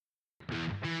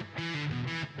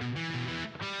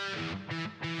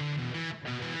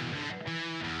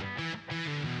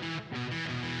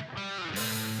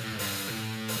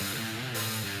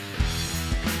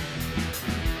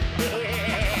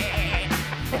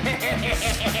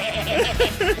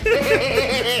I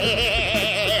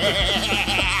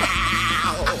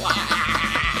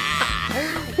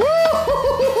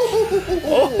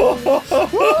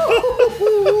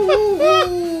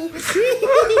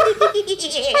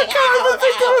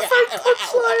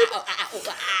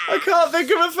can't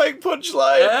think of a fake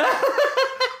punchline.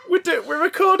 We're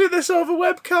recording this over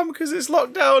webcam because it's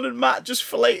locked down and Matt just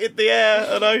filleted the air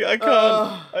and I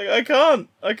can't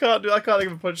think of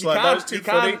a punchline. That was too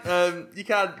funny. You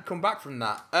can't come back from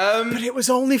that. But it was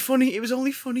only funny. It was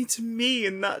only funny to me,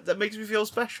 and that makes me feel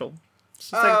special.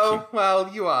 So thank you.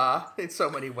 Well, you are in so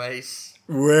many ways.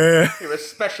 Where? You're a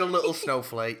special little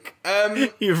snowflake.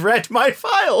 You've read my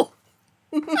file.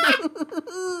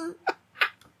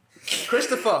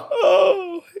 Christopher.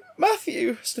 Oh,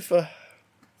 Matthew, Christopher.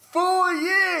 4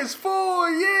 years.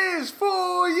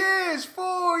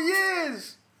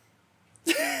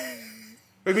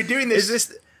 We've been doing this.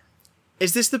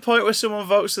 Is this the point where someone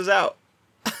votes us out?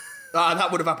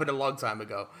 That would have happened a long time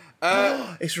ago.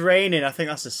 It's raining. I think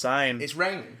that's a sign. It's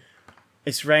raining.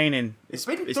 It's raining. It's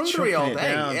been thundery all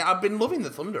day. I've been loving the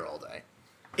thunder all day.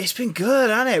 It's been good,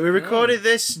 hasn't it? We recorded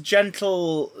this,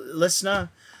 gentle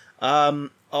listener,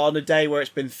 on a day where it's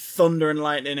been thunder and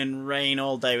lightning and rain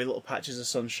all day with little patches of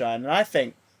sunshine. And I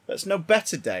think there's no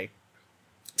better day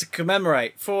to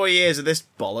commemorate 4 years of this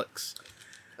bollocks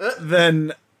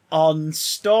than on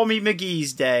Stormy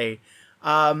McGee's Day.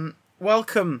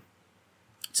 Welcome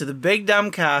to the Big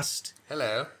Damn Cast.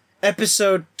 Hello.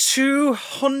 Episode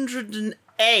 208.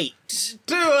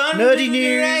 208. Nerdy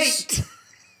news,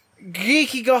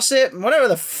 geeky gossip, and whatever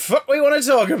the fuck we want to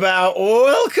talk about.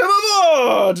 Welcome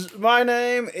aboard! My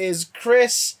name is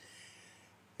Chris.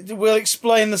 We'll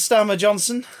explain the Stammer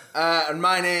Johnson. And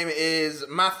my name is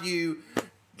Matthew.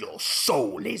 Your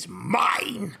soul is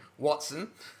mine, Watson.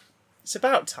 It's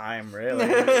about time, really.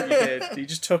 You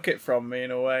just took it from me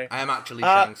in a way. I am actually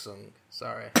Shang Tsung.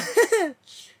 Sorry.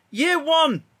 Year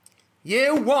one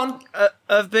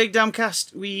of Big Damn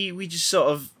Cast. We just sort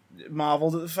of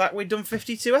marvelled at the fact we'd done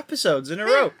 52 episodes in a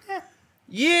row. Yeah.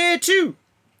 Year two.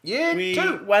 We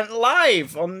went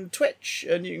live on Twitch,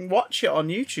 and you can watch it on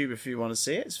YouTube if you want to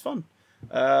see it. It's fun.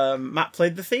 Matt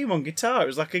played the theme on guitar. It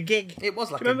was like a gig. It was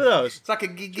like. Do you remember those? It's like a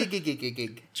gig. Do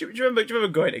you remember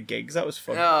going to gigs? That was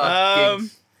fun.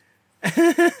 Gigs.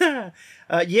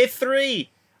 Year three.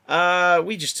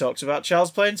 We just talked about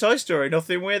Charles playing Toy Story.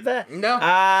 Nothing weird there. No.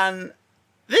 And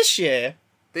this year,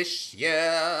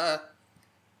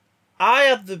 I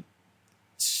had the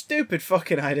stupid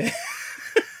fucking idea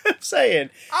of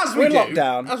saying, as we're we locked do,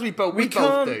 down. as we both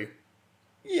do.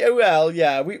 Yeah, well,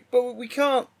 yeah, but we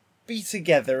can't be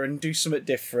together and do something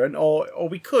different, or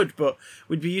we could, but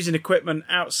we'd be using equipment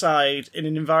outside in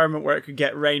an environment where it could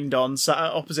get rained on, sat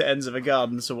at opposite ends of a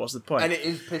garden. So what's the point? And it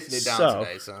is pissing it down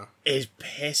today. So it is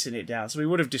pissing it down. So we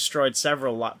would have destroyed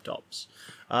several laptops.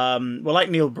 We're like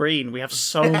Neil Breen. We have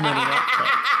so many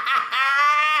laptops.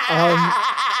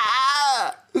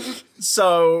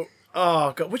 So,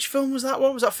 oh god, which film was that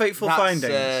one? Was that Fateful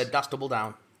Findings? That's Double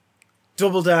Down.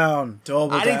 Double Down.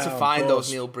 I need to find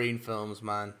those Neil Breen films,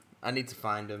 man. I need to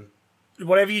find them.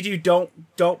 Whatever you do,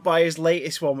 don't buy his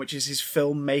latest one, which is his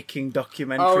film-making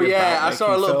documentary. Oh yeah, about I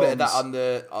saw a little films. bit of that on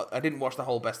the. I didn't watch the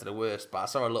whole best of the worst, but I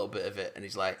saw a little bit of it, and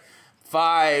he's like,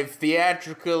 5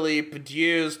 theatrically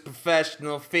produced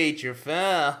professional feature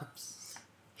films.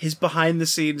 His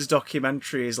behind-the-scenes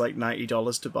documentary is like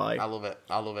 $90 to buy. I love it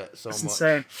so That's much.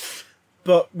 Insane.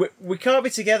 But we can't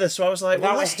be together, so I was like,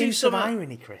 well, let's do some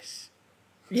irony, Chris.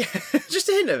 Yeah, just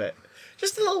a hint of it.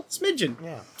 Just a little smidgen.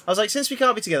 Yeah. I was like, since we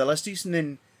can't be together, let's do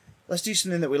something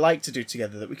that we like to do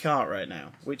together that we can't right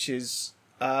now, which is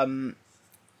get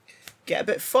a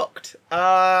bit fucked.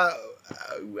 How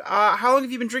long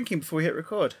have you been drinking before we hit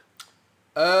record?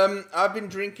 I've been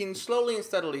drinking slowly and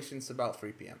steadily since about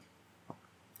 3 p.m.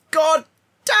 God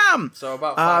damn! So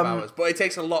about 5 hours. But it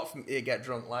takes a lot for me to get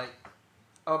drunk, like.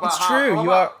 It's true,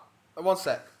 you are... 1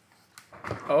 sec.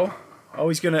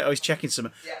 He's checking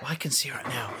something. Yeah. Well, I can see right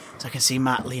now. So I can see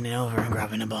Matt leaning over and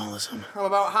grabbing a bottle of something. I'm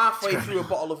about halfway through a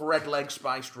bottle of Red Leg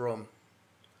spiced rum.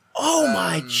 Oh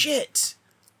my shit!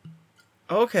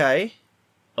 Okay.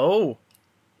 Oh,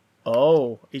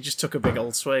 he just took a big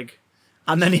old swig.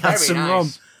 And then he had some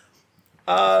rum.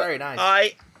 Very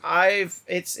nice.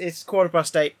 It's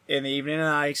 8:15 in the evening, and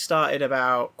I started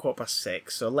about 6:15,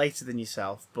 so later than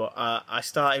yourself. But I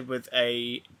started with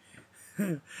a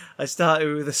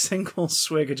single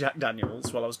swig of Jack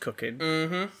Daniels while I was cooking.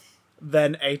 Mm-hmm.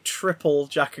 Then a triple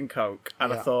Jack and Coke,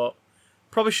 and I thought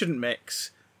probably shouldn't mix.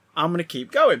 I'm gonna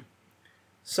keep going.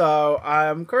 So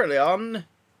I'm currently on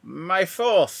my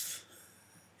 4th.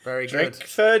 Very Drink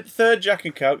good. third Jack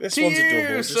and Coke. This To one's a you,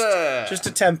 double. sir. Just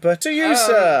a temper. To you,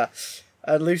 sir.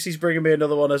 And Lucy's bringing me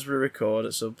another one as we record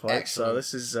at some point. Excellent. So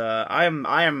this is I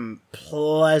am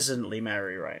pleasantly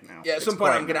merry right now. Yeah, at It's some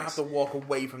point quite I'm going to nice. have to walk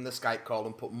away from the Skype call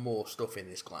and put more stuff in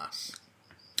this glass.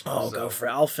 Oh, So- go for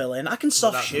it. I'll fill in. I can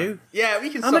soft That's shoe. Yeah, we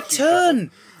can I'm a soft shoe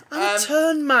turn. I'm a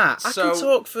turn, Matt. I so- can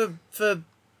talk for.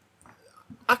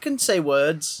 I can say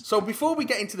words. So before we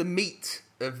get into the meat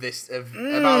of this of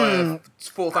our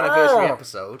 4th anniversary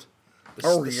episode,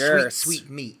 the yes. sweet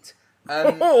meat.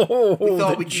 Oh,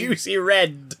 thought the we'd juicy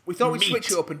red. We thought we'd meat.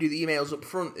 switch it up and do the emails up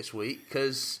front this week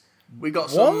because we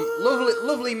got some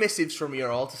lovely missives from you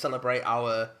all to celebrate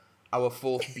our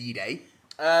 4th B-Day.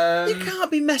 You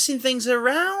can't be messing things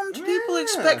around. People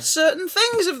expect certain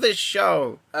things of this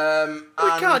show. We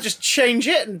can't just change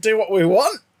it and do what we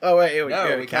want. Oh wait, here we go.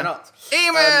 No, we cannot.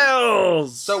 Emails.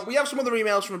 So we have some other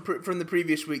emails from the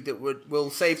previous week that we'll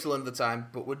save till another time,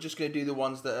 but we're just going to do the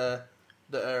ones that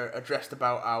are addressed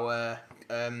about our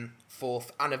 4th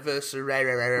anniversary.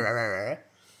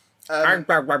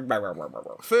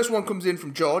 First one comes in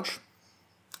from George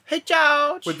Hey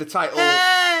George. with the title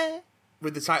Hey.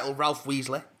 Ralph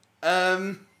Weasley.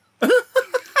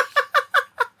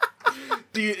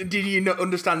 Did you not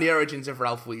understand the origins of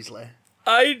Ralph Weasley?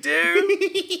 I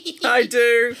do. I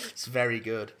do. It's very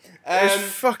good. It's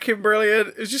fucking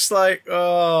brilliant. It's just like,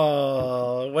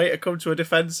 oh, way to come to a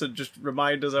defence and just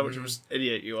remind us how much of an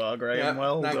idiot you are, Graham. Yeah,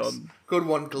 well thanks. done. Good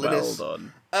one, Glynis. Well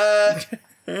done.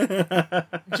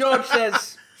 George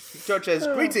says,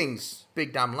 greetings,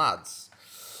 big damn lads.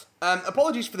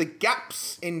 Apologies for the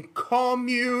gaps in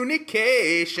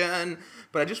communication,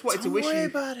 but I just wanted to wish Don't worry you.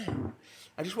 about it.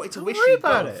 I just wanted to Don't wish worry you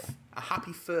about both it. a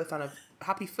happy Firth and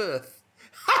happy Firth.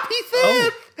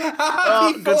 Oh.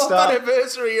 Happy Good 4th start.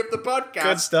 anniversary of the podcast.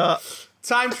 Good start.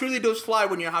 Time truly does fly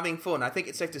when you're having fun. I think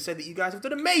it's safe to say that you guys have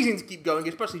done amazing to keep going,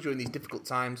 especially during these difficult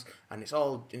times. And it's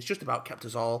just about kept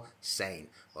us all sane.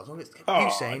 Well, as long as it's kept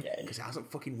you sane, because it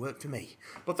hasn't fucking worked for me.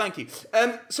 But thank you.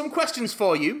 Some questions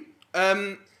for you.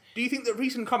 Do you think that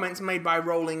recent comments made by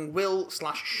Rowling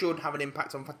will/should have an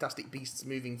impact on Fantastic Beasts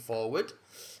moving forward?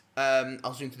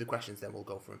 I'll zoom through the questions, then we'll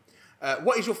go through them.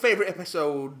 What is your favourite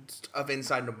episode of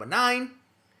Inside Number 9?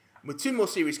 With 2 more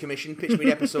series commissioned, pitch me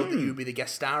an episode that you would be the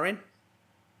guest star in.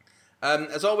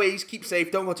 As always, keep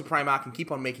safe, don't go to Primark, and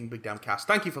keep on making Big Damn Cast.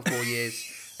 Thank you for 4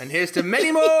 years, and here's to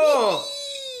many more!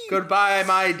 Goodbye,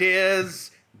 my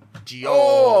dears.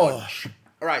 George.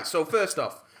 Alright, so first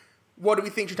off, what do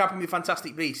we think should happen with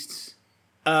Fantastic Beasts?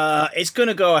 It's going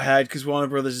to go ahead because Warner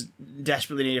Brothers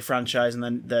desperately need a franchise, and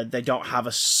then they don't have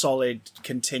a solid,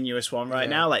 continuous one right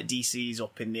now. Like DC's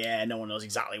up in the air, no one knows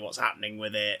exactly what's happening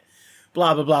with it.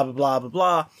 Blah blah blah blah blah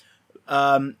blah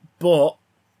blah. But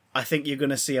I think you're going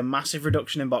to see a massive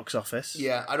reduction in box office.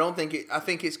 Yeah, I think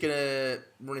it's going to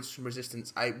run into some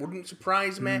resistance. It wouldn't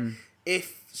surprise me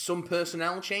if some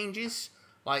personnel changes.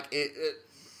 Like it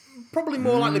probably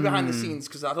more likely behind the scenes,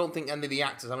 because I don't think any of the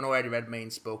actors. I know Eddie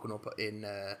Redmayne's spoken up in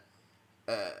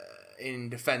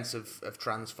defence of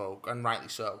trans folk, and rightly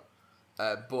so.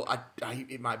 But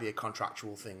it might be a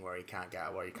contractual thing where he can't get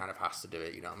out, where he kind of has to do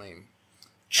it. You know what I mean?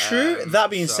 True. That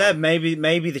being said, maybe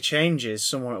the changes.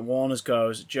 Someone at Warner's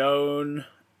goes, Joan,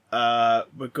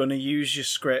 we're going to use your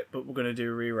script, but we're going to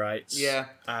do rewrites. Yeah.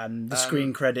 And the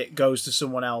screen credit goes to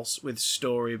someone else with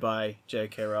story by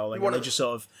J.K. Rowling. And they just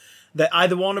sort of...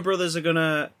 Either Warner Brothers are going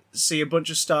to see a bunch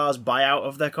of stars buy out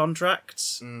of their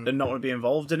contracts and not want to be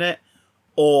involved in it,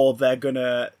 or they're going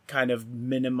to kind of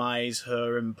minimise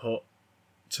her input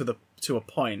to a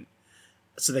point,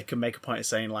 so they can make a point of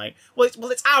saying, like,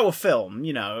 it's our film,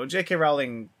 you know. J.K.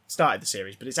 Rowling started the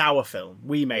series, but it's our film.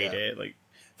 We made it. Like,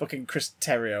 fucking Chris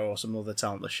Terrio or some other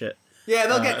talentless shit. Yeah,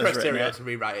 they'll get Chris has written Terrio it. to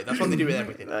rewrite it. That's what they do with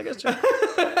everything. I guess so.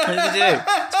 What did they do?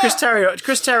 It's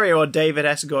Chris Terrio or David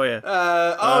S. Goyer.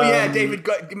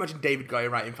 Imagine David Goyer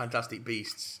writing Fantastic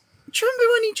Beasts. Do you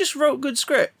remember when he just wrote good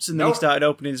scripts and then he started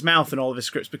opening his mouth and all of his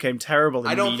scripts became terrible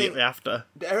immediately after?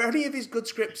 Are any of his good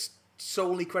scripts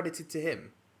solely credited to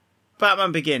him?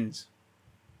 Batman Begins.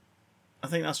 I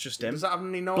think that's just him. Does that have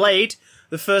any knowledge? Blade.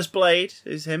 The first Blade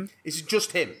is him. It's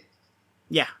just him.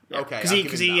 Yeah. Okay,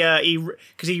 Because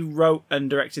he wrote and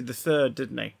directed the third,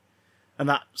 didn't he? And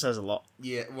that says a lot.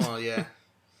 Yeah, well, yeah.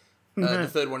 The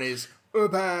third one is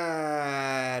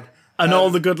bad. And all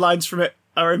the good lines from it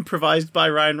are improvised by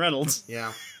Ryan Reynolds.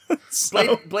 Yeah.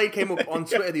 So- Blade came up on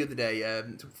Twitter the other day. A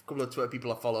couple of Twitter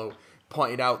people I follow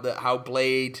pointed out that how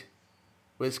Blade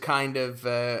was kind of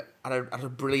had a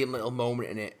brilliant little moment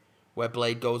in it where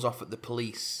Blade goes off at the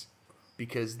police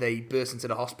because they burst into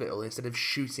the hospital instead of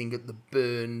shooting at the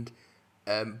burned,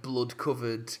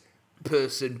 blood-covered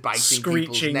person biting people's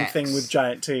screeching necks. thing with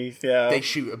giant teeth. Yeah, They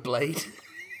shoot a blade.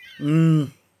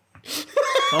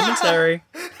 Commentary.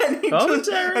 And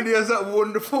he has that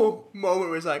wonderful moment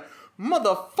where he's like,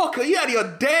 "Motherfucker, you out of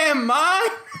your damn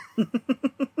mind!"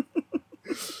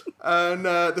 And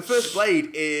the first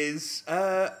blade is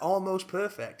almost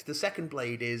perfect. The second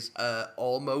blade is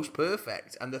almost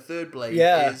perfect. And the third blade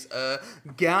is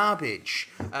garbage.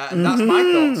 And that's my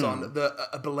thoughts on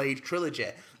the Blade trilogy.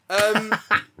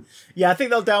 Yeah, I think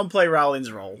they'll downplay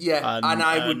Rowling's role. Yeah, and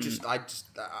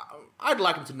I'd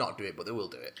like them to not do it, but they will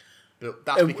do it. But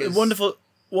that's because...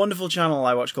 Wonderful channel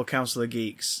I watch called Council of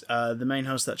Geeks. The main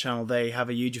host of that channel, they have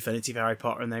a huge affinity for Harry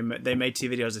Potter, and they made 2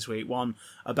 videos this week. One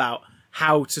about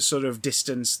how to sort of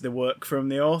distance the work from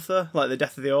the author, like the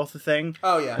death of the author thing.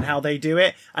 Oh yeah, and how they do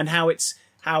it, and how it's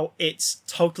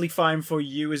totally fine for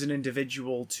you as an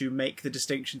individual to make the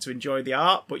distinction to enjoy the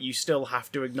art, but you still have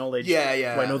to acknowledge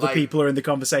when other people are in the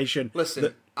conversation. Listen,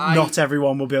 that not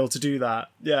everyone will be able to do that.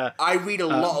 Yeah, I read a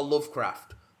lot of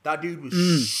Lovecraft. That dude was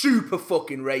super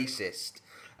fucking racist.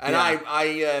 And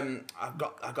I've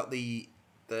got the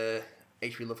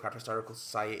H.P. Lovecraft Historical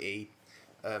Society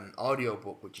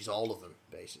audiobook, which is all of them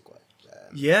basically.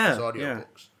 Those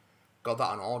audiobooks. Got that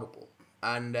on Audible,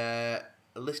 and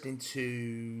listening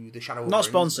to The Shadow. Not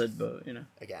sponsored, but you know.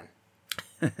 Again,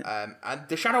 and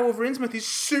The Shadow over Innsmouth is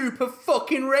super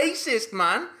fucking racist,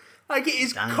 man. Like it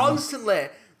is constantly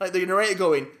like the narrator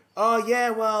going, "Oh yeah,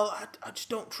 well, I just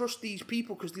don't trust these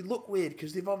people because they look weird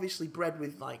because they've obviously bred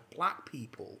with like black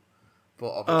people."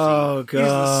 But obviously, he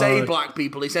doesn't say black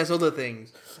people; he says other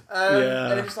things.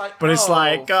 And it's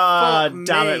like, God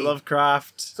damn it,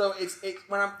 Lovecraft. So it's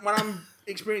when I'm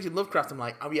experiencing Lovecraft, I'm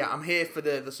like, oh yeah, I'm here for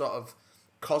the sort of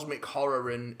cosmic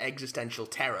horror and existential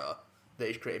terror that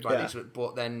is created by these.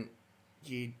 But then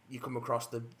you come across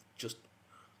the just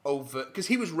over because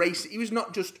he was racist. He was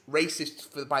not just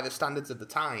racist by the standards of the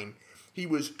time. He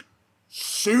was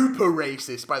super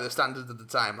racist by the standards of the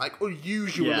time, like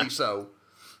unusually so.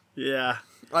 Yeah.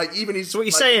 Like even his. So what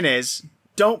you're saying is,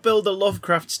 don't build a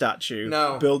Lovecraft statue.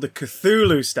 No. Build a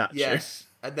Cthulhu statue. Yes.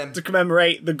 And then to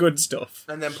commemorate the good stuff.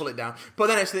 And then pull it down. But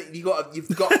then it's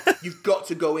you've got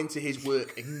to go into his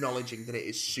work acknowledging that it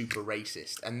is super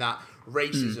racist and that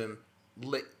racism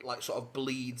sort of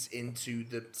bleeds into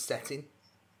the setting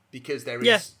because there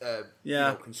is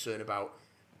concern about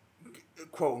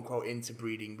quote unquote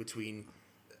interbreeding between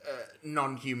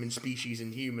non-human species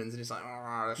and humans, and it's like,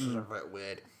 this is a bit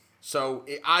weird. So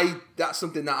that's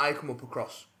something that I come up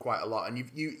across quite a lot, and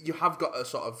you have got a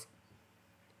sort of.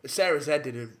 Sarah Zed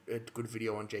did a good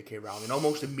video on J.K. Rowling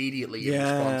almost immediately in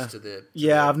response to the.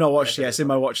 I've not watched it yet. It's in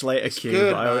my watch later queue.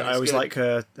 Good, but I always like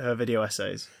her video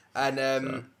essays. And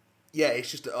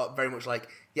it's just very much like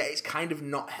it's kind of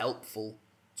not helpful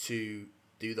to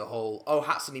do the whole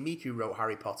Hatsune Miku wrote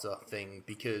Harry Potter thing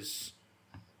because.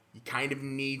 You kind of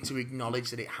need to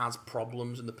acknowledge that it has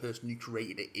problems and the person who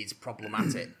created it is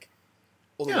problematic.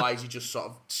 Otherwise, you're just sort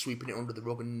of sweeping it under the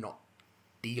rug and not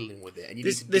dealing with it. And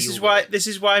this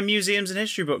is why museums and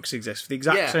history books exist for the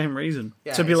exact same reason.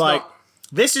 Yeah, to be like,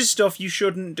 this is stuff you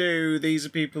shouldn't do. These are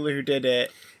people who did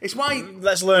it. It's why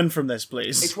let's learn from this,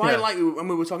 please. It's why, like when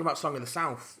we were talking about Song of the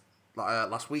South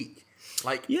last week,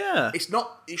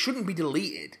 it shouldn't be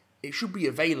deleted. It should be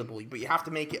available, but you have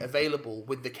to make it available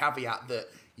with the caveat that.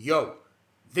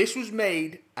 This was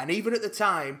made, and even at the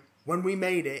time, when we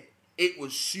made it, it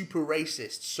was super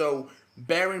racist. So,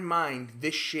 bear in mind,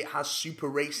 this shit has super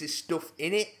racist stuff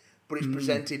in it, but it's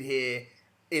presented here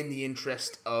in the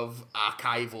interest of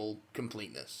archival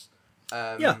completeness.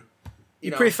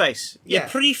 Preface.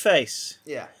 Preface.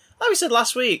 Yeah. Like we said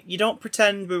last week, you don't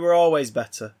pretend we were always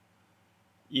better.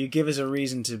 You give us a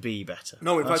reason to be better.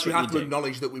 No, in fact, we have to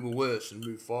acknowledge that we were worse and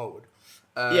move forward.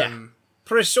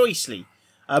 Precisely.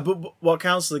 But what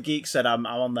Council of Geeks said, I'm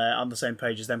on the same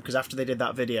page as them, because after they did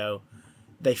that video,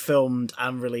 they filmed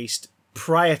and released,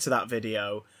 prior to that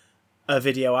video, a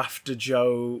video after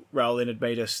Joe Rowling had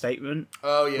made a statement.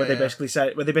 Oh yeah. Where they basically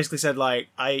said like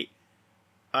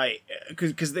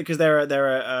because they're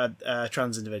a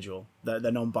trans individual,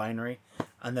 they're non-binary,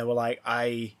 and they were like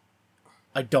I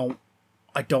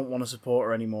don't want to support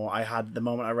her anymore. The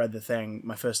moment I read the thing,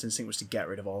 my first instinct was to get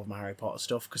rid of all of my Harry Potter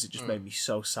stuff because it just made me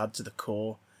so sad to the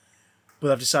core.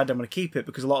 But I've decided I'm going to keep it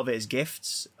because a lot of it is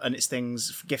gifts, and it's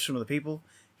gifts from other people,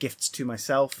 gifts to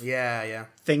myself. Yeah.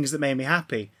 Things that made me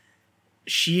happy.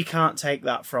 She can't take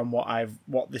that from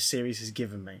what this series has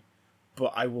given me.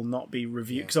 But I will not be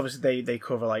reviewing, because obviously they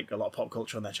cover like a lot of pop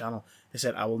culture on their channel. They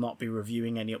said I will not be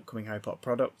reviewing any upcoming Harry Potter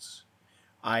products.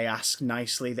 I ask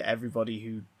nicely that everybody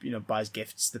who buys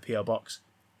gifts, the PO box,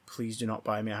 please do not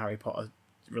buy me a Harry Potter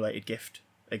related gift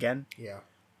again. Yeah.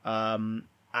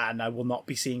 And I will not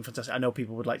be seeing Fantastic. I know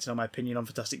people would like to know my opinion on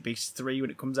Fantastic Beasts 3 when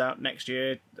it comes out next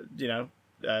year. I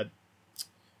was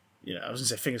going to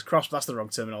say fingers crossed, but that's the wrong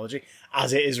terminology.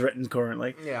 As it is written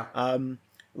currently. Yeah. I'm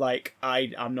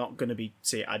not going to be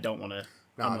seeing. I don't want to.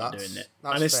 No, I'm not doing it.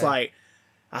 That's And it's fair. like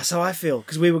that's how I feel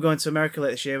because we were going to America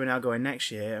later this year. We're now going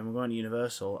next year, and we're going to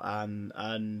Universal.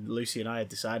 And Lucy and I had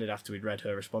decided after we'd read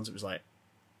her response, it was like,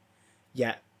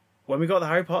 yeah, when we got the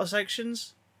Harry Potter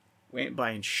sections, we ain't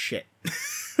buying shit.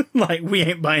 Like, we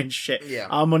ain't buying shit. Yeah.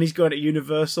 Our money's going to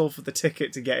Universal for the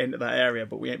ticket to get into that area,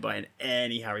 but we ain't buying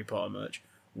any Harry Potter merch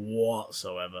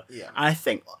whatsoever. Yeah. And I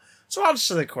think, so I'll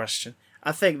answer the question.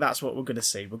 I think that's what we're going to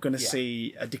see. We're going to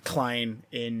see a decline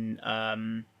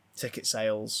in ticket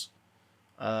sales,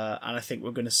 and I think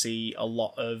we're going to see a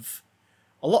lot of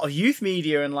youth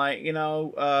media and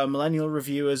millennial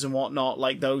reviewers and whatnot,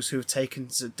 like those who have taken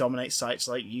to dominate sites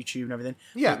like YouTube and everything.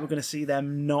 Yeah. I think we're going to see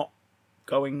them not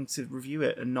going to review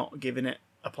it and not giving it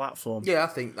a platform. Yeah, I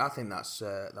think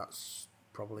that's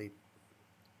probably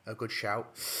a good shout.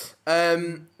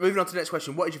 Moving on to the next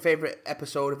question. What is your favourite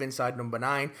episode of Inside Number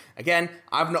 9? Again,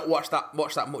 I've not watched that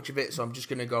much of it, so I'm just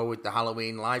going to go with the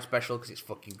Halloween live special because it's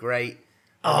fucking great.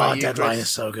 Oh, Deadline is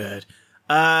so good.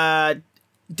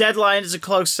 Deadline is a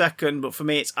close second, but for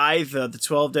me it's either the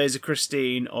 12 Days of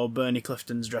Christine or Bernie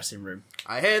Clifton's Dressing Room.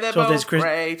 I hear they're both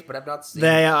great, but I've not seen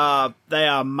them. They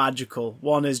are magical.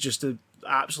 One is just an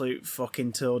absolute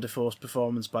fucking tour de force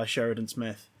performance by Sheridan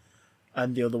Smith.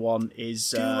 And the other one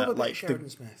is Sheridan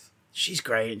Smith. She's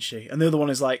great, isn't she? And the other one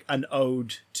is like an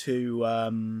ode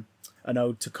to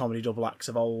comedy double acts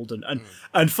of old,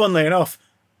 and funnily enough,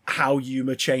 how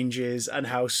humour changes and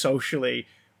how socially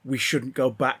we shouldn't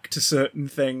go back to certain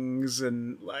things,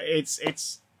 and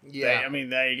it's yeah. I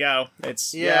mean, there you go.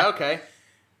 It's okay.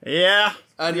 Yeah,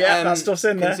 And that stuff's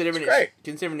in there. It's great.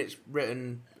 Considering it's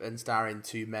written and starring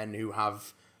two men who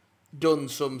have done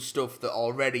some stuff that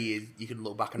already is, you can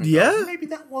look back and go, maybe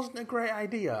that wasn't a great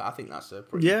idea. I think that's a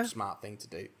pretty smart thing to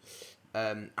do.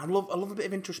 I love a bit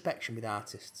of introspection with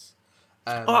artists.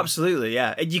 Absolutely,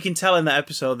 yeah. You can tell in that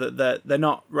episode that they're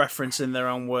not referencing their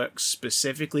own work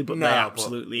specifically, but they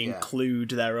absolutely include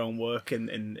their own work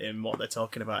in what they're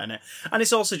talking about in it. And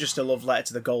it's also just a love letter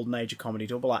to the golden age of comedy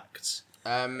double acts.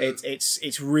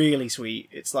 It's really sweet.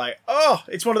 It's like,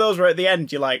 it's one of those where at the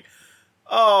end you're like,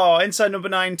 Inside Number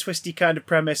 9, twisty kind of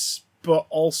premise, but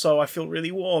also I feel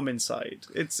really warm inside.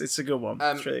 It's a good one.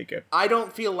 It's really good. I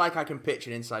don't feel like I can pitch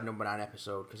an Inside Number 9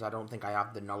 episode because I don't think I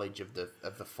have the knowledge of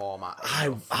the format.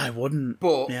 I wouldn't.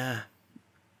 But yeah.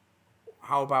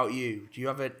 How about you? Do you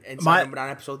have an Inside Number 9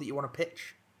 episode that you want to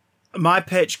pitch? My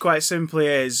pitch, quite simply,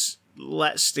 is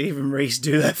let Steve and Reese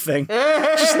do their thing.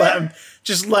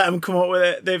 just let them come up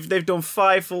with it. They've done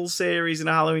 5 full series in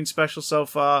a Halloween special so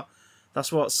far.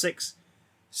 That's what, 6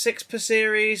 per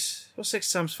series? What's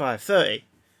 6 times 5? 30.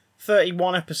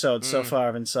 31 episodes so far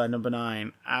of Inside Number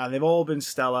 9. And they've all been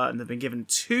stellar, and they've been given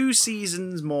 2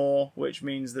 seasons more, which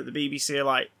means that the BBC are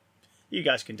like, you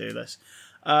guys can do this.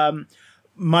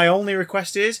 My only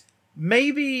request is,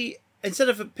 maybe, instead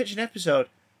of pitching an episode,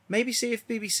 maybe see if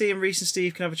BBC and Reese and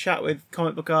Steve can have a chat with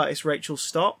comic book artist Rachel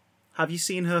Stott. Have you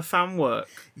seen her fan work?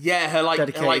 Yeah, her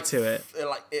dedicated to it.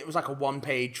 It was like a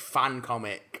 1-page fan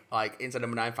comic, like Inside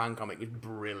Number 9 fan comic. It was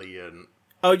brilliant.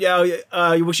 Oh yeah,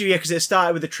 because it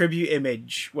started with a tribute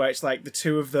image where it's like the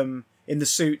two of them in the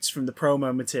suits from the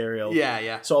promo material.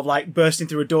 Yeah. Sort of like bursting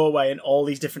through a doorway and all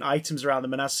these different items around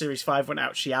them. And as Series 5 went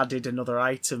out, she added another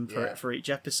item for each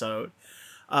episode.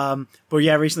 But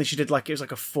yeah, recently she did it was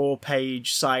like a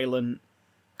 4-page silent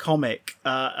comic,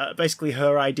 basically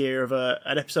her idea of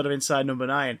an episode of Inside Number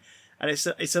 9, and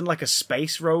it's in like a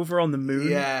space rover on the moon.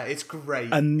 Yeah, it's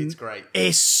great. And it's great.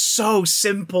 It's so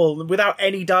simple without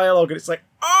any dialogue, and it's like,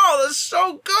 that's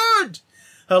so good.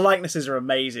 Her likenesses are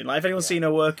amazing. Like, if anyone's seen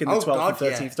her work in the 12th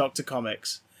and 13th Doctor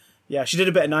comics, she did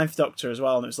a bit of 9th Doctor as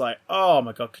well, and it was like, oh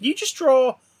my god, can you just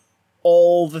draw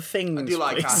all the things? I do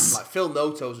like please? artists like Phil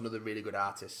Noto's another really good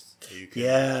artist who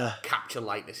can capture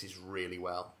likenesses really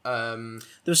well. There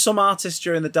was some artists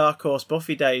during the Dark Horse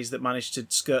Buffy days that managed to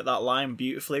skirt that line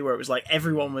beautifully, where it was like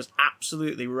everyone was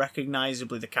absolutely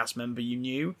recognisably the cast member you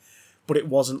knew, but it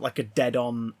wasn't like a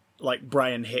dead-on, like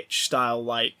Brian Hitch style,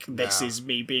 like this is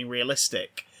me being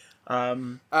realistic.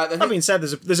 That being said,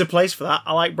 there's a place for that.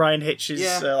 I like Brian Hitch's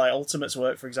like Ultimates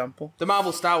work, for example. The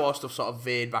Marvel Star Wars stuff sort of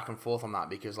veered back and forth on that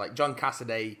because like John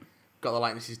Cassaday got the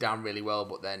likenesses down really well,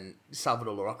 but then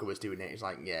Salvador LaRocca was doing it. It's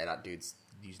like, that dude's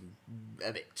using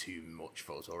a bit too much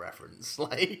photo reference.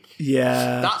 Like,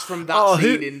 that's from that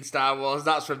scene in Star Wars.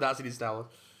 That's from that scene in Star Wars.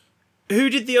 Who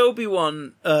did the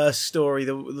Obi-Wan story?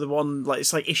 The one like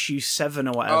it's like issue 7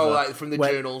 or whatever. Oh, like from the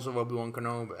journals of Obi-Wan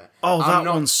Kenobi. Oh,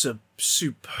 one's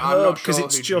superb because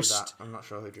it's just. I'm not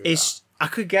sure who drew that. I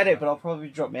could get it, but I'll probably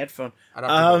drop my headphone.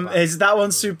 Is that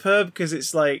one's superb because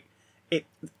it's like it.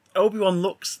 Obi-Wan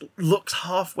looks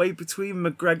halfway between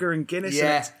McGregor and Guinness.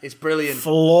 Yeah, it's brilliant,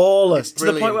 flawless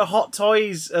to the point where Hot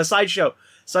Toys Sideshow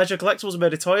Collectibles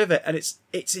made a toy of it, and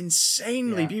it's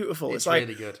insanely beautiful. It's like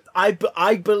really good. I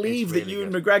believe that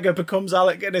Ewan McGregor becomes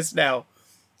Alec Guinness now.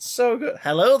 So good.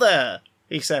 Hello there,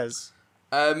 he says.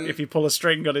 If you pull a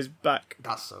string on his back.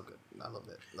 That's so good. I love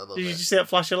it. Did you see that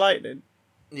flash of lightning?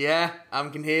 Yeah, I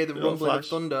can hear the rumbling of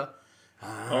thunder.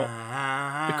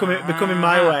 Becoming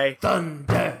my way.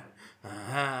 Thunder.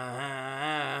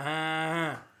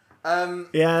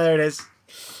 Yeah, there it is.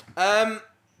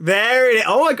 There it is.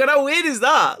 Oh my god, how weird is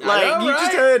that? Like, you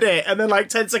just heard it, and then like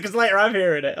 10 seconds later, I'm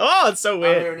hearing it. Oh, it's so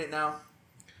weird. I'm hearing it now.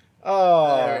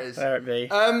 Oh, there it is. There it be.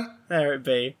 There it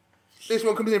be. This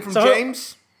one comes in from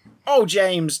James. Oh,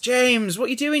 James, what are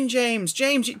you doing, James?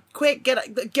 James, quick,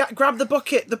 grab the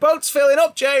bucket. The boat's filling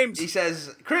up, James. He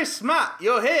says, Chris, Matt,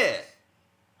 you're here.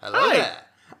 Hello Hi. there.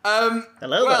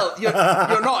 Hello well, there.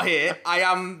 you're not here. I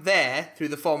am there through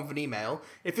the form of an email.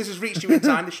 If this has reached you in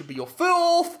time, this should be your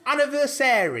 4th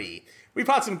anniversary. We've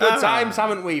had some good times,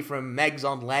 haven't we? From Megs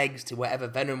on Legs to whatever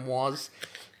Venom was.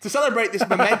 To celebrate this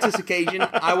momentous occasion,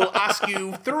 I will ask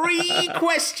you 3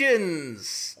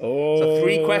 questions. So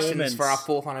 3 questions for our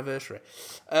 4th anniversary.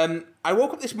 I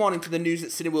woke up this morning to the news that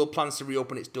Cineworld plans to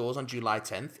reopen its doors on July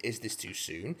 10th. Is this too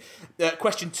soon?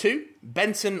 Question 2,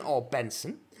 Benson or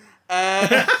Benson?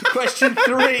 Question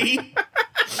 3,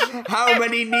 how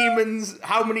many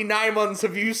Nymons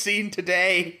have you seen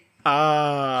today?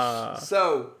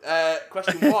 So,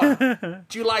 question 1,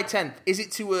 July 10th, is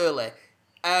it too early?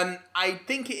 I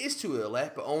think it is too early,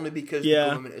 but only because the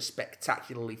government has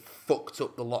spectacularly fucked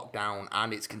up the lockdown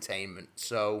and its containment.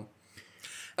 So,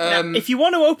 now, if you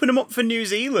want to open them up for New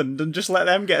Zealand and just let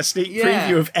them get a sneak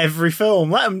preview of every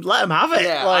film, let them have it.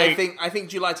 Yeah, like, I think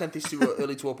July 10th is too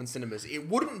early to open cinemas. It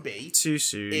wouldn't be too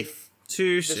soon if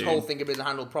this whole thing had been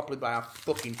handled properly by our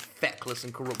fucking feckless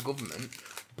and corrupt government.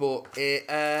 But it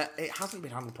hasn't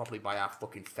been handled properly by our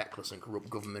fucking feckless and corrupt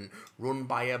government, run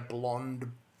by a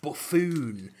blonde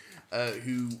buffoon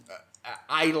who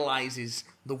idolizes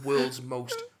the world's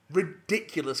most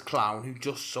ridiculous clown who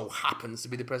just so happens to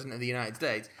be the president of the United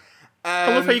States.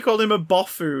 I love how you called him a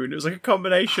buffoon. It was like a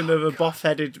combination of a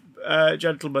buff-headed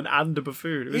gentleman and a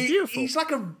buffoon. It was beautiful. He's like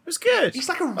it was good. He's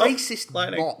like a racist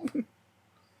mop.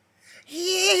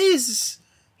 He is.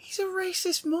 He's a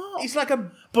racist mop. He's like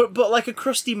a... But like a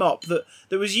crusty mop that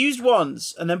was used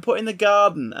once and then put in the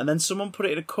garden and then someone put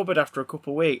it in a cupboard after a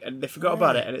couple of weeks and they forgot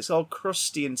about it and it's all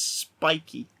crusty and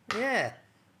spiky. Yeah.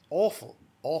 Awful.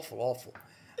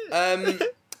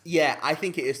 Yeah, I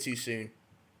think it is too soon.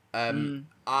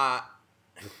 I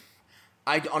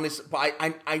honestly... But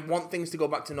I want things to go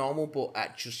back to normal, but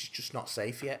it's just not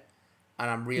safe yet. And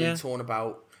I'm really torn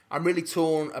about... I'm really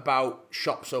torn about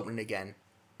shops opening again.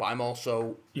 But I'm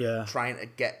also trying to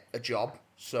get a job,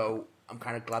 so I'm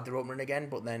kind of glad they're opening again.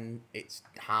 But then it's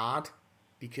hard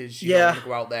because you don't want to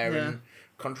go out there and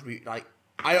contribute. Like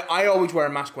I always wear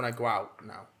a mask when I go out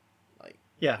now. Like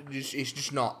it's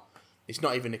just not. It's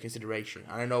not even a consideration.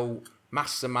 And I know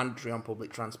masks are mandatory on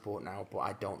public transport now, but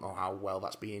I don't know how well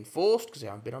that's being enforced because I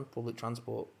haven't been on public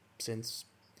transport since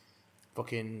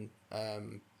fucking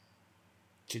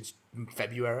since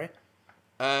February.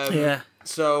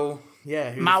 So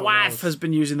my wife has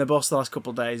been using the bus the last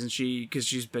couple of days, and because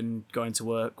she's been going to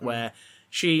work where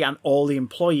she and all the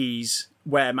employees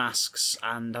wear masks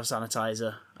and have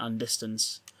sanitizer and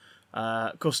distance.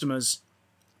 Customers,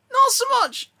 not so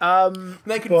much. Then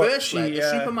conversely, the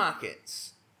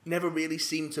supermarkets never really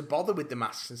seem to bother with the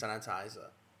masks and sanitizer.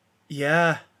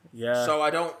 Yeah. So I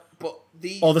don't. But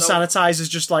or the sanitizer's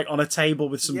just like on a table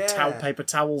with some paper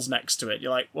towels next to it. You're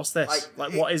like, what's this?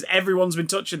 What is... Everyone's been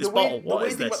touching this bottle. What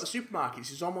is this? The weird thing about the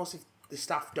supermarkets is almost if the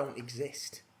staff don't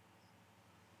exist.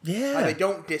 Yeah. Like, they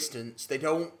don't distance. They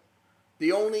don't...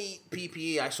 The only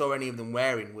PPE I saw any of them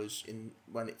wearing was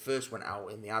when it first went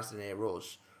out in the Asda near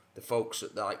us. The folks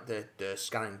at the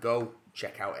scan and go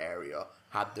checkout area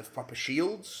had the proper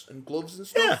shields and gloves and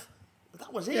stuff. Yeah. But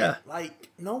that was it. Yeah. Like,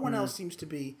 no one else seems to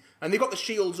be... And they got the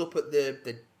shields up at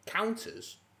the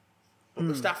counters. But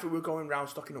the staff who were going around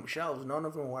stocking up shelves, none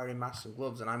of them were wearing masks and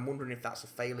gloves. And I'm wondering if that's a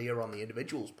failure on the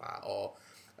individual's part or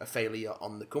a failure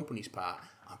on the company's part.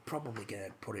 I'm probably going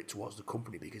to put it towards the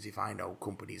company because if I know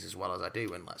companies as well as I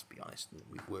do, and let's be honest,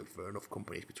 we've worked for enough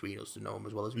companies between us to know them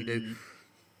as well as we do,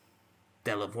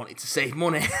 they'll have wanted to save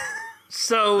money.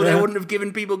 so they wouldn't have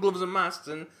given people gloves and masks.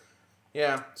 And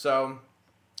yeah, so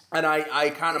and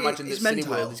I can't imagine that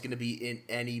Cineworld is going to be in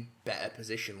any better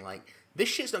position. Like this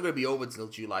shit's not going to be over until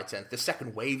July 10th. The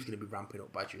second wave's going to be ramping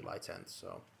up by July 10th.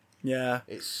 So yeah,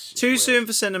 it's too soon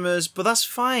for cinemas, but that's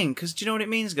fine because do you know what it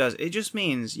means, guys? It just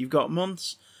means you've got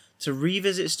months to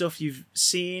revisit stuff you've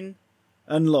seen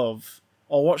and love,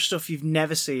 or watch stuff you've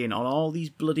never seen on all these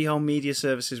bloody home media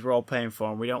services we're all paying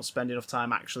for, and we don't spend enough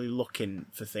time actually looking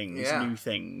for things, new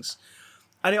things.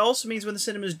 And it also means when the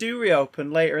cinemas do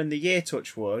reopen later in the year,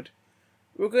 touch wood,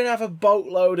 we're going to have a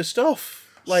boatload of stuff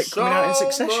coming out in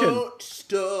succession. Much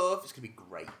stuff. It's going to be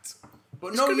great.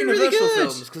 But no Universal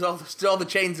films, because all the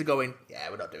chains are going, yeah,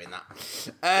 we're not doing that.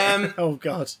 Oh,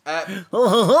 God.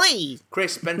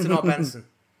 Chris, Benton or Benson?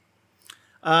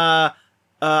 I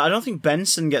don't think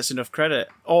Benson gets enough credit,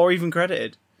 or even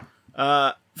credited.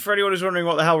 For anyone who's wondering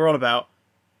what the hell we're on about,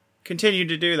 continue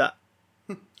to do that.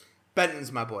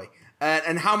 Benton's my boy.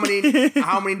 And how many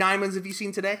Nymans have you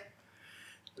seen today?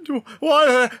 1,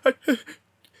 3.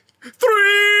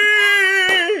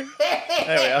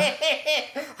 There we are.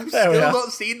 I've still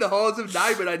not seen the Hordes of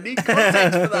Nyman. I need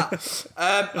context for that.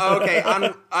 Okay,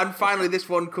 and finally, this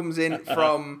one comes in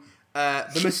from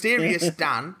the mysterious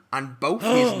Dan and both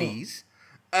his knees.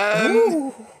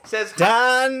 Says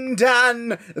Dan,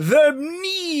 the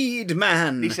need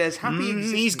man. He says, "Happy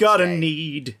Existence He's got Day. a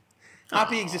need.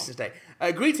 Happy Existence Day.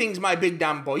 Greetings, my big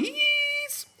damn boys.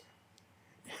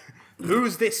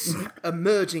 Who's this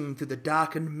emerging through the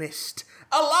darkened mist?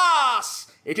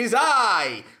 Alas, it is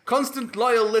I, constant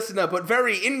loyal listener but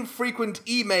very infrequent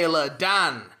emailer,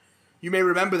 Dan. You may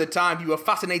remember the time you were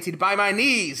fascinated by my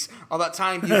knees, or that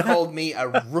time you called me a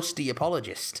rusty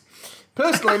apologist.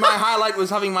 Personally, my highlight was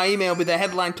having my email with the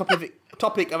headline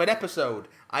topic of an episode,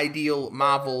 Ideal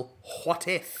Marvel What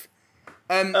If.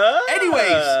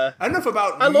 Anyways, enough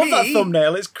about me. I love that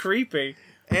thumbnail, it's creepy.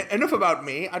 Enough about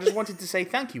me. I just wanted to say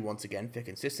thank you once again for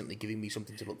consistently giving me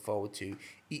something to look forward to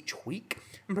each week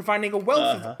and providing a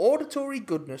wealth of auditory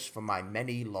goodness for my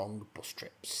many long bus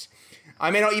trips.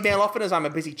 I may not email often as I'm a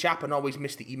busy chap and always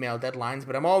miss the email deadlines,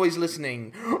 but I'm always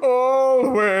listening.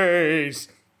 Always!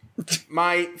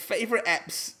 My favourite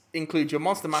eps include your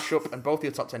Monster Mashup and both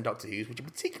your top 10 Doctor Who's, which are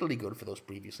particularly good for those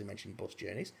previously mentioned bus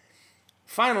journeys.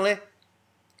 Finally,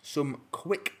 some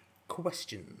quick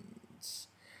questions.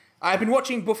 I've been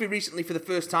watching Buffy recently for the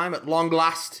first time at long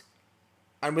last.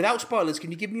 And without spoilers, can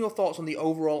you give me your thoughts on the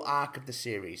overall arc of the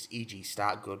series? E.g.,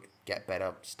 start good, get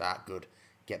better, start good,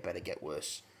 get better, get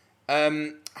worse.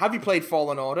 Have you played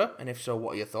Fallen Order? And if so,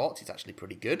 what are your thoughts? It's actually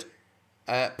pretty good.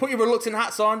 Put your reluctant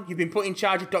hats on. You've been put in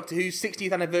charge of Doctor Who's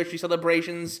 60th anniversary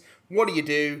celebrations. What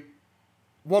do?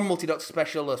 One multi-Doctor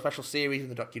special, a special series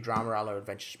with the docudrama a la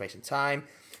Adventure Space and Time.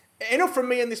 Enough from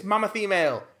me in this mammoth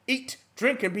email. Eat,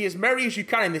 drink, and be as merry as you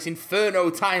can in this inferno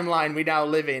timeline we now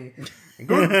live in.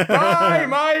 Goodbye,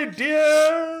 my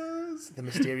dears. The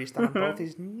mysterious Dan on both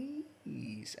his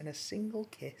knees and a single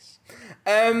kiss.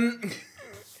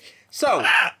 So,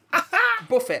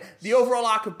 Buffy. The overall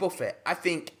arc of Buffy, I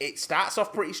think it starts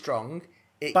off pretty strong.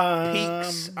 It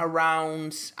peaks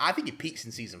around... I think it peaks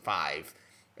in season 5.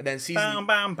 And then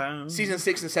season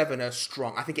 6 and 7 are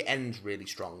strong. I think it ends really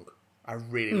strong. I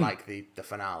really like the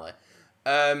finale.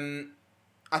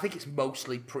 I think it's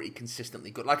mostly pretty consistently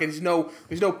good. Like, there's no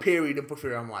period in Buffy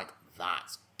where I'm like,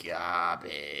 that's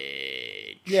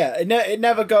garbage. Yeah, it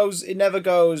never goes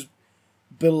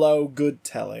below good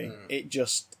telly. It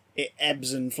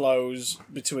ebbs and flows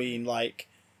between like,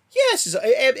 yes,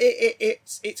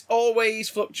 it's always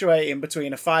fluctuating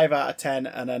between a 5 out of 10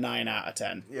 and a 9 out of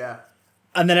 10. Yeah.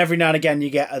 And then every now and again you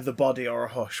get a The Body or a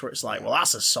Hush where it's like, well,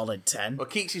 that's a solid 10. Well,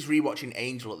 Keeks is rewatching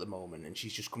Angel at the moment, and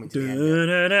she's just coming to the end.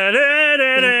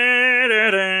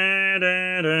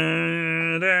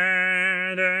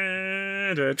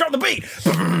 Drop the beat!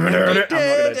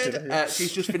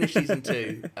 She's just finished season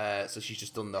 2, so she's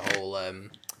just done the whole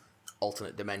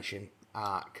alternate dimension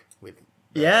arc with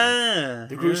the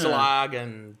Gruselag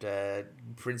and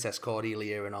Princess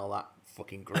Cordelia and all that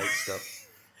fucking great stuff.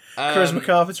 Chris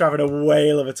McCarthy's having a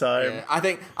whale of a time. Yeah,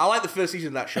 I like the first season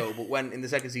of that show, but when in the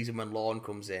second season when Lorne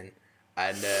comes in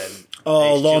and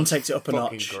Lorne takes it up a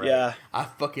notch. Great. Yeah, I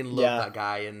fucking love that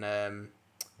guy, and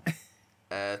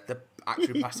the actor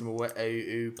who passed him away,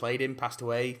 who played him, passed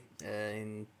away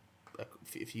in a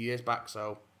few years back.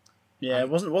 So yeah, it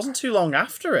wasn't too long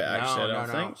after it actually. I don't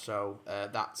think. So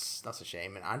that's a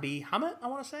shame. And Andy Hammett, I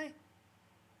want to say.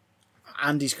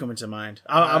 Andy's coming to mind.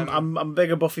 I'm a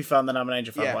bigger Buffy fan than I'm an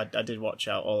Angel fan, but I did watch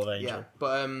out all of Angel. Yeah,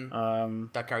 but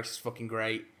that character's fucking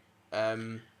great.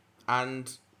 And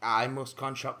I must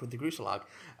con shop with the Gruselag.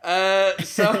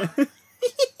 So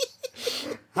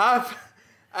Have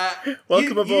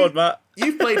Welcome aboard, Matt.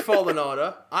 You've played Fallen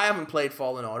Order. I haven't played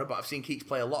Fallen Order, but I've seen Keeks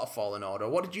play a lot of Fallen Order.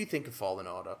 What did you think of Fallen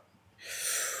Order?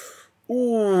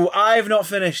 Ooh, I've not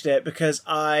finished it because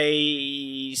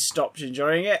I stopped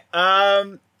enjoying it.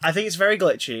 I think it's very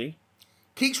glitchy.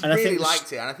 Keeks really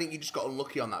liked it, and I think you just got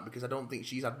unlucky on that because I don't think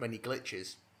she's had many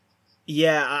glitches.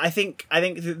 Yeah, I think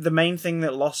the main thing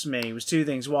that lost me was two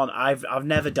things. One, I've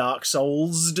never Dark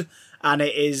Souls'd, and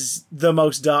it is the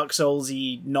most Dark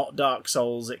Soulsy, not Dark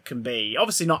Souls it can be.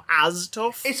 Obviously not as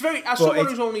tough. It's very, as someone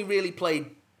who's only really played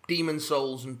Demon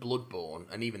Souls and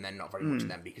Bloodborne, and even then not very much of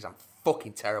them because I'm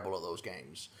fucking terrible at those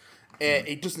games.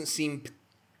 It doesn't seem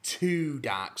too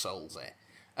Dark Soulsy.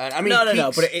 I mean,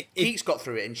 no, but Keeks got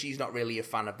through it, and she's not really a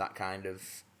fan of that kind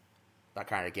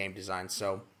of game design.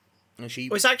 So,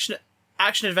 it's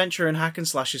action adventure and hack and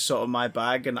slash is sort of my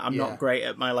bag, and I'm not great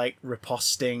at my like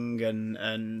riposting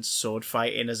and sword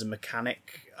fighting as a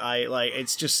mechanic.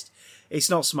 It's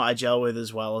not something I gel with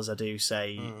as well as I do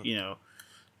say your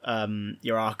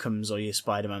Arkhams or your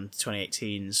Spider-Man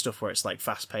 2018 stuff where it's like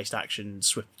fast-paced action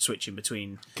switching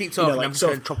between. Keep talking. I'm just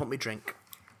going to top up my drink.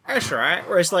 That's right.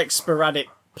 Where it's like sporadic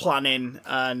planning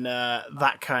and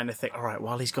that kind of thing. All right,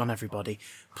 while he's gone, everybody,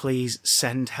 please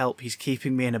send help. He's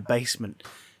keeping me in a basement.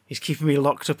 He's keeping me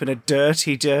locked up in a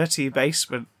dirty, dirty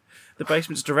basement. The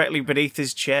basement's directly beneath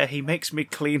his chair. He makes me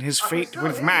clean his feet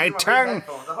with my tongue.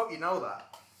 I hope you know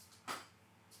that.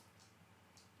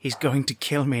 He's going to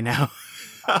kill me now.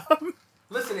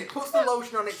 Listen, it puts the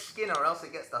lotion on its skin or else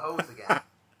it gets the hose again.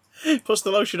 Puts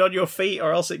the lotion on your feet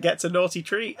or else it gets a naughty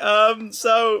treat. Who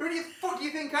the fuck do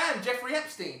you think I am? Jeffrey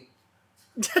Epstein?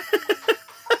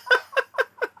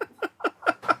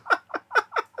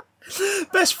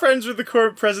 Best friends with the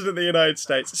current president of the United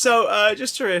States. So,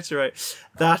 just to reiterate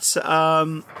that,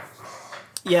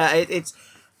 it's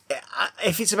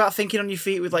if it's about thinking on your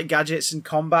feet with like gadgets and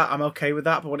combat, I'm okay with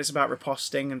that. But when it's about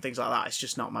riposting and things like that, it's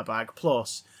just not my bag.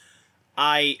 Plus,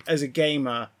 I, as a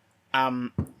gamer,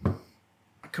 am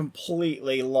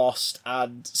completely lost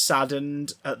and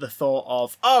saddened at the thought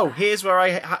of, here's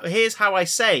how I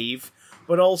save.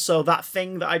 But also, that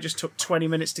thing that I just took 20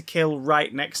 minutes to kill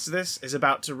right next to this is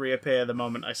about to reappear the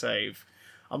moment I save.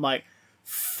 I'm like,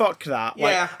 fuck that.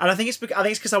 Yeah. And I think it's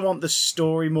because I want the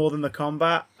story more than the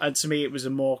combat. And to me, it was a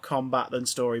more combat than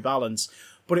story balance.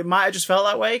 But it might have just felt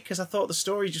that way because I thought the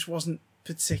story just wasn't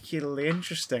particularly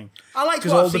interesting. I liked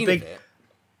what I've seen of it.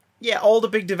 Yeah, all the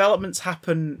big developments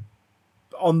happen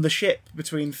on the ship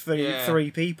between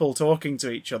three people talking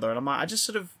to each other. And I'm like,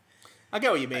 I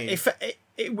get what you mean.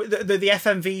 The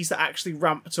FMVs that actually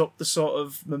ramped up the sort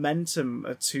of momentum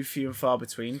are too few and far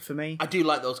between for me. I do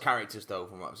like those characters though.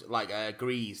 From what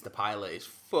Grease, the pilot, is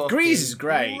fucking Grease is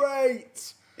great.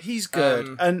 He's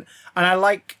good, and I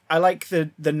like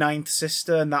the Ninth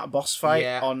Sister and that boss fight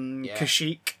on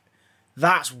Kashyyyk.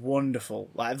 That's wonderful.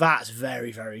 Like that's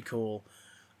very, very cool.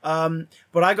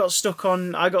 But I got stuck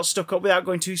on without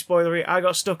going too spoilery. I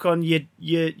got stuck on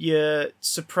your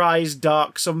surprise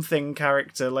dark something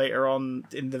character later on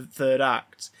in the third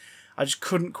act. I just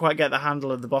couldn't quite get the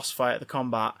handle of the boss fight at the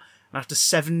combat, and after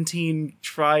 17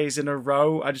 tries in a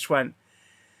row, I just went.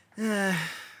 I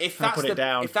put it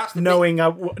down, knowing I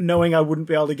wouldn't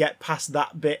be able to get past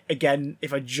that bit again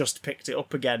if I just picked it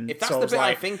up again. If that's the bit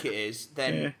I think it is,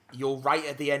 then you're right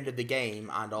at the end of the game,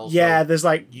 and also there's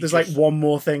one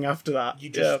more thing after that.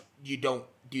 You don't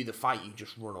do the fight, you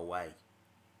just run away.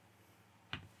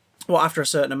 Well, after a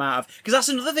certain amount of, because that's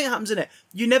another thing that happens in it.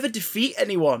 You never defeat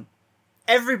anyone.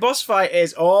 Every boss fight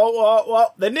is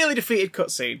they're nearly defeated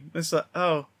cutscene. It's like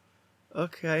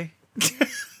okay,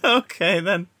 okay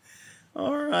then.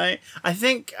 All right. I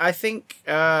think.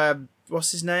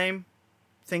 What's his name?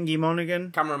 Thingy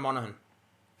Monaghan. Cameron Monaghan.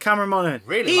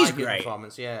 Really, he's great.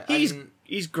 Performance. Yeah,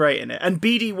 he's great in it. And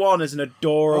BD1 is an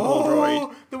adorable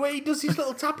droid. The way he does his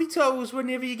little tappy toes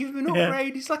whenever you give him an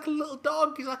upgrade, he's like a little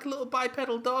dog. He's like a little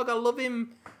bipedal dog. I love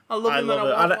him. I love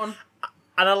one.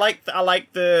 And I like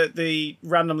the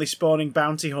randomly spawning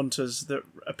bounty hunters that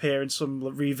appear in some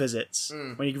revisits.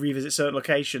 When you revisit certain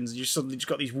locations, you suddenly just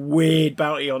got these weird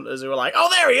bounty hunters who are like, "Oh,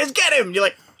 there he is! Get him!" And you're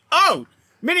like, "Oh,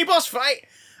 mini boss fight!"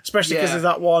 Especially because there's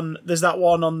that one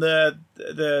on the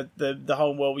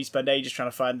home world we spend ages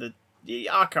trying to find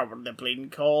I can't remember the bleeding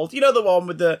called. You know, the one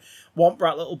with the womp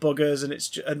rat little buggers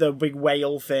and the big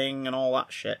whale thing and all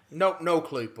that shit. No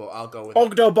clue, but I'll go with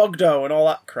Bogdo and all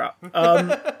that crap.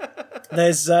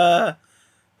 There's I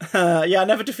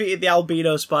never defeated the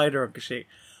albino spider on Kashyyyk,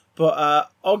 but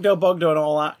Bogdo and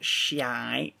all that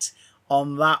shite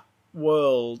on that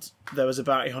world. There was a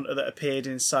bounty hunter that appeared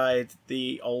inside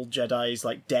the old Jedi's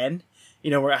like den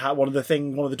where it had one of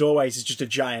the doorways is just a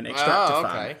giant extractor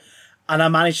fan. And I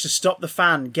managed to stop the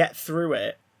fan, get through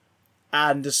it,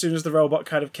 and as soon as the robot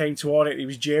kind of came toward it, he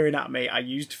was jeering at me. I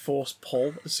used force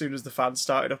pull as soon as the fan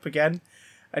started up again,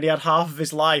 and he had half of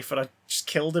his life, and I just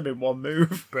killed him in one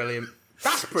move. Brilliant.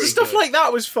 That's pretty Stuff good. like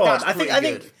that was fun. That's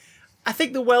I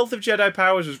think the wealth of Jedi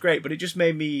powers was great, but it just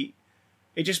made me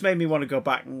want to go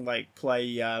back and like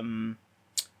play what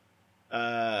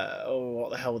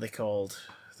the hell were they called?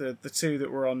 The two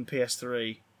that were on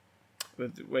PS3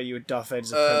 where you were Darth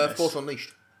Vader's apprentice. Force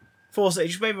Unleashed. It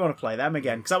just made me want to play them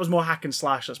again because that was more hack and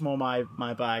slash. That's more my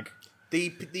bag. The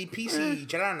PC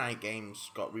Jedi Knight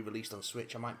games got re-released on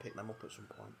Switch. I might pick them up at some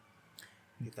point.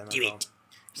 Give them Do it.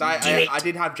 So I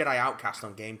did have Jedi Outcast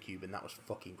on GameCube, and that was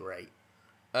fucking great.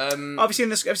 Have you seen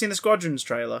this? I've seen the Squadrons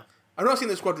trailer. I've not seen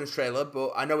the Squadrons trailer,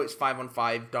 but I know it's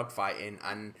 5-on-5 dogfighting,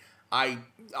 and I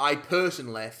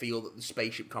personally feel that the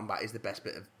spaceship combat is the best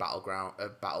bit of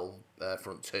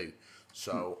Battlefront 2.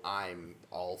 So I'm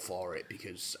all for it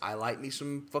because I like me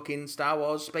some fucking Star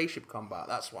Wars spaceship combat.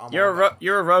 That's what I'm.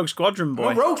 You're a Rogue Squadron boy.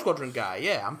 I'm a Rogue Squadron guy.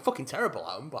 Yeah, I'm fucking terrible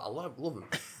at them, but I love them.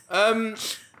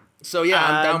 So yeah,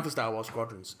 I'm down for Star Wars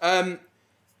Squadrons.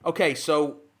 Okay,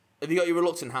 so have you got your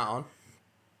reluctant hat on?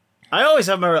 I always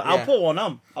have my. I'll put one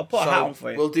on. I'll put a hat on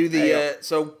for you. We'll do the.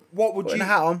 So what would Putting a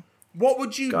hat on. What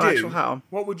would you Got do? an actual hat on.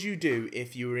 What would you do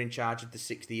if you were in charge of the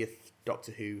 60th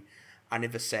Doctor Who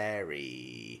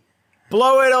anniversary?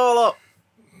 Blow it all up.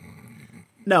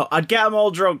 No, I'd get them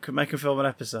all drunk and make them film an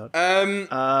episode.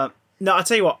 No, I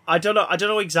tell you what. I don't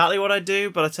know exactly what I'd do,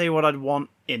 but I tell you what I'd want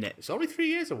in it. It's only 3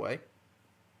 years away.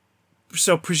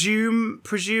 So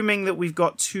presuming that we've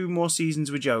got 2 more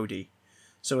seasons with Jodie,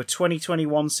 so a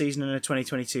 2021 season and a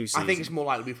 2022 season. I think it's more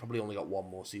likely we've probably only got 1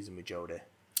 more season with Jodie.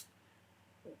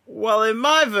 Well, in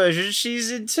my version, she's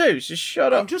in 2. So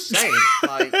shut up. I'm just saying,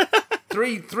 like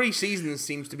three seasons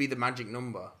seems to be the magic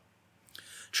number.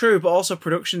 True, but also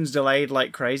production's delayed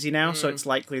like crazy now, so it's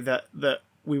likely that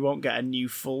we won't get a new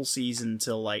full season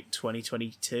till like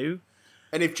 2022.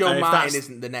 And if Joe Martin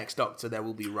isn't the next Doctor, there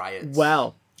will be riots.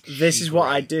 Well, this is what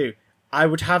I'd do. I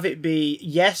would have it be,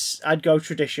 yes, I'd go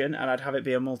tradition, and I'd have it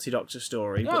be a multi-Doctor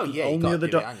story. Oh, but yeah,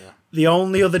 the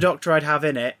only other Doctor I'd have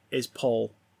in it is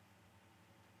Paul.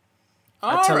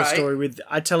 I'd tell a story with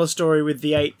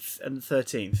the 8th and the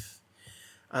 13th.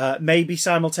 Maybe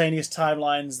simultaneous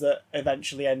timelines that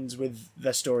eventually ends with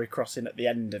their story crossing at the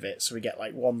end of it, so we get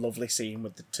like one lovely scene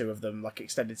with the 2 of them, like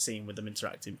extended scene with them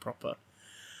interacting proper.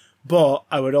 But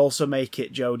I would also make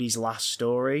it Jodie's last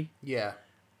story. Yeah.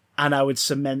 And I would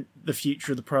cement the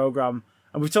future of the programme.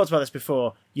 And we've talked about this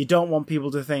before. You don't want people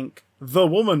to think the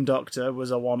woman Doctor was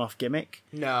a one-off gimmick.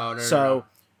 No. So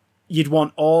you'd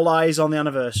want all eyes on the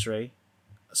anniversary.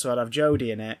 So I'd have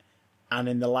Jodie in it. And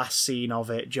in the last scene of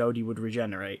it, Jodie would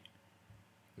regenerate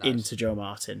into Joe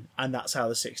Martin. And that's how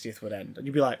the 60th would end. And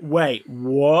you'd be like, wait,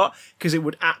 what? Because it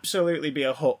would absolutely be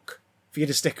a hook for you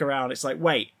to stick around. It's like,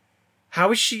 wait,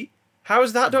 how is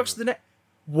that Doctor the next?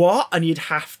 What? And you'd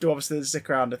have to obviously stick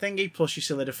around a thingy. Plus you're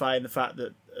solidifying the fact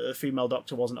that a female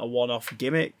Doctor wasn't a one-off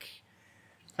gimmick.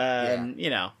 And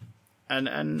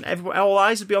all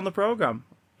eyes would be on the programme.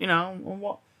 And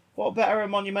what better a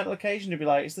monumental occasion to be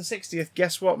like, it's the 60th,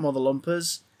 guess what, mother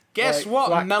lumpers? Guess like, what,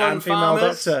 black melon and female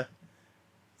farmers? Doctor.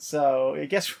 So,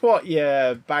 guess what,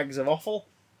 you bags of offal?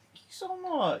 Thank you so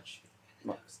much.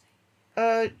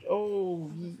 Yeah, do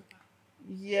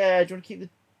you want to keep the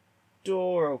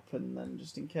door open then,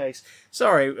 just in case?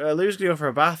 Sorry, Lou's going to go for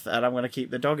a bath, and I'm going to keep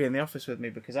the dog in the office with me,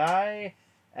 because I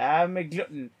am a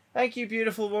glutton. Thank you,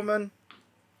 beautiful woman.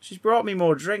 She's brought me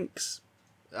more drinks.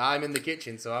 I'm in the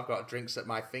kitchen, so I've got drinks at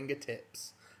my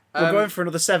fingertips. We're going for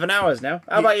another 7 hours now.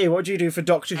 How about you? What do you do for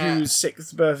Doctor Who's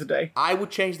 6th birthday? I would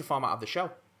change the format of the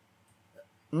show.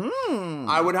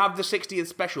 I would have the 60th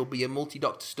special be a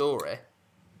multi-Doctor story.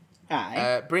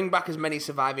 Aye. Bring back as many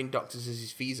surviving Doctors as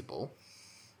is feasible.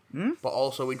 But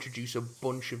also introduce a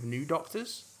bunch of new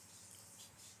Doctors.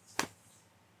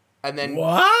 And then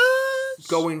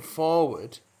going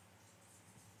forward,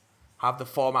 have the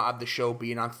format of the show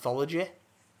be an anthology.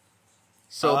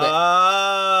 So that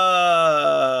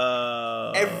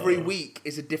every week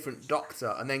is a different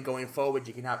Doctor, and then going forward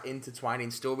you can have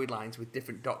intertwining storylines with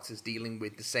different Doctors dealing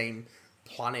with the same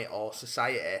planet or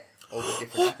society over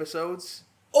different episodes.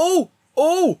 Oh!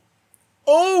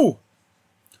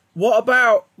 What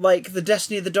about, like, the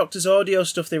Destiny of the Doctors audio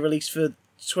stuff they released for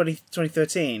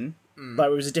 2013? Like,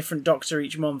 it was a different Doctor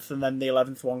each month, and then the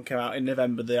 11th one came out in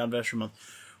November, the anniversary month.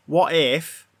 What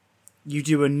if you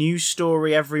do a new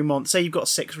story every month? Say you've got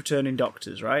 6 returning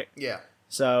Doctors, right? Yeah.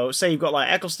 So, say you've got, like,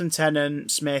 Eccleston,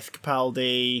 Tennant, Smith,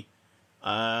 Capaldi,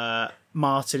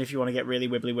 Martin, if you want to get really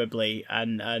wibbly,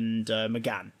 and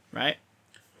McGann, right?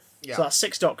 Yeah. So that's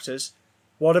 6 Doctors.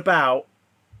 What about...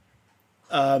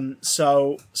 it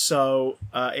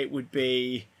would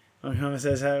be... July.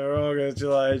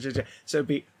 So it'd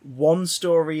be 1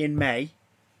 story in May.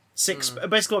 6...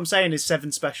 Basically what I'm saying is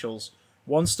 7 specials.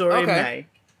 1 story in May.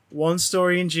 1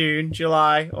 story in June,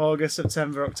 July, August,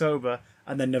 September, October.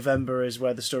 And then November is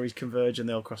where the stories converge and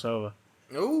they all cross over.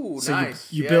 Ooh, So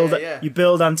nice. you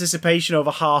build anticipation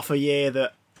over half a year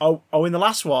that in the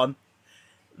last one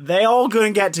they all go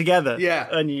and get together. Yeah.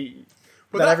 And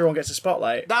everyone gets a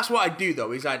spotlight. That's what I do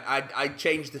though, is I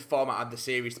change the format of the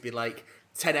series to be like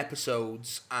 10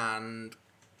 episodes and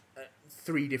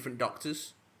 3 different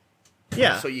Doctors.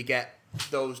 Yeah. So you get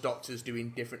those Doctors doing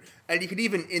different, and you could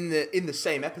even in the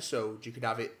same episode you could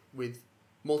have it with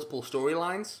multiple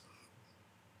storylines.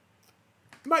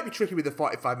 It might be tricky with the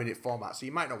 45-minute format, so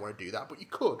you might not want to do that, but you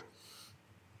could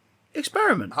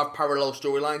Experiment. have parallel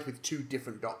storylines with 2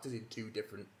 different Doctors in 2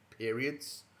 different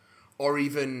periods, or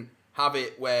even have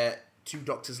it where 2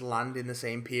 Doctors land in the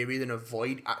same period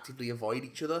and actively avoid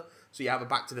each other. So you have a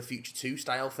Back to the Future 2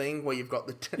 style thing where you've got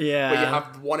where you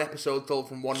have one episode told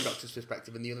from one Doctor's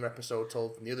perspective and the other episode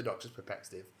told from the other Doctor's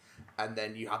perspective, and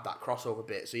then you have that crossover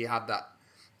bit. So you have that.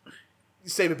 You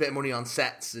save a bit of money on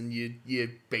sets, and you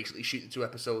basically shoot the 2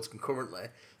 episodes concurrently.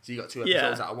 So you got 2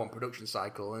 episodes out of one production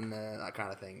cycle, and that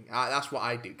kind of thing. That's what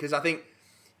I do, because I think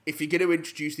if you're going to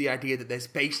introduce the idea that there's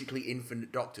basically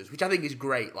infinite Doctors, which I think is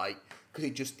great, like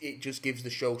because it just gives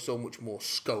the show so much more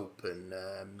scope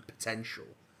and potential,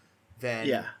 then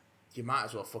you might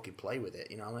as well fucking play with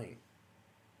it. You know what I mean?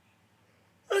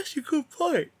 That's a good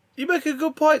point. You make a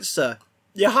good point, sir.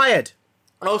 You're hired.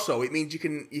 And also, it means you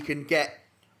can get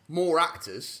more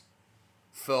actors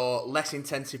for less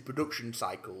intensive production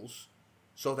cycles,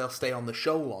 so they'll stay on the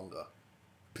show longer,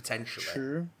 potentially.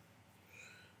 True.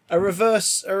 A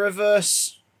reverse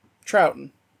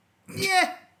Troughton.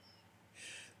 Yeah.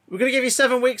 We're going to give you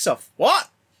 7 weeks off. What?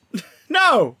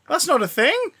 No, that's not a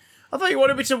thing. I thought you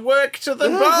wanted me to work to the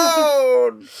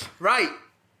bone. Right.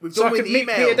 We've So done I with could meet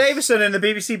emails. Peter Davison in the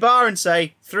BBC bar and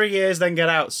say, 3 years, then get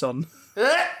out, son.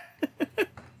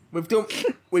 We've done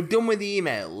with the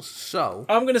emails, so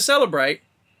I'm going to celebrate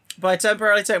by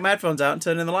temporarily taking my headphones out and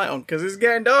turning the light on, because it's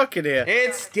getting dark in here.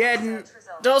 it's getting...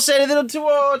 Don't say anything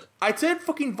untoward. I turned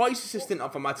fucking voice assistant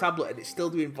off on my tablet and it's still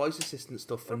doing voice assistant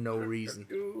stuff for no reason.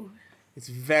 It's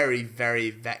very, very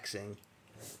vexing.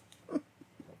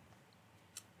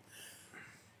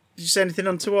 Did you say anything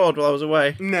untoward while I was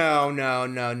away? No. And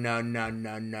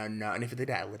if I did,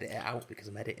 I'll edit it out because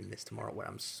I'm editing this tomorrow when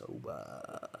I'm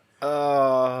sober.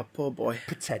 Oh, poor boy.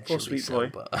 Potentially Poor sweet boy.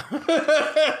 sober.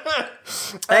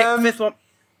 Hey,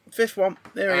 fifth one.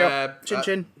 There we go. Chin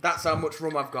chin. That's how much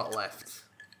rum I've got left.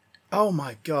 Oh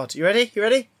my god. You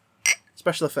ready?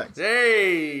 Special effects.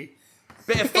 Hey!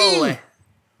 Bit of Foley.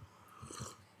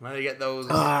 Let me get those.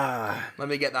 Let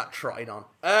me get that trotted on.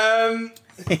 Fuck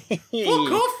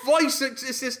off, voice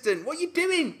assistant. What are you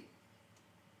doing?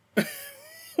 What?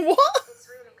 It's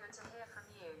really good to hear from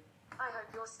you. I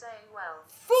hope you're staying well.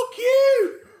 Fuck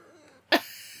you!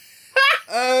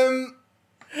 Why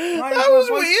That is my was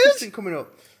voice weird. assistant coming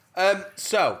up?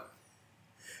 So,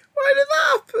 Why did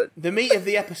that happen? the meat of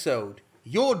the episode.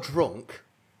 You're drunk,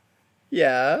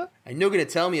 Yeah. and you're going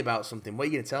to tell me about something. What are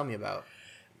you going to tell me about?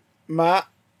 Matt,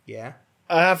 Yeah?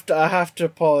 I have to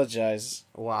apologise.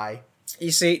 Why?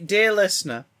 You see, dear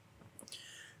listener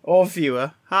or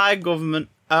viewer, hi government.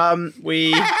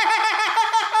 We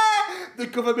The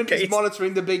government is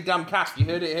monitoring the big damn cast. You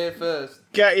heard it here first.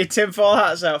 get your tinfoil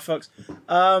hats out, folks.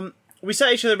 We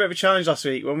set each other a bit of a challenge last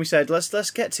week when we said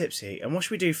let's get tipsy and what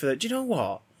should we do for that? Do you know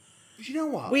what? But you know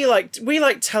what? We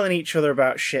like telling each other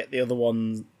about shit the other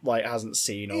one like hasn't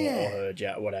seen or heard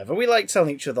yet or whatever. We like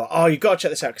telling each other, oh, you've got to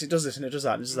check this out because it does this and it does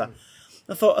that and it does that.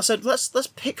 I said let's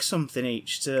pick something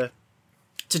each to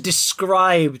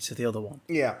describe to the other one.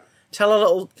 Yeah. Tell a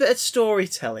little bit of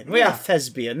storytelling. We are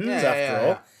thespians after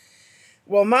all.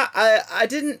 Well, Matt, I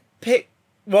didn't pick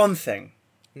one thing.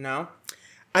 No?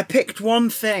 I picked one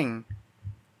thing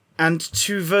and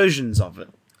 2 versions of it.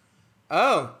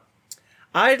 Oh.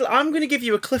 I'm going to give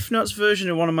you a Cliff Notes version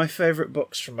of one of my favourite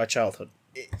books from my childhood.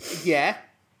 Yeah.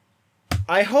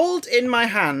 I hold in my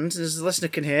hand, as the listener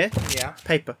can hear, Yeah.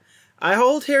 paper. I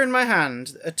hold here in my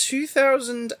hand a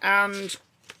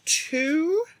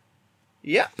 2002,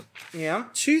 yep, Yeah.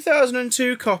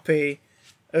 2002 copy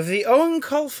of the Owen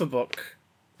Colfer book,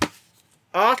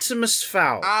 Artemis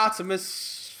Fowl.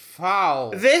 Artemis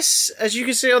Fowl. This, as you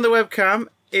can see on the webcam,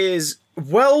 is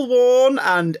well worn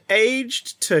and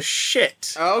aged to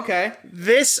shit. Oh, okay.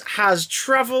 This has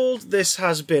travelled, this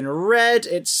has been red,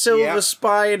 its silver Yep.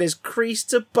 spine is creased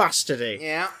to bastardy.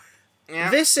 Yeah. Yeah.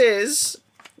 This is,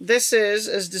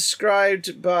 as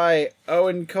described by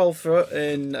Owen Colfer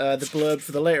in the blurb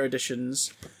for the later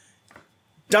editions,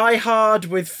 Die Hard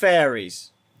with fairies.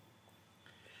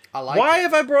 I like Why it.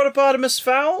 have I brought up Artemis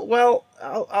Fowl? Well,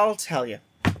 I'll tell you.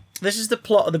 This is the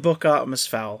plot of the book Artemis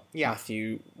Fowl. Yeah.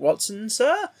 Matthew Watson,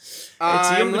 sir.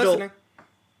 I'm listening.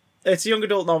 It's a young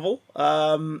adult novel,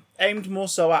 aimed more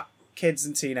so at kids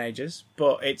and teenagers,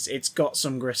 but it's got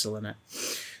some gristle in it.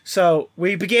 So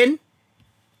we begin.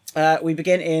 Let me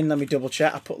double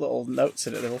check. I put little notes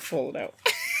in it; they've all fallen out.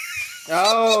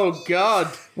 Oh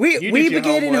God! We You did your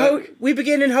begin homework. we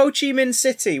begin in Ho Chi Minh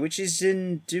City, which is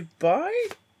in Dubai.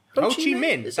 Ho Chi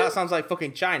Minh. is That it? sounds like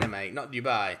fucking China, mate, not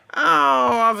Dubai.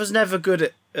 Oh, I was never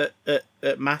good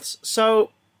at maths.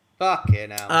 So Fucking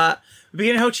hell. we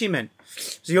begin in Ho Chi Minh.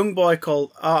 There's a young boy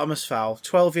called Artemis Fowl,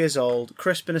 12 years old,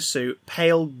 crisp in a suit,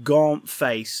 pale, gaunt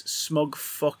face, smug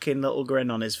fucking little grin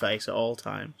on his face at all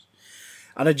times.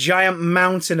 And a giant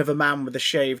mountain of a man with a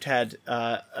shaved head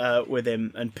with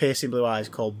him and piercing blue eyes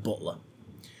called Butler.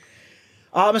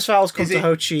 Artemis Fowl's come Is to it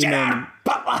Ho Chi Minh. Gerard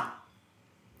Butler?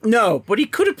 No, but he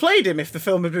could have played him if the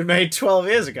film had been made 12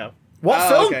 years ago. What Oh,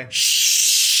 film? okay.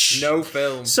 Shh. No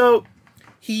film. So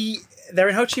they're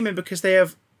in Ho Chi Minh because they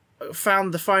have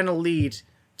found the final lead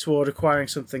toward acquiring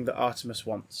something that Artemis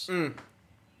wants.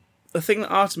 The thing that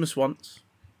Artemis wants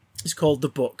is called the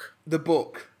book. The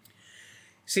book.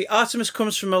 See, Artemis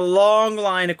comes from a long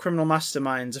line of criminal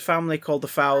masterminds, a family called the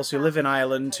Fowls who live in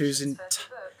Ireland, who's in...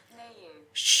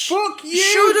 Fuck you,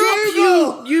 Shut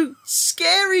Google! up, you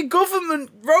scary government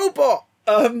robot!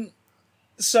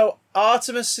 So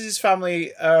Artemis's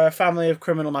family are a family of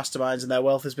criminal masterminds, and their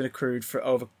wealth has been accrued for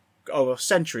over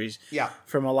centuries Yeah.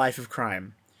 from a life of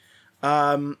crime.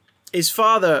 His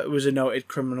father was a noted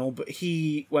criminal, but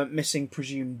he went missing,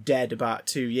 presumed dead, about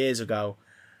 2 years ago.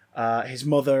 His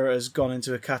mother has gone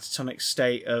into a catatonic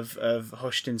state of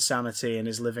hushed insanity and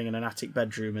is living in an attic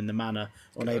bedroom in the manor,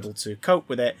 unable to cope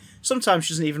with it. Sometimes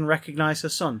she doesn't even recognise her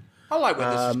son. I like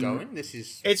where this is going. This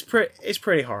is It's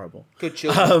pretty horrible. good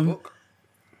children's book.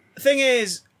 The thing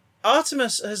is,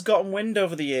 Artemis has gotten wind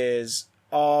over the years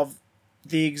of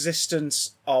the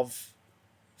existence of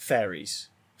fairies.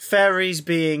 Fairies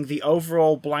being the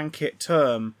overall blanket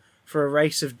term for a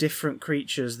race of different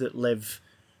creatures that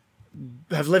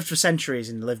have lived for centuries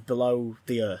and lived below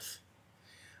the earth.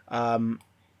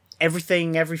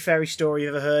 Every fairy story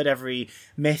you've ever heard, every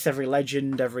myth, every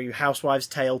legend, every housewife's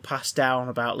tale passed down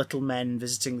about little men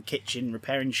visiting the kitchen,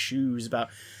 repairing shoes, about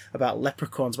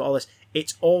leprechauns, about all this,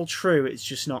 it's all true, it's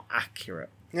just not accurate.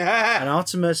 And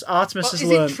Artemis Well, has is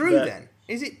learned it true that then?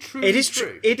 Is it true? it is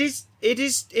true. It is.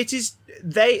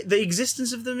 The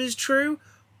existence of them is true.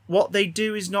 What they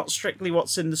do is not strictly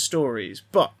what's in the stories,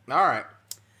 but All right.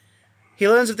 he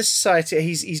learns of this society.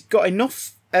 He's got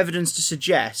enough evidence to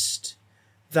suggest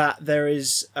that there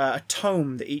is a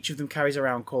tome that each of them carries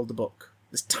around called the Book.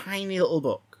 This tiny little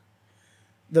book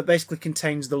that basically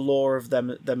contains the lore of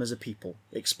them as a people.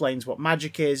 It explains what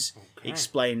magic is. Okay.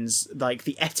 Explains like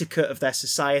the etiquette of their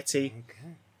society.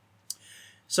 Okay.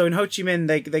 So in Ho Chi Minh,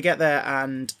 they get there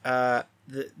and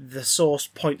the source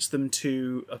points them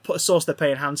to a source they're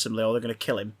paying handsomely, or they're going to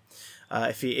kill him.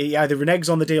 If he either reneges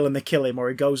on the deal and they kill him, or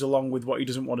he goes along with what he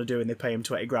doesn't want to do and they pay him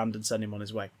 20 grand and send him on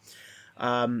his way.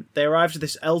 They arrive to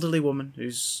this elderly woman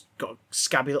who's got a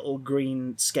scabby little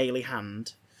green scaly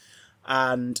hand,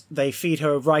 and they feed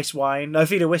her rice wine. No,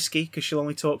 feed her whiskey because she'll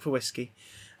only talk for whiskey.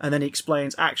 And then he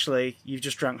explains, actually, you've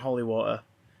just drank holy water.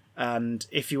 And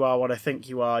if you are what I think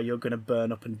you are, you're going to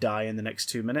burn up and die in the next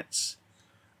 2 minutes.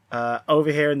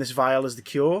 Over here in this vial is the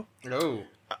cure. No.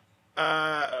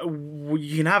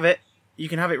 You can have it. You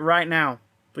can have it right now,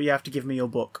 but you have to give me your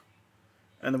book.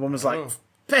 And the woman's like,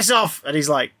 piss off! And he's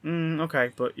like,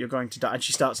 okay, but you're going to die. And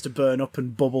she starts to burn up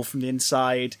and bubble from the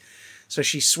inside. So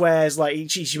she swears, like,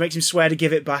 she makes him swear to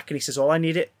give it back, and he says, I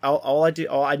need it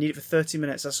for 30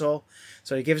 minutes, that's all.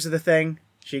 So he gives her the thing.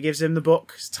 She gives him the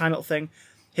book. It's a tiny little thing.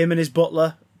 Him and his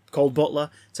butler, called Butler,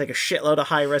 take a shitload of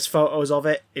high-res photos of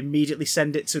it, immediately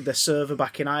send it to the server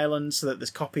back in Ireland so that this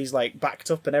copy's, like,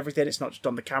 backed up and everything. It's not just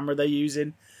on the camera they're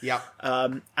using. Yeah.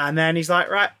 And then he's like,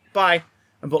 right, bye.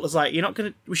 And Butler's like,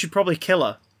 we should probably kill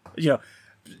her. You know,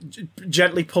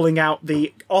 gently pulling out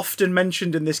the often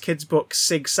mentioned in this kid's book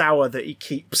Sig Sauer that he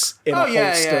keeps in a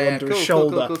holster under his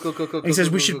shoulder. He says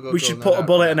we should put a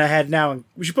bullet in her head now and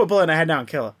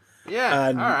kill her. Yeah.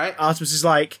 And all right. Artemis is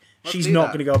like, she's do not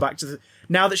that. going to go back to the...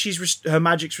 Now that her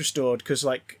magic's restored, because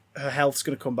like her health's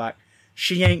going to come back,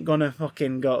 she ain't gonna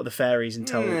fucking go to the fairies and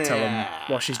tell them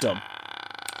what she's done.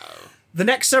 The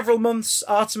next several months,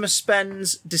 Artemis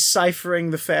spends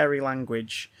deciphering the fairy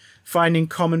language, finding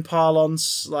common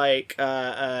parlance, like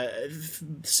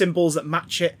symbols that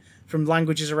match it from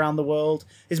languages around the world.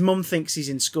 His mum thinks he's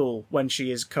in school when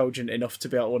she is cogent enough to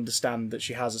be able to understand that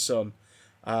she has a son.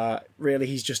 Really,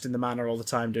 he's just in the manor all the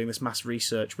time doing this mass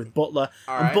research with Butler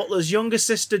and Butler's younger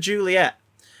sister, Juliet,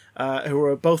 who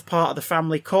are both part of the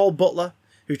family called Butler,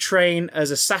 who train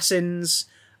as assassins,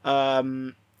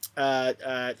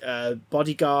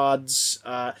 bodyguards.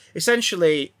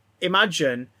 Essentially,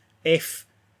 imagine if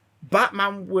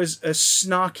Batman was a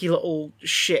snarky little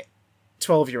shit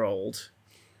 12-year-old,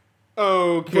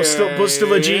 Okay. but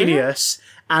still a genius,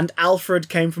 and Alfred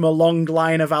came from a long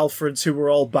line of Alfreds who were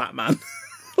all Batman.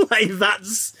 Like,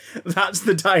 that's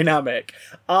the dynamic.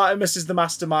 Artemis is the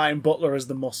mastermind, Butler is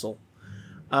the muscle.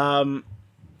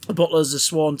 Butler's a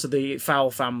sworn to the Fowl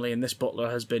family, and this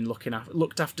Butler has been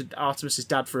looked after Artemis's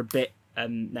dad for a bit,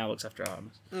 and now looks after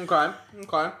Artemis.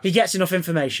 Okay. He gets enough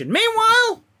information.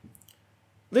 Meanwhile,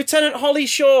 Lieutenant Holly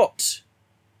Short,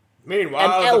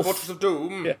 Meanwhile, An the elf. Fortress of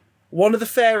Doom. Yeah. One of the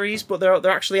fairies, but they're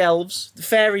actually elves. The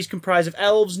fairies comprise of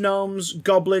elves, gnomes,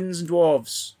 goblins, and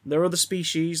dwarves. There are other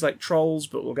species, like trolls,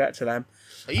 but we'll get to them.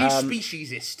 Are you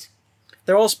speciesist?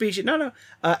 They're all species. No.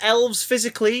 Elves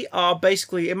physically are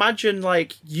basically, imagine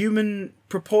like human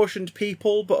proportioned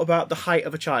people, but about the height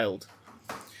of a child.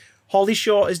 Holly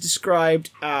Short is described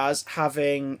as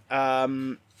having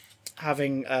dark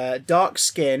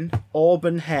skin,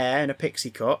 auburn hair, and a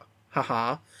pixie cut.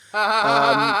 Haha.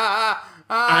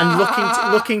 And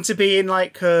looking to be in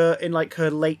her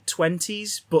late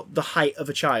 20s, but the height of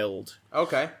a child.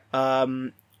 Okay.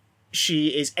 She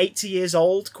is 80 years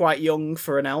old, quite young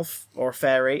for an elf or a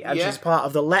fairy, and she's part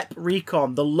of the LEP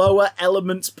Recon, the Lower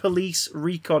Elements Police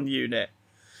Recon Unit.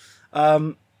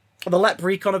 The LEP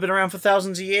Recon have been around for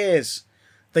thousands of years.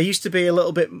 They used to be a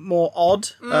little bit more odd.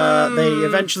 They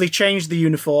eventually changed the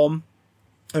uniform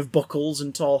of buckles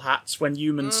and tall hats when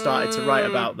humans started to write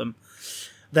about them.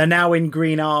 They're now in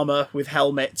green armour with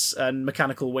helmets and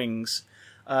mechanical wings.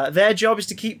 Their job is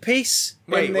to keep peace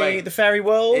in the fairy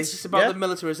world. Is this about the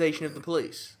militarization of the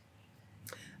police?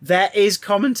 There is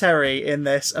commentary in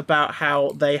this about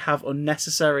how they have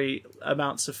unnecessary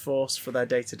amounts of force for their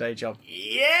day-to-day job.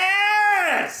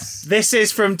 Yes! This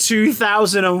is from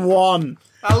 2001.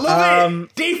 I love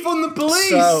it! Defund the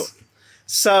police!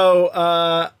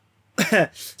 So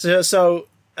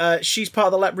she's part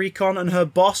of the LEP Recon, and her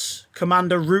boss,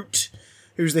 Commander Root,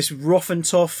 who's this rough and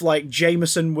tough, like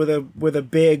Jameson with a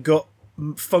beer gut,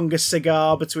 fungus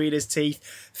cigar between his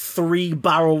teeth,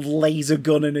 3-barreled laser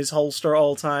gun in his holster at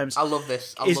all times. I love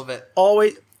this. I love it.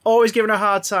 Always giving her a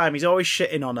hard time. He's always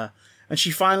shitting on her. And she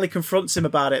finally confronts him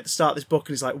about it at the start of this book,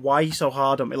 and he's like, "Why are you so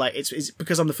hard on me? Like, it's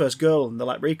because I'm the first girl in the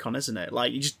LEP Recon, isn't it?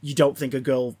 Like, you don't think a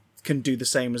girl can do the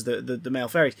same as the male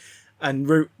fairies." And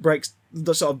Root breaks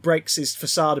his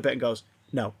facade a bit and goes,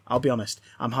 "No, I'll be honest.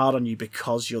 I'm hard on you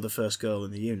because you're the first girl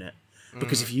in the unit.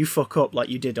 Because if you fuck up like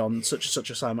you did on such and such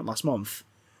assignment last month,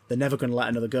 they're never going to let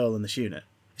another girl in this unit.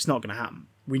 It's not going to happen.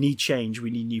 We need change. We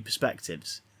need new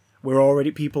perspectives.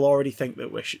 People already think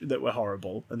that we're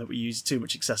horrible and that we use too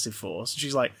much excessive force." And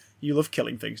she's like, "You love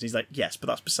killing things." And he's like, "Yes, but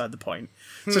that's beside the point."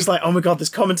 So it's like, oh my god, there's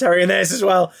commentary in this as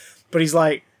well. But he's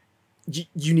like,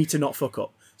 you need to not fuck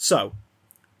up. So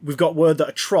we've got word that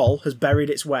a troll has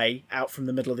buried its way out from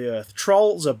the middle of the earth.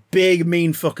 Trolls are big,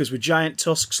 mean fuckers with giant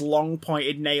tusks, long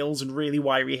pointed nails, and really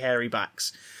wiry, hairy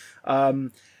backs.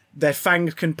 Their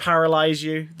fangs can paralyze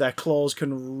you. Their claws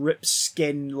can rip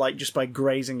skin like just by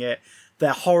grazing it.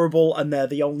 They're horrible, and they're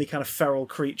the only kind of feral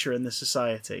creature in this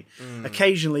society.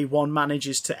 Occasionally, one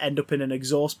manages to end up in an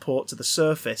exhaust port to the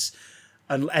surface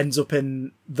and ends up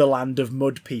in the land of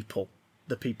mud people,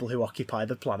 the people who occupy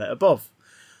the planet above.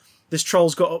 This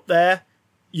troll's got up there.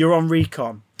 You're on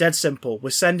recon. Dead simple.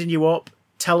 We're sending you up.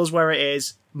 Tell us where it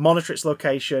is. Monitor its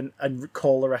location and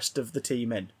call the rest of the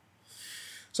team in.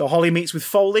 So Holly meets with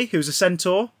Foley, who's a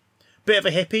centaur. Bit of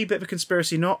a hippie, bit of a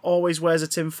conspiracy nut. Always wears a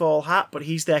tinfoil hat, but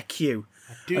he's their Q.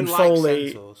 I do and like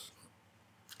Foley, centaurs.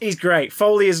 He's great.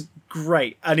 Foley is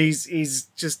great, and he's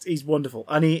wonderful.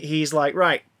 And he's like,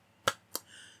 right,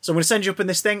 so I'm going to send you up in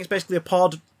this thing. It's basically a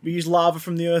pod. We use lava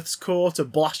from the Earth's core to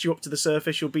blast you up to the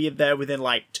surface. You'll be in there within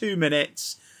like 2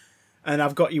 minutes. And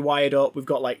I've got you wired up. We've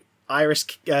got like iris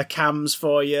cams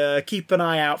for you. Keep an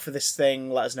eye out for this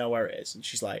thing. Let us know where it is. And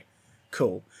she's like,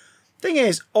 cool. Thing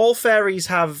is, all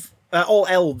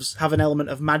elves have an element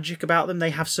of magic about them. They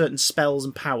have certain spells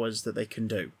and powers that they can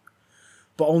do.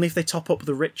 But only if they top up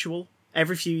the ritual.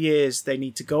 Every few years, they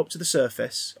need to go up to the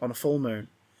surface on a full moon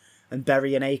and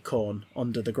bury an acorn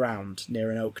under the ground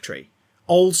near an oak tree.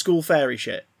 Old school fairy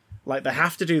shit. Like, they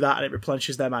have to do that and it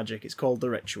replenishes their magic. It's called the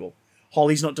ritual.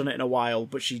 Holly's not done it in a while,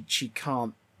 but she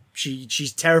can't.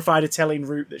 She's terrified of telling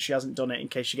Root that she hasn't done it in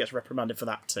case she gets reprimanded for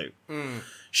that too.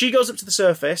 She goes up to the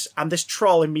surface, and this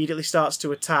troll immediately starts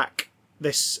to attack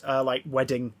this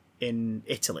wedding in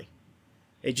Italy.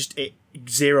 It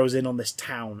zeroes in on this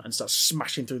town and starts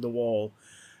smashing through the wall.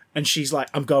 And she's like,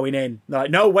 I'm going in. They're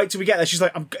like, no, wait till we get there. She's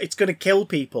like, it's going to kill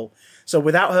people. So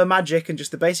without her magic and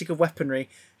just the basic of weaponry,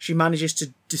 she manages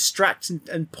to distract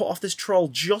and put off this troll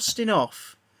just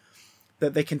enough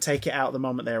that they can take it out the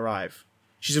moment they arrive.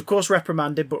 She's of course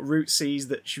reprimanded, but Root sees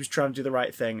that she was trying to do the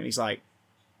right thing, and he's like,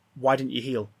 why didn't you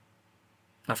heal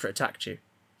after it attacked you?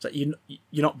 It's like,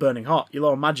 you're not burning hot. You're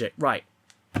low on magic. Right.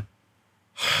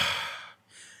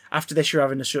 After this, you're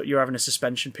having a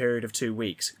suspension period of 2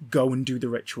 weeks. Go and do the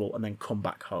ritual, and then come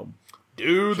back home.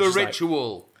 Do the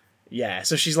ritual. Yeah,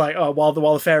 so she's like, oh, while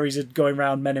the fairies are going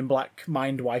around Men in Black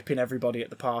mind wiping everybody at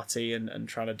the party and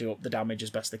trying to do up the damage as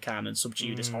best they can and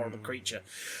subdue this horrible creature.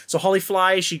 So Holly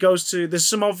flies, she goes to, there's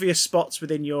some obvious spots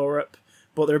within Europe,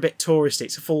 but they're a bit touristy.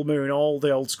 It's a full moon, all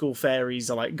the old school fairies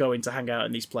are like going to hang out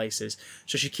in these places.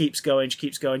 So she keeps going,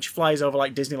 she flies over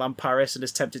like Disneyland Paris and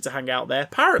is tempted to hang out there.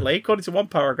 Apparently, according to one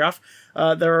paragraph,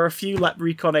 there are a few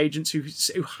recon agents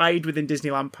who hide within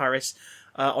Disneyland Paris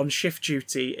on shift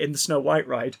duty in the Snow White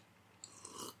ride.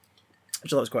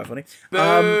 Which I thought was quite funny.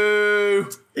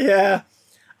 Yeah.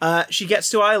 She gets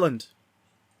to Ireland.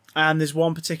 And there's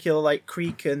one particular like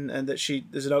creek and that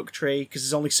there's an oak tree, because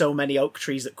there's only so many oak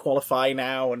trees that qualify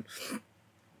now. And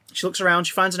she looks around,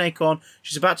 she finds an acorn,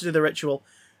 she's about to do the ritual,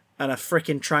 and a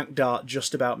frickin' trank dart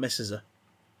just about misses her.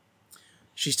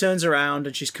 She turns around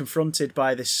and she's confronted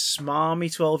by this smarmy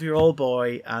 12-year-old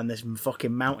boy and this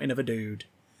fucking mountain of a dude.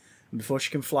 And before she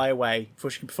can fly away,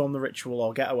 before she can perform the ritual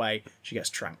or get away, she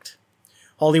gets tranked.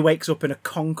 Holly wakes up in a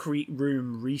concrete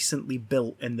room recently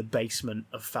built in the basement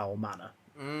of Fowl Manor.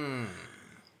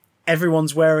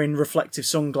 Everyone's wearing reflective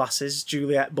sunglasses,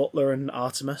 Juliet, Butler and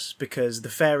Artemis, because the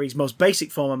fairy's most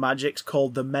basic form of magic's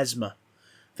called the mesmer.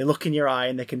 They look in your eye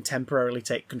and they can temporarily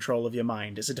take control of your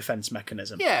mind. It's a defense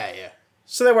mechanism. Yeah.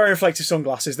 So they're wearing reflective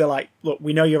sunglasses. They're like, look,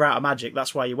 we know you're out of magic.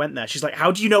 That's why you went there. She's like,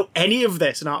 how do you know any of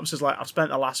this? And Artemis is like, I've spent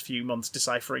the last few months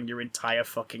deciphering your entire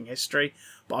fucking history,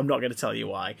 but I'm not going to tell you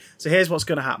why. So here's what's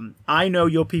going to happen. I know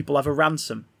your people have a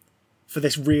ransom for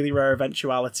this really rare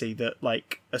eventuality that,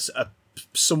 like,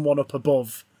 someone up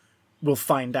above will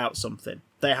find out something.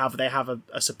 They have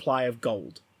a supply of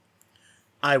gold.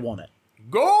 I want it.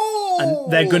 Gold!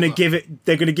 And they're going to give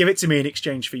it to me in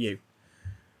exchange for you.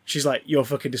 She's like, you're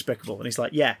fucking despicable. And he's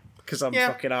like, yeah, because I'm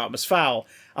fucking Artemis Fowl.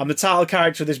 I'm the title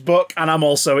character of this book, and I'm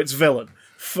also its villain.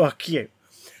 Fuck you.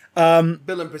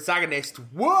 Villain protagonist.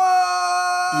 What?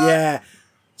 Yeah.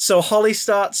 So Holly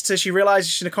she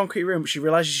realises she's in a concrete room, but she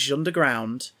realises she's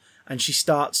underground, and she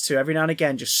starts to, every now and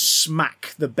again, just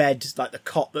smack the bed, like the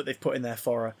cot that they've put in there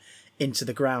for her, into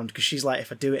the ground. Because she's like,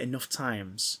 if I do it enough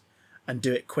times and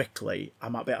do it quickly, I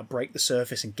might be able to break the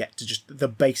surface and get to just the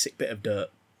basic bit of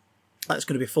dirt. It's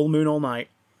going to be full moon all night.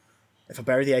 If I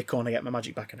bury the acorn, I get my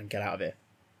magic back and I get out of here.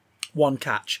 One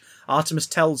catch. Artemis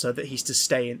tells her that she's to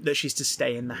stay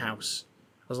in the house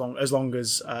as long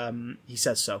as he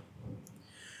says so.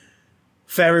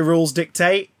 Fairy rules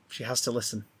dictate. She has to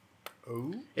listen.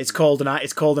 Oh. It's called an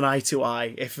eye to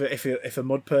eye. If a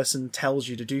mud person tells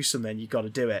you to do something, you got to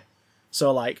do it.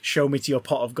 So, like, show me to your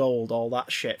pot of gold, all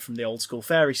that shit from the old school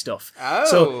fairy stuff. Oh.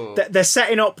 So they're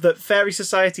setting up that Fairy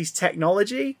Society's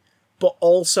technology, but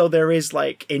also there is,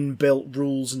 like, inbuilt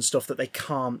rules and stuff that they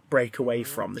can't break away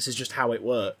from. This is just how it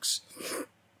works.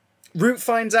 Root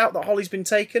finds out that Holly's been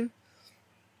taken.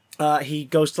 He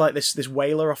goes to, like, this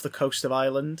whaler off the coast of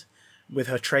Ireland with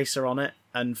her tracer on it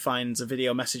and finds a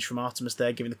video message from Artemis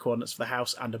there giving the coordinates for the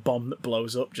house and a bomb that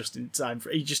blows up just in time for...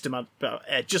 He just about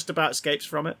escapes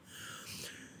from it.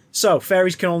 So,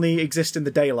 fairies can only exist in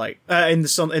the daylight, in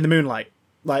the moonlight.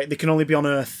 Like, they can only be on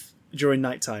Earth during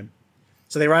nighttime.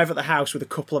 So they arrive at the house with a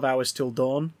couple of hours till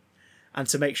dawn, and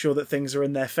to make sure that things are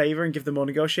in their favour and give them more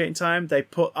negotiating time, they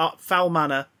put Fowl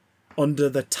Manor under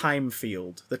the time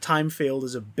field. The time field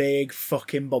is a big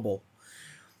fucking bubble.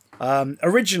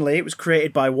 Originally, it was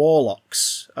created by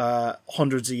warlocks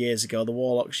hundreds of years ago. The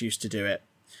warlocks used to do it.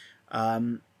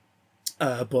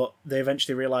 But they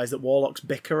eventually realised that warlocks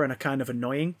bicker and are kind of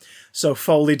annoying. So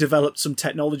Foley developed some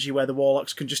technology where the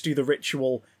warlocks can just do the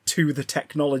ritual to the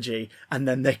technology, and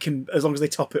then they can, as long as they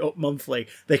top it up monthly,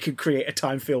 they can create a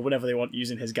time field whenever they want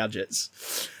using his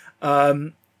gadgets.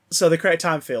 So they create a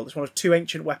time field. It's one of two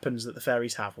ancient weapons that the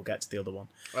fairies have. We'll get to the other one.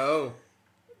 Oh.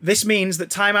 This means that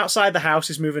time outside the house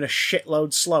is moving a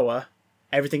shitload slower.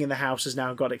 Everything in the house has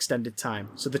now got extended time.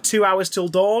 So the 2 hours till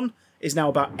dawn is now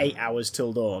about 8 hours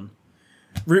till dawn.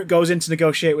 Root goes in to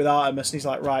negotiate with Artemis, and he's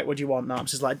like, right, what do you want? And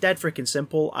Artemis is like, dead freaking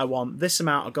simple. I want this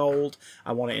amount of gold.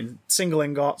 I want it in single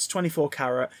ingots, 24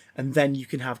 carat, and then you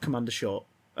can have Commander Short,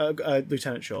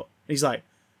 Lieutenant Short. And he's like,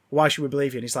 why should we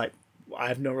believe you? And he's like, I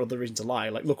have no other reason to lie.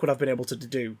 Like, look what I've been able to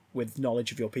do with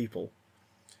knowledge of your people.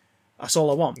 That's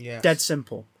all I want. Yes. Dead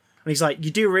simple. And he's like, you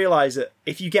do realise that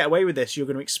if you get away with this, you're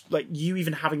going to... you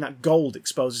even having that gold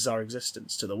exposes our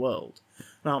existence to the world.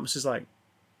 And Artemis is like,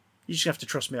 you just have to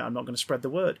trust me that I'm not going to spread the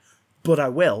word. But I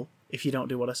will if you don't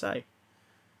do what I say.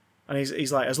 And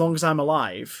he's like, as long as I'm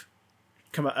alive,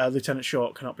 Lieutenant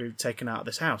Short cannot be taken out of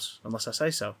this house unless I say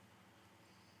so.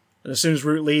 And as soon as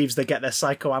Root leaves, they get their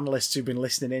psychoanalysts who've been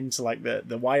listening in to like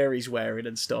the wire he's wearing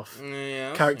and stuff.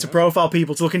 Character profile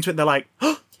people to look into it. And they're like,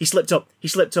 oh, he slipped up.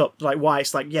 Like, why?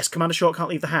 It's like, yes, Commander Short can't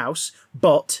leave the house,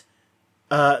 but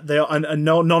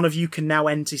none of you can now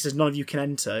enter. He says none of you can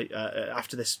enter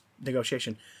after this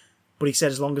negotiation. But he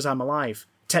said, as long as I'm alive.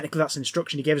 Technically, that's an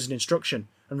instruction. He gave us an instruction.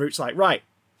 And Root's like, right.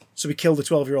 So we killed the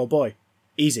 12-year-old boy.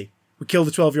 Easy. We kill the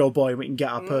 12-year-old boy and we can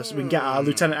get our person. We can get our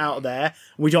lieutenant out of there.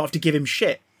 And we don't have to give him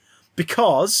shit.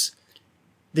 Because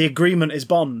the agreement is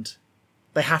bond.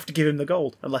 They have to give him the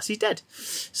gold. Unless he's dead.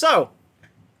 So,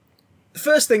 the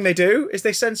first thing they do is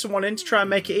they send someone in to try and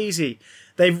make it easy.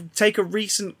 They take a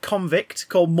recent convict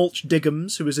called Mulch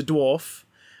Diggums, who is a dwarf,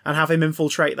 and have him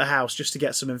infiltrate the house just to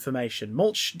get some information.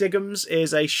 Mulch Diggums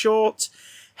is a short,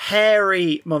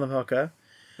 hairy motherfucker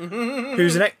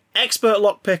who's an expert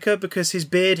lockpicker because his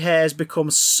beard hairs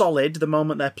become solid the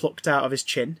moment they're plucked out of his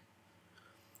chin.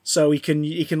 So he can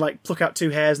like pluck out two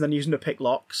hairs and then use them to pick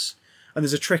locks. And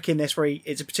there's a trick in this where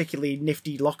it's a particularly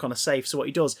nifty lock on a safe. So what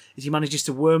he does is he manages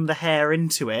to worm the hair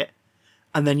into it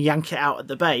and then yank it out at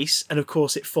the base. And of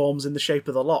course it forms in the shape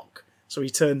of the lock. So he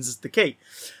turns the key.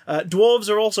 Dwarves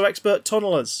are also expert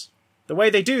tunnelers. The way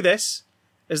they do this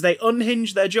is they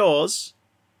unhinge their jaws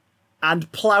and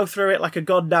plough through it like a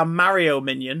goddamn Mario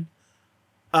minion.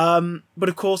 But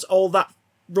of course, all that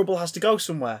rubble has to go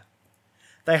somewhere.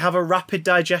 They have a rapid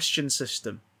digestion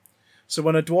system. So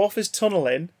when a dwarf is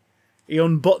tunneling, he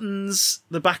unbuttons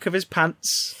the back of his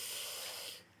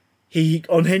pants, he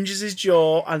unhinges his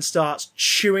jaw and starts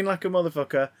chewing like a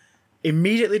motherfucker,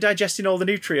 immediately digesting all the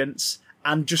nutrients,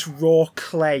 and just raw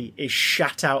clay is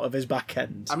shat out of his back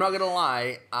end. I'm not going to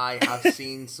lie, I have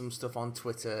seen some stuff on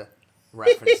Twitter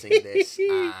referencing this,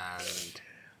 and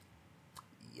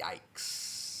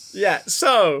yikes. Yeah,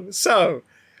 so...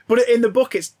 But in the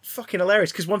book, it's fucking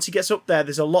hilarious, because once he gets up there,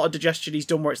 there's a lot of digestion he's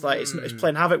done where it's like, it's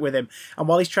playing havoc with him. And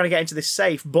while he's trying to get into this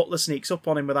safe, Butler sneaks up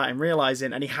on him without him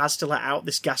realising, and he has to let out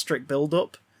this gastric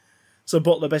build-up. So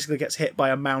Butler basically gets hit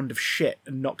by a mound of shit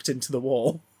and knocked into the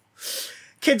wall.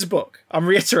 Kid's book. I'm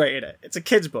reiterating it. It's a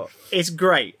kid's book. It's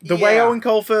great. The way Owen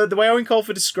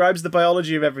Colfer describes the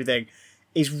biology of everything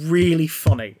is really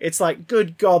funny. It's like,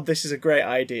 good God, this is a great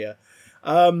idea.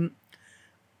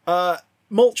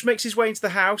 Mulch makes his way into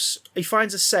the house. He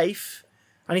finds a safe,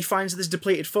 and he finds there's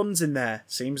depleted funds in there.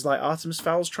 Seems like Artemis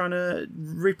Fowl's trying to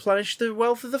replenish the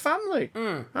wealth of the family.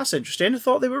 That's interesting. I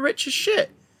thought they were rich as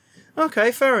shit.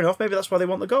 Okay, fair enough. Maybe that's why they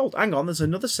want the gold. Hang on, there's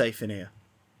another safe in here.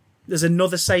 There's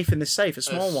another safe in this safe, a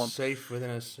small one. Safe within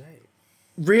a safe.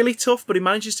 Really tough, but he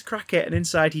manages to crack it, and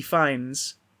inside he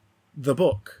finds the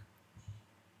book,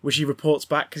 which he reports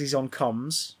back because he's on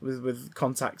comms with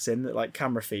contacts in, like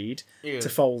camera feed, to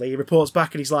Foley. He reports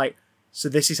back and he's like, so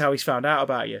this is how he's found out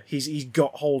about you. He's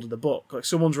got hold of the book. Like,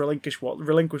 someone's relinquished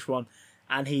one,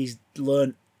 and he's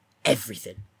learned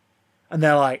everything. And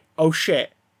they're like, oh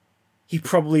shit, he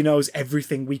probably knows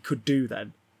everything we could do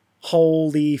then.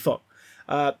 Holy fuck.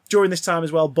 During this time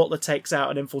as well, Butler takes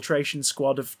out an infiltration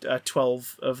squad of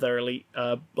 12 of their elite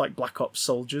like Black Ops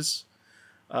soldiers.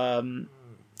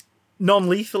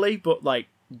 Non-lethally, but like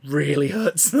really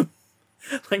hurts them.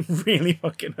 Like really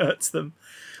fucking hurts them.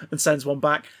 And sends one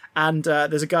back. And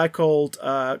there's a guy called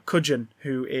Kudgeon,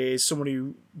 who is someone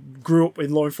who grew up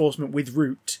in law enforcement with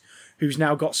Root, who's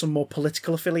now got some more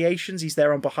political affiliations. He's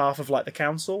there on behalf of like the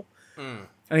council. And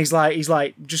he's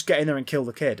like, just get in there and kill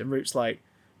the kid. And Root's like,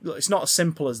 look, it's not as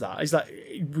simple as that. He's like,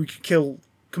 we could kill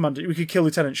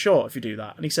Lieutenant Short if you do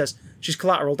that. And he says, she's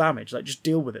collateral damage. Like, just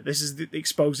deal with it. This is the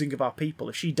exposing of our people.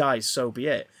 If she dies, so be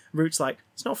it. Root's like,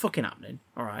 it's not fucking happening.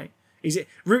 All right.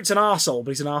 Root's an arsehole, but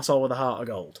he's an arsehole with a heart of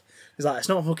gold. He's like, it's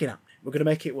not fucking happening. We're going to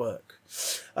make it work.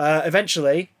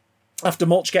 Eventually, after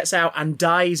Mulch gets out and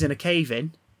dies in a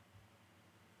cave-in,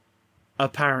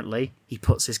 apparently he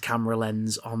puts his camera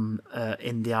lens on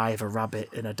in the eye of a rabbit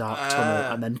in a dark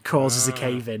tunnel and then causes a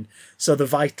cave in, so the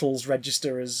vitals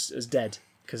register as dead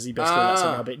because he basically lets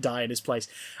a rabbit die in his place,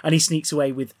 and he sneaks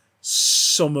away with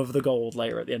some of the gold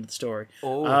later at the end of the story.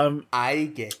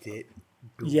 I get it.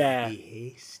 Don't Yeah. be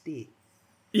hasty.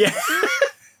 Yeah.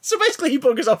 So basically he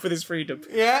buggers off with his freedom.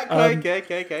 Yeah, okay.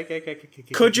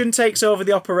 Kudgeon takes over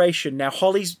the operation. Now,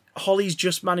 Holly's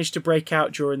just managed to break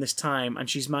out during this time, and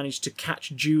she's managed to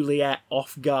catch Juliet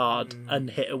off guard and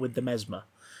hit her with the mesmer.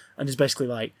 And is basically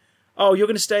like, oh, you're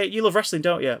going to stay... You love wrestling,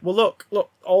 don't you? Well, look,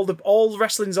 all the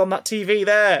wrestling's on that TV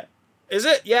there. Is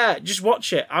it? Yeah, just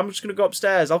watch it. I'm just going to go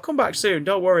upstairs. I'll come back soon,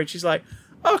 don't worry. And she's like,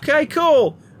 okay,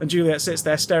 cool. And Juliet sits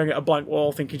there staring at a blank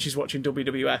wall thinking she's watching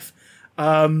WWF.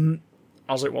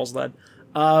 As it was then.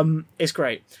 It's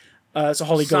great. So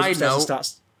Holly goes upstairs and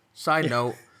starts... Side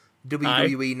note,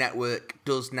 WWE Network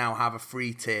does now have a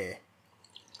free tier.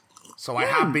 So I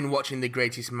have been watching the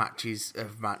greatest matches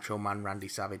of Macho Man Randy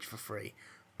Savage for free.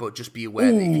 But just be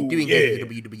aware that if you're doing it with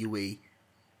the WWE,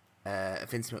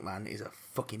 Vince McMahon is a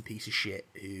fucking piece of shit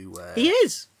who he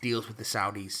is. Deals with the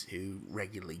Saudis who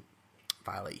regularly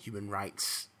violate human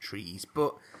rights treaties.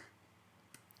 But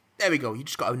there we go. You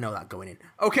just got to know that going in.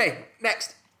 Okay,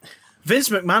 next. Vince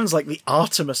McMahon's like the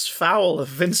Artemis Fowl of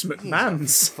Vince McMahon's.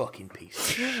 He's a fucking piece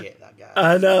of shit, that guy.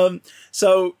 And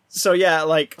so yeah,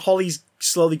 like Holly's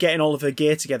slowly getting all of her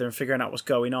gear together and figuring out what's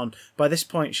going on. By this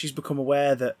point, she's become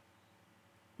aware that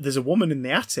there's a woman in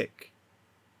the attic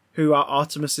who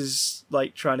Artemis is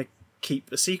like trying to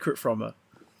keep a secret from her.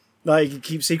 Like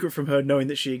keep secret from her, knowing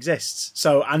that she exists.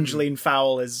 So Angeline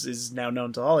Fowl is now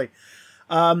known to Holly.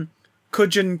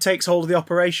 Kudgeon takes hold of the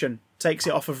operation, takes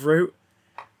it off of Root,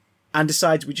 and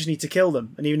decides we just need to kill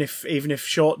them. And even if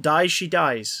Short dies, she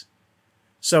dies.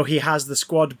 So he has the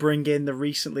squad bring in the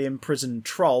recently imprisoned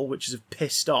Troll, which is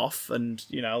pissed off and,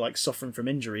 like suffering from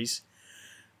injuries,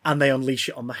 and they unleash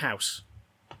it on the house.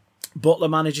 Butler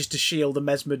manages to shield the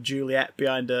mesmered Juliet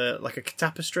behind a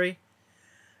tapestry,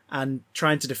 and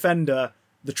trying to defend her,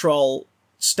 the Troll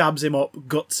stabs him up,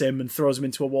 guts him, and throws him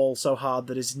into a wall so hard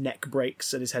that his neck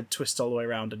breaks and his head twists all the way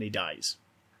around and he dies.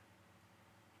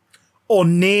 Or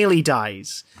nearly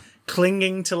dies.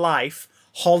 Clinging to life,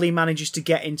 Holly manages to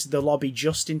get into the lobby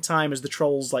just in time as the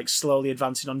Troll's slowly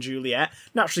advancing on Juliet,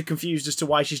 naturally confused as to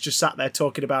why she's just sat there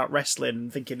talking about wrestling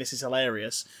and thinking this is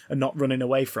hilarious and not running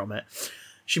away from it.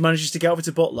 She manages to get over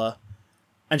to Butler,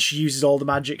 and she uses all the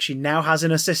magic she now has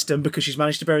in her system because she's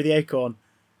managed to bury the acorn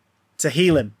to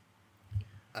heal him.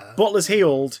 Butler's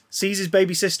healed, sees his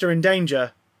baby sister in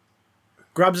danger,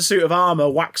 grabs a suit of armour,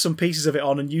 whacks some pieces of it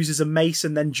on, and uses a mace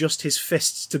and then just his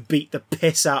fists to beat the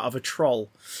piss out of a troll.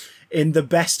 In the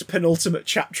best penultimate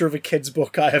chapter of a kid's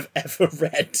book I have ever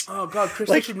read. Oh god, Chris,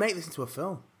 they should make this into a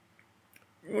film.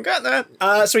 We'll get there.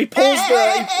 So he pulls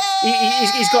the...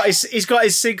 He's got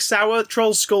his Sig Sauer.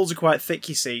 Troll's skulls are quite thick,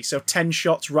 you see, so 10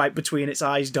 shots right between its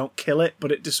eyes don't kill it,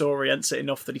 but it disorients it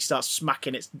enough that he starts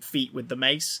smacking its feet with the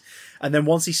mace. And then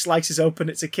once he slices open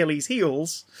its Achilles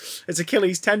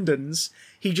tendons,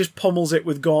 he just pummels it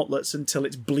with gauntlets until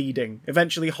it's bleeding.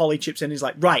 Eventually Holly chips in and he's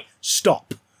like, right,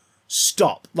 stop.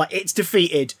 Like, it's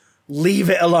defeated. Leave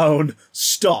it alone.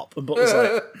 Stop. And Butler's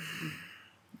like...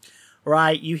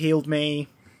 Right, you healed me.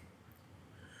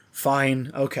 Fine,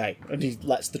 okay. And he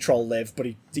lets the troll live, but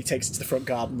he takes it to the front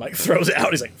garden, throws it out.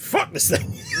 He's like, fuck this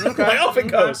thing. Okay, off it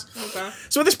goes. Okay.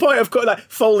 So at this point, of course,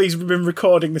 Foley's been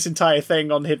recording this entire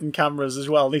thing on hidden cameras as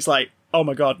well. And he's like, oh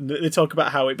my god. And they talk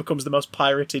about how it becomes the most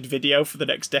pirated video for the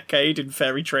next decade in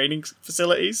fairy training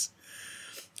facilities.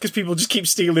 Because people just keep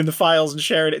stealing the files and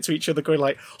sharing it to each other, going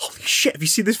like, holy shit, have you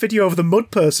seen this video of the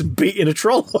mud person beating a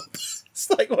troll?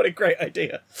 It's like, what a great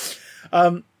idea.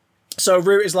 So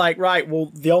Root is like, right,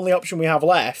 well, the only option we have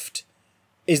left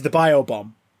is the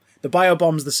biobomb. The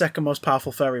biobomb's the second most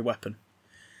powerful fairy weapon.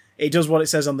 It does what it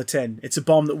says on the tin. It's a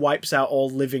bomb that wipes out all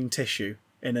living tissue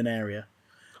in an area.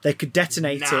 They could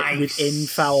detonate it within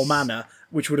foul manner,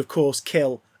 which would, of course,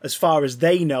 kill, as far as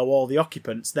they know, all the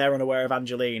occupants. They're unaware of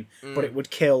Angeline, but it would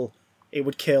kill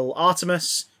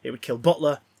Artemis, it would kill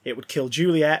Butler, it would kill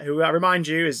Juliet, who, I remind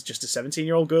you, is just a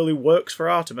 17-year-old girl who works for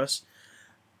Artemis,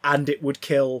 and it would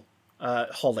kill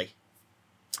Holly.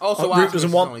 Also, Artemis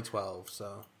is only 12,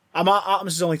 so...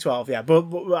 Artemis is only 12, yeah, but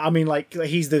I mean,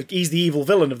 he's the evil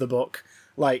villain of the book.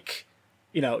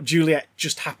 Juliet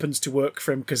just happens to work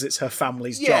for him because it's her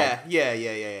family's job.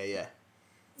 Yeah.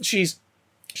 She's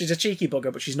a cheeky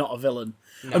bugger, but she's not a villain.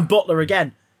 No. And Butler,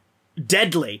 again,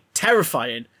 deadly,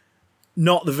 terrifying,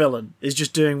 not the villain, is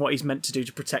just doing what he's meant to do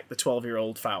to protect the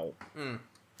 12-year-old fowl.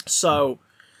 So,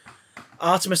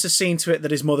 Artemis has seen to it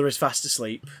that his mother is fast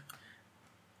asleep.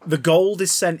 the gold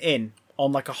is sent in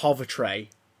on like a hover tray,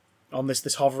 on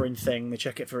this hovering thing. They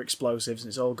check it for explosives and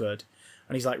it's all good.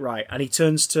 And he's like, right. And he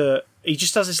just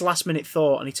has this last minute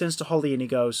thought and he turns to Holly and he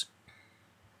goes,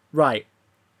 right,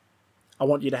 I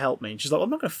want you to help me. And she's like, well, I'm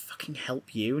not going to fucking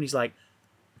help you. And he's like,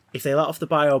 if they let off the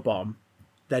biobomb,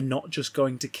 they're not just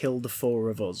going to kill the four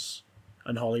of us.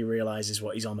 And Holly realises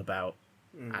what he's on about.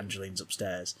 Angeline's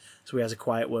upstairs. So he has a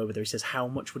quiet word with her. He says, how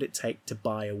much would it take to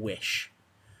buy a wish?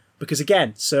 Because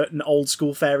again, certain old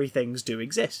school fairy things do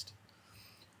exist.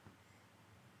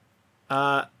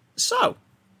 So,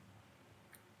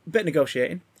 a bit of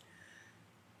negotiating.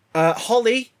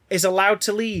 Holly is allowed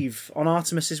to leave on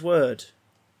Artemis's word.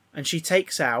 And she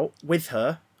takes out, with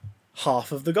her,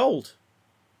 half of the gold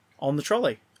on the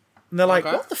trolley. And they're like,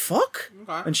 what the fuck?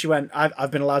 Okay. And she went,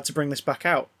 I've been allowed to bring this back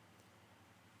out.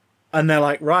 And they're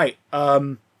like, right,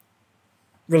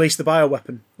 release the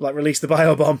bioweapon. Like, release the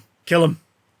biobomb. Kill him.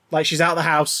 Like, she's out of the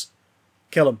house.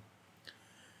 Kill him.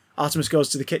 Artemis goes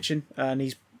to the kitchen, and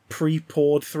he's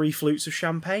pre-poured 3 flutes of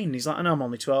champagne. He's like, I know I'm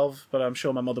only 12, but I'm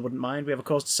sure my mother wouldn't mind. We have a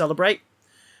cause to celebrate.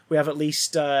 We have at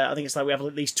least, I think it's like we have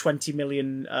at least $20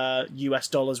 million US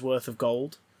dollars worth of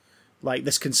gold. Like,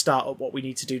 this can start up what we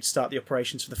need to do to start the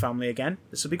operations for the family again.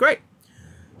 This will be great.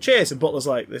 Cheers. And Butler's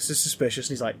like, this is suspicious.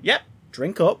 And he's like, yep,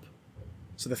 drink up.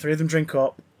 So the 3 of them drink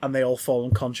up, and they all fall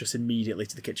unconscious immediately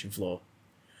to the kitchen floor.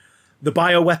 The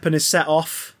bioweapon is set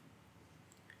off,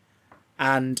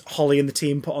 and Holly and the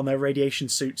team put on their radiation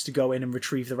suits to go in and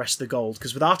retrieve the rest of the gold.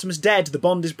 Because with Artemis dead, the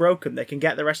bond is broken. They can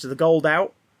get the rest of the gold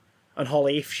out, and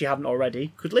Holly, if she hadn't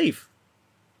already, could leave.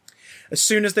 As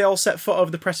soon as they all set foot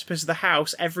over the precipice of the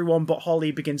house, everyone but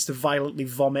Holly begins to violently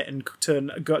vomit and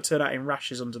turn out in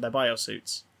rashes under their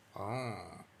biosuits.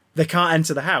 They can't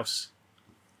enter the house.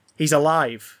 He's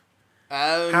alive.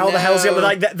 Oh, How the hell's it?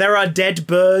 Like, there are dead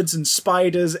birds and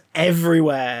spiders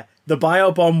everywhere. The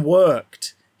biobomb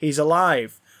worked. He's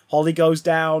alive. Holly goes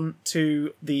down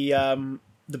to the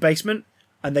basement,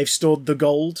 and they've stored the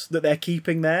gold that they're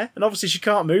keeping there. And obviously she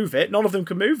can't move it. None of them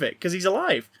can move it because he's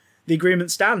alive. The agreement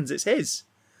stands. It's his.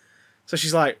 So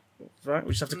she's like, right,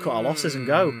 we just have to cut our losses and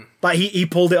go. Like, he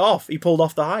pulled it off. He pulled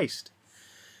off the heist.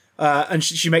 And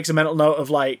she makes a mental note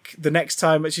of, like, the next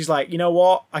time, she's like, you know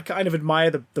what? I kind of admire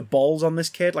the balls on this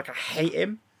kid. Like, I hate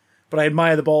him, but I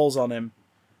admire the balls on him.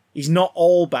 He's not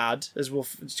all bad, as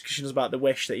she knows about the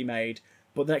wish that he made.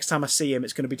 But the next time I see him,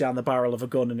 it's going to be down the barrel of a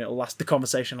gun, and the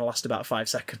conversation will last about 5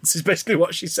 seconds, is basically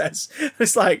what she says.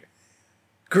 It's like,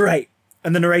 great.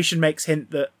 And the narration makes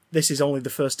hint that this is only the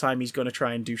first time he's going to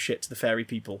try and do shit to the fairy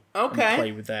people. Okay. And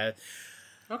play with their...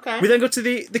 Okay. We then go to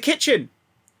the kitchen.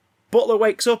 Butler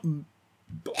wakes up and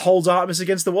holds Artemis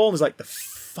against the wall and is like, the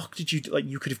fuck did you do? Like,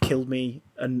 you could have killed me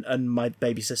and my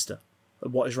baby sister.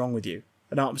 What is wrong with you?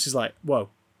 And Artemis is like, whoa,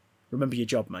 remember your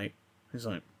job, mate. He's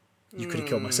like, you could have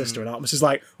killed my sister. And Artemis is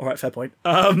like, all right, fair point.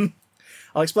 I'll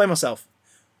explain myself.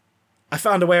 I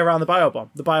found a way around the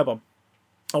biobomb.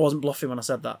 I wasn't bluffing when I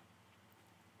said that.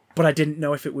 But I didn't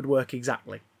know if it would work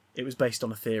exactly. It was based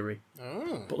on a theory.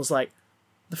 Butler's like,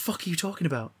 the fuck are you talking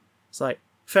about? It's like,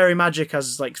 fairy magic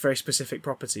has, like, very specific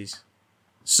properties.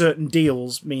 Certain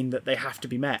deals mean that they have to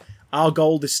be met. Our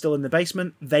gold is still in the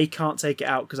basement. They can't take it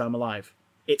out because I'm alive.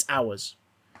 It's ours.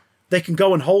 They can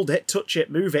go and hold it, touch it,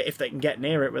 move it if they can get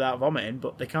near it without vomiting,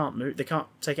 but they can't move. They can't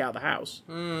take it out of the house.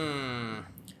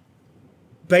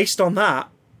 Based on that,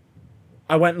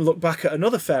 I went and looked back at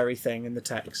another fairy thing in the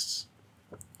texts.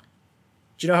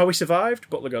 Do you know how we survived?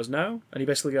 Butler goes, no. And he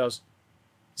basically goes,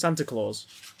 Santa Claus.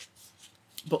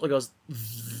 Butler goes,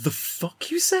 the fuck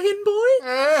you saying, boy?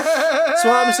 So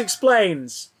Artemis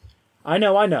explains, I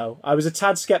know. I was a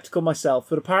tad sceptical myself,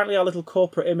 but apparently our little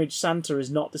corporate image Santa is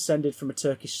not descended from a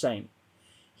Turkish saint.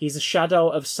 He's a shadow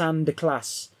of San de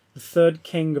Class, the third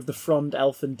king of the Frond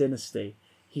Elfin dynasty.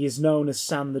 He is known as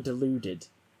San the Deluded.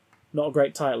 Not a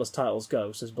great title as titles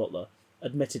go, says Butler,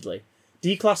 admittedly.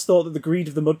 D-Class thought that the greed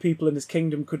of the mud people in his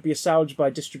kingdom could be assuaged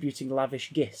by distributing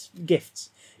lavish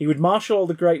gifts. He would marshal all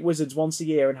the great wizards once a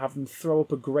year and have them throw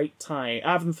up a great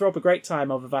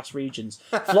time over vast regions.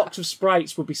 Flocks of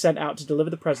sprites would be sent out to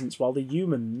deliver the presents while the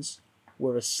humans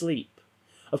were asleep.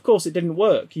 Of course, it didn't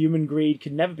work. Human greed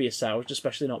could never be assuaged,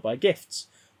 especially not by gifts.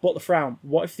 But the frown,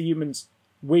 what if the humans,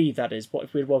 what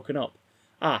if we had woken up?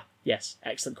 Ah, yes,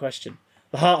 excellent question.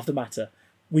 The heart of the matter,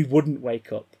 we wouldn't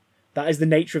wake up. That is the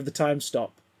nature of the time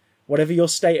stop. Whatever your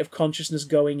state of consciousness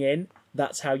going in,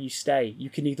 that's how you stay. You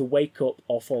can either wake up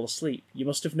or fall asleep. You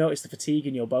must have noticed the fatigue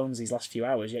in your bones these last few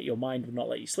hours, yet your mind would not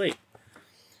let you sleep.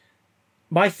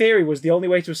 My theory was the only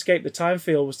way to escape the time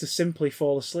field was to simply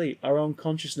fall asleep. Our own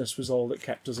consciousness was all that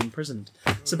kept us imprisoned.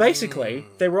 So basically,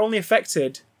 they were only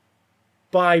affected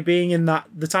by being in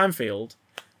the time field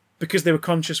because they were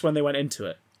conscious when they went into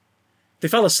it. They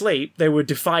fell asleep, they were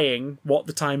defying what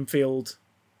the time field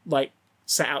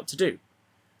set out to do.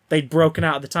 They'd broken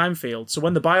out of the time field. So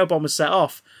when the biobomb was set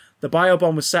off, the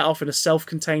biobomb was set off in a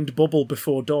self-contained bubble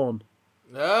before dawn.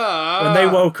 When they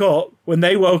woke up,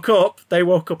 they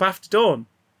woke up after dawn.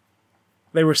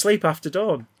 They were asleep after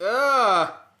dawn.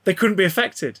 They couldn't be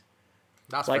affected.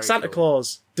 That's like very Santa cool.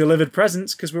 Claus delivered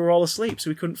presents because we were all asleep, so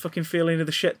we couldn't fucking feel any of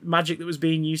the shit magic that was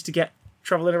being used to get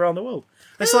travelling around the world.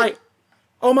 It's like,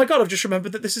 oh my god, I've just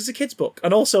remembered that this is a kid's book,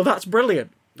 and also that's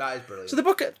brilliant. That is brilliant. So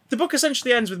the book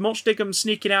essentially ends with Mulch Diggum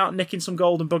sneaking out, nicking some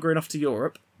gold, and buggering off to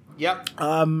Europe. Yep.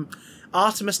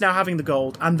 Artemis now having the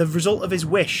gold, and the result of his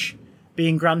wish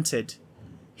being granted.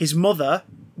 His mother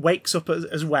wakes up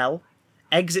as well,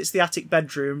 exits the attic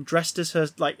bedroom, dressed as her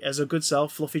as a good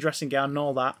self, fluffy dressing gown and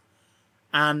all that,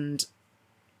 and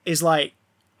is like,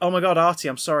 "Oh my god, Artie,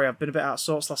 I'm sorry, I've been a bit out of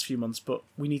sorts last few months, but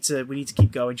we need to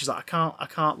keep going." She's like, I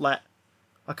can't let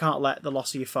the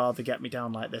loss of your father get me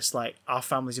down like this. Like, our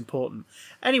family's important.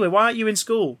 Anyway, why aren't you in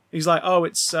school? He's like, "Oh,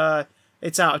 it's out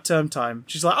of term time."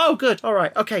 She's like, "Oh, good, all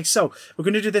right, okay, so we're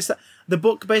going to do this." The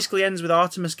book basically ends with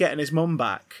Artemis getting his mum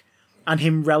back and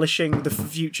him relishing the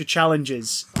future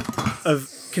challenges of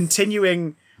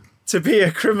continuing to be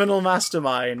a criminal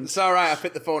mastermind. It's all right. I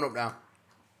picked the phone up now.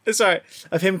 Sorry,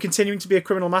 of him continuing to be a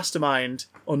criminal mastermind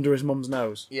under his mum's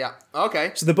nose. Yeah.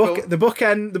 Okay. So the book Cool. the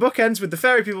book ends with the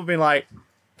fairy people being like,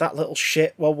 "That little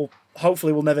shit. Well,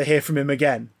 hopefully we'll never hear from him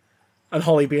again." And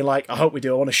Holly being like, "I hope we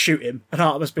do. I want to shoot him." And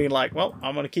Artemis being like, "Well,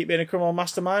 I'm going to keep being a criminal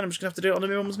mastermind. I'm just going to have to do it under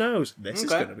my mum's nose. This is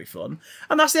going to be fun."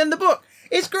 And that's the end of the book.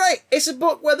 It's great. It's a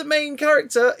book where the main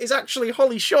character is actually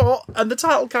Holly Short and the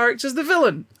title character is the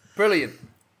villain. Brilliant.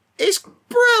 It's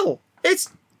brill. It's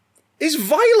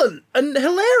violent and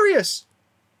hilarious.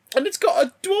 And it's got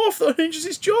a dwarf that hinges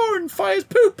his jaw and fires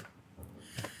poop.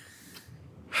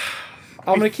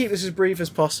 I'm going to keep this as brief as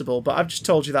possible, but I've just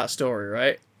told you that story,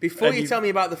 right? Before And you tell me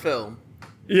about the film,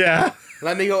 Yeah.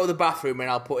 let me go to the bathroom and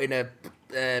I'll put in a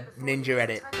ninja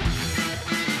edit.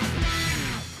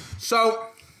 So,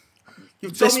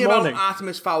 you've told This me about morning.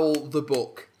 Artemis Fowl, the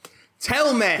book.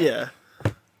 Tell me. Yeah.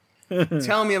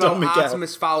 Tell me about Don Miguel.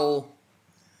 Artemis Fowl,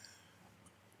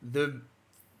 the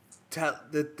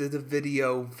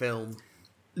video film.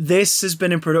 This has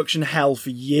been in production hell for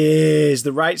years.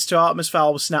 The rights to Artemis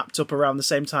Fowl were snapped up around the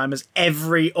same time as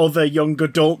every other young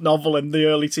adult novel in the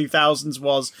early 2000s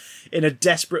was, in a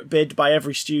desperate bid by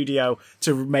every studio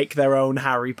to make their own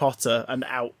Harry Potter and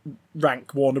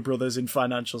outrank Warner Brothers in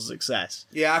financial success.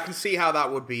 Yeah, I can see how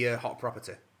that would be a hot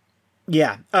property.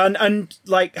 Yeah, and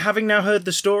having now heard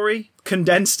the story,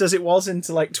 condensed as it was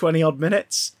into 20 odd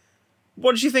minutes,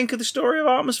 what did you think of the story of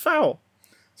Artemis Fowl?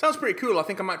 Sounds pretty cool. I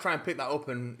think I might try and pick that up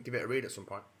and give it a read at some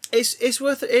point. It's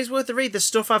worth a read. The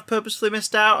stuff I've purposefully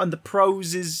missed out, and the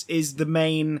prose is the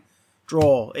main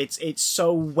draw. It's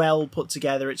so well put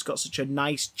together. It's got such a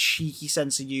nice cheeky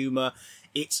sense of humour.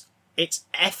 It's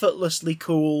effortlessly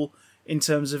cool in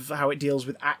terms of how it deals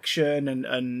with action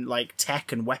and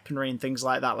tech and weaponry and things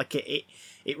like that.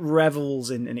 It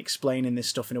revels in explaining this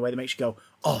stuff in a way that makes you go,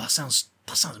 "Oh, that sounds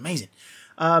amazing."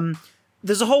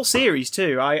 There's a whole series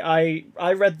too. I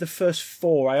read the first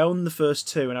 4. I own the first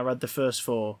 2, and I read the first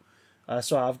 4.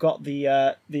 So I've got the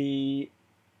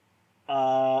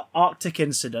Arctic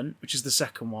Incident, which is the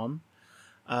second one.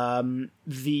 What's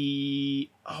the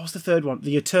third one?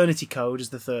 The Eternity Code is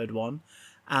the third one,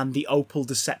 and the Opal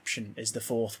Deception is the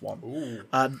fourth one. Ooh.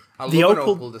 I love an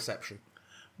Opal Deception.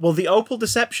 Well, the Opal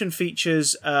Deception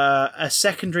features a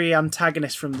secondary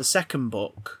antagonist from the second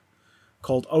book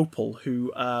called Opal,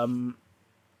 who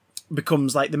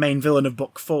becomes the main villain of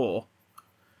book 4.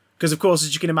 Because, of course,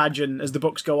 as you can imagine, as the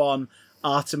books go on,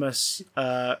 Artemis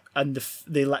and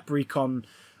the Leprechaun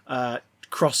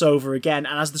cross over again.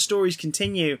 And as the stories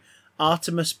continue,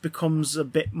 Artemis becomes a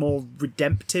bit more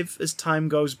redemptive as time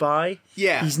goes by.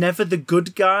 Yeah. He's never the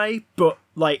good guy, but,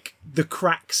 the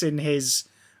cracks in his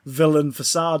villain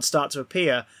facade start to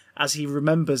appear as he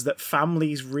remembers that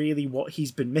family's really what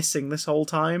he's been missing this whole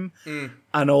time,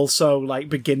 and also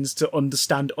begins to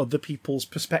understand other people's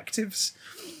perspectives.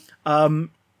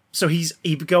 So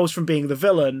he goes from being the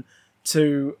villain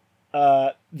to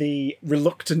the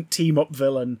reluctant team-up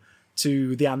villain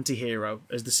to the anti-hero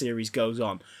as the series goes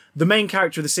on. The main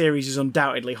character of the series is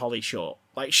undoubtedly Holly Short.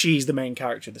 She's the main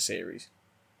character of the series.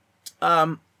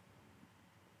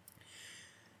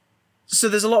 So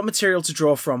there's a lot of material to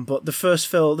draw from, but the first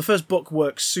book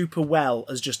works super well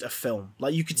as just a film.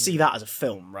 You could see that as a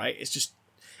film, right?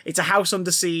 It's a house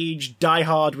under siege, Die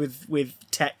Hard with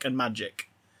tech and magic,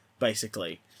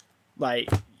 basically.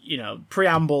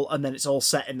 preamble, and then it's all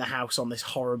set in the house on this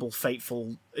horrible,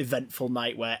 fateful, eventful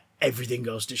night where everything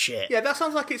goes to shit. Yeah, that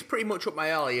sounds like it's pretty much up my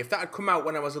alley. If that had come out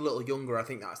when I was a little younger, I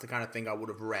think that's the kind of thing I would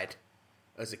have read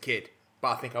as a kid. But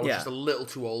I think I was just a little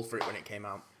too old for it when it came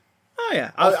out. Oh,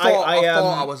 yeah. I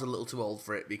thought I was a little too old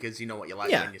for it, because you know what you're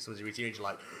like when you're supposed to be a teenager,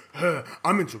 like,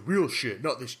 I'm into real shit,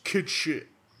 not this kid shit.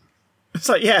 It's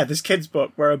like, this kid's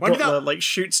book where a butler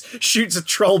shoots a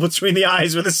troll between the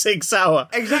eyes with a Sig Sauer.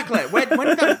 Exactly. When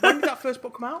did that first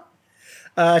book come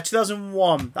out?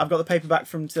 2001. I've got the paperback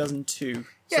from 2002.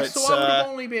 Yeah, so I would have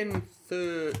only been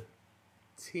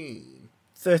 13.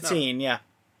 13, no.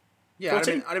 Yeah, I'd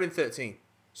have been 13.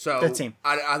 So 13.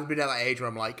 I'd been at that age where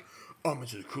I'm like, I'm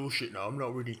into the cool shit now, I'm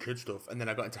not reading kid stuff. And then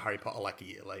I got into Harry Potter like a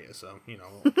year later, so,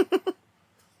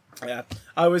 Yeah,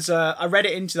 I read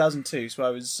it in 2002, so I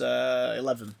was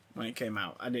 11 when it came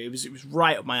out, and it was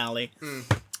right up my alley.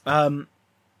 The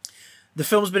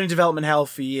film's been in development hell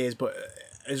for years, but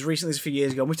as recently as a few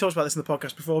years ago, and we talked about this in the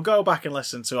podcast before, go back and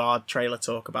listen to our trailer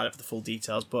talk about it for the full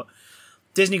details, but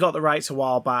Disney got the rights a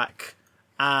while back,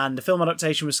 and the film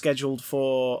adaptation was scheduled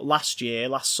for last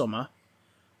summer.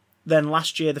 Then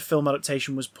last year, the film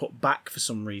adaptation was put back for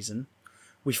some reason.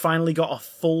 We finally got a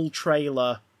full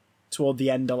trailer toward the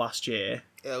end of last year.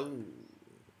 Oh.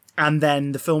 And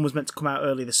then the film was meant to come out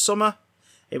early this summer.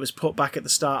 It was put back at the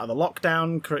start of the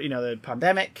lockdown, the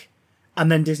pandemic.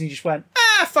 And then Disney just went,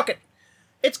 fuck it.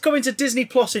 It's coming to Disney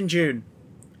Plus in June.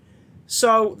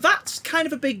 So that's kind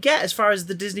of a big get as far as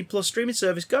the Disney Plus streaming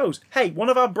service goes. Hey, one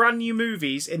of our brand new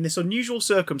movies in this unusual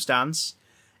circumstance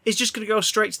is just going to go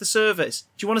straight to the service.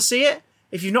 Do you want to see it?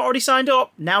 If you've not already signed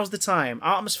up, now's the time.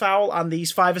 Artemis Fowl and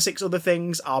these 5 or 6 other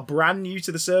things are brand new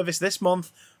to the service this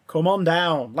month. Come on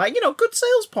down. Good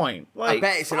sales point. I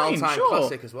bet it's an all-time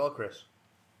classic as well, Chris.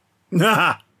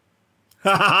 Ha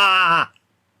ha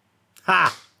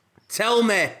ha! Tell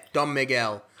me, Don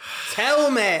Miguel.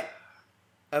 Tell me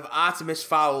of Artemis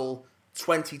Fowl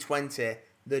 2020,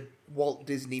 the Walt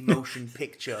Disney motion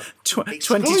picture.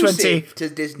 2020 to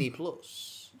Disney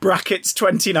Plus. Brackets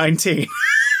 2019.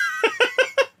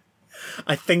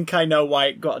 I think I know why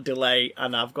it got a delay,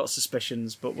 and I've got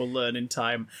suspicions, but we'll learn in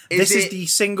time. This is the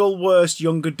single worst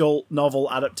young adult novel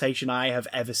adaptation I have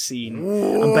ever seen.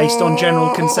 And based on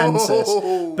general consensus,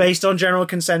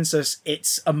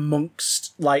 it's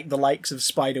amongst the likes of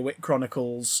Spiderwick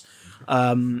Chronicles,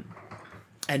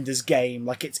 Ender's Game.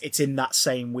 It's in that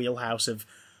same wheelhouse of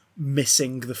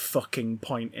missing the fucking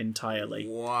point entirely.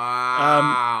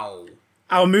 Wow.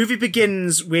 Our movie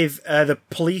begins with the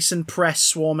police and press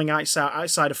swarming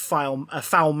outside of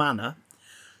Fowl Manor,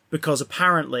 because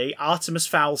apparently Artemis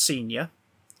Fowl Sr.,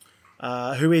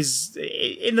 who is,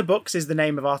 in the books, is the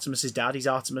name of Artemis's dad. He's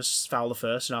Artemis Fowl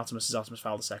I, and Artemis is Artemis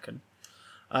Fowl II.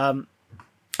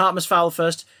 Artemis Fowl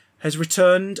I has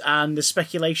returned, and the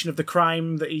speculation of the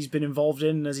crime that he's been involved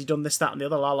in, has he done this, that, and the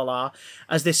other,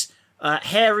 as this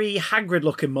hairy,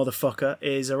 Hagrid-looking motherfucker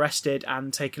is arrested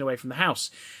and taken away from the house.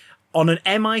 On an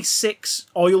MI6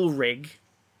 oil rig,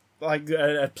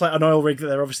 an oil rig that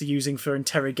they're obviously using for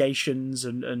interrogations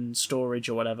and storage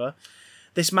or whatever.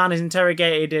 This man is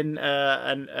interrogated in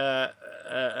a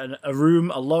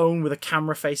room alone with a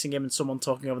camera facing him and someone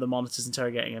talking over the monitors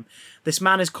interrogating him. This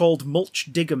man is called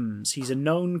Mulch Diggums. He's a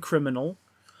known criminal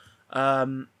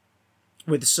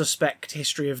with a suspect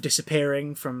history of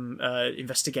disappearing from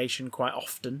investigation quite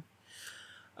often.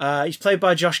 He's played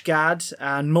by Josh Gad,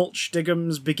 and Mulch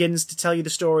Diggums begins to tell you the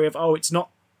story of, it's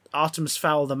not Artemis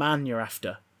Fowl the man you're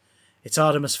after. It's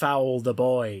Artemis Fowl the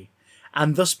boy.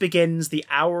 And thus begins the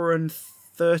hour and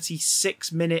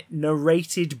 36-minute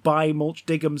narrated by Mulch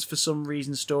Diggums for some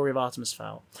reason story of Artemis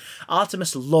Fowl.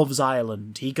 Artemis loves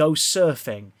Ireland. He goes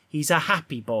surfing. He's a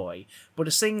happy boy. But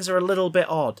his things are a little bit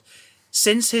odd.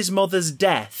 Since his mother's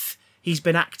death, he's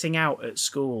been acting out at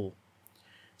school.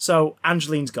 So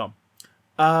Angeline's gone.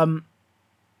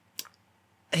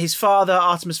 His father,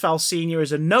 Artemis Fowl Sr.,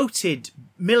 is a noted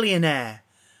millionaire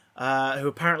who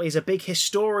apparently is a big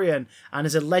historian and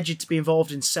is alleged to be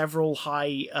involved in several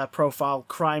high-profile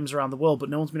crimes around the world, but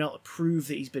no one's been able to prove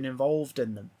that he's been involved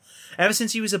in them. Ever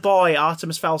since he was a boy,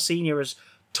 Artemis Fowl Sr. has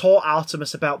taught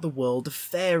Artemis about the world of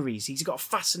fairies. He's got a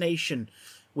fascination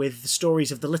with the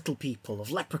stories of the little people,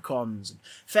 of leprechauns and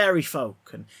fairy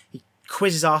folk, and he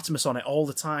quizzes Artemis on it all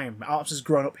the time. Artemis has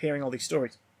grown up hearing all these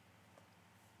stories.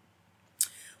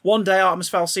 One day, Artemis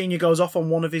Fowl Sr. goes off on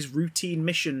one of his routine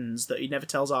missions that he never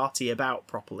tells Artie about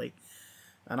properly.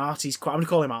 And Artie's I'm going to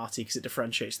call him Artie because it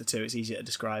differentiates the two. It's easier to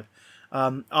describe.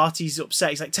 Artie's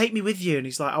upset. He's like, take me with you. And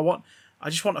he's like, I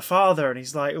just want a father. And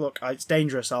he's like, look, it's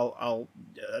dangerous. The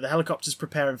helicopter's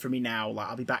preparing for me now.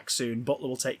 I'll be back soon. Butler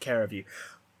will take care of you.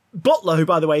 Butler, who,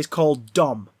 by the way, is called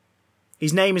Dom.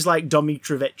 His name is like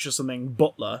Domitrovich or something,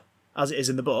 Butler, as it is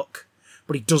in the book,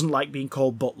 but he doesn't like being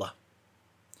called Butler.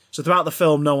 So throughout the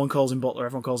film, no one calls him Butler,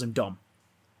 everyone calls him Dom.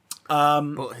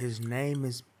 But his name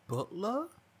is Butler?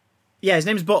 Yeah, his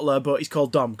name's Butler, but he's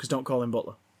called Dom, because don't call him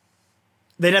Butler.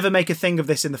 They never make a thing of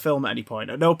this in the film at any point.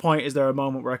 At no point is there a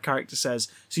moment where a character says,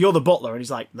 so you're the butler, and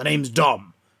he's like, the name's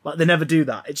Dom. Like, they never do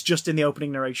that. It's just in the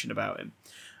opening narration about him.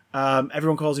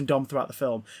 Everyone calls him Dom throughout the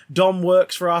film. Dom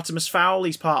works for Artemis Fowl.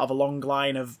 He's part of a long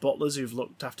line of butlers who've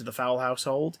looked after the Fowl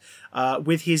household,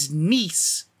 with his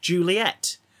niece,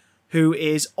 Juliet, who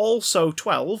is also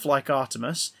 12, like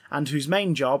Artemis, and whose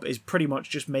main job is pretty much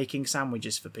just making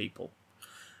sandwiches for people.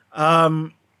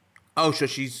 Oh, so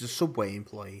she's a Subway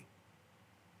employee.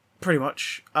 Pretty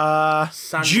much.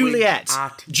 Sandwich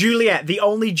Juliet, the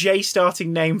only J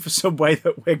starting name for Subway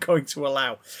that we're going to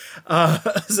allow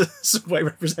as a Subway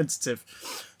representative.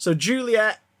 So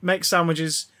Juliet makes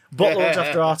sandwiches, Butler looks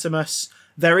after Artemis.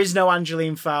 There is no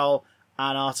Angeline Fowl,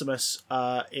 and Artemis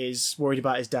is worried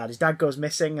about his dad. His dad goes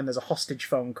missing, and there's a hostage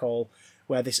phone call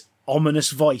where this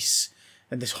ominous voice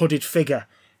and this hooded figure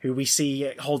who we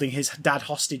see holding his dad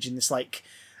hostage in this, like...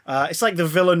 it's like the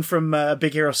villain from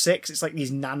Big Hero 6. It's like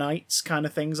these nanites kind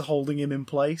of things are holding him in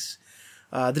place.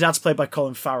 The dad's played by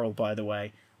Colin Farrell, by the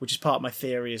way, which is part of my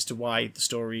theory as to why the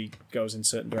story goes in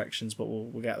certain directions, but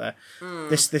we'll get there.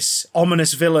 This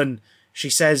ominous villain, she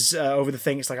says over the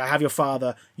thing, it's like, I have your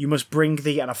father, you must bring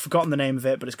the... And I've forgotten the name of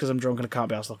it, but it's because I'm drunk and I can't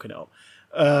be arsed looking it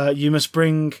up. You must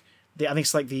bring... I think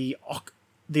it's like the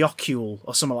ocule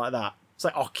or something like that. It's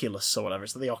like Oculus or whatever.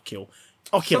 It's like the ocule.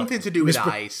 Ocular. Something to do with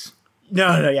eyes.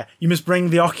 No, yeah. You must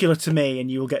bring the ocular to me and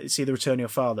you will get to see the return of your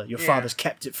father. Your father's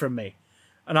kept it from me.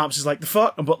 And Artemis is like, the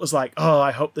fuck? And Butler's like, oh,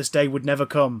 I hope this day would never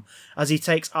come. As he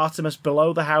takes Artemis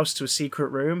below the house to a secret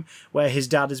room where his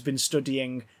dad has been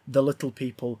studying the little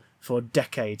people for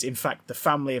decades. In fact, the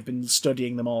family have been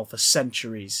studying them all for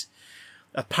centuries.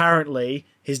 Apparently,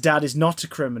 his dad is not a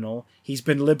criminal. He's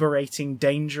been liberating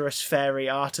dangerous fairy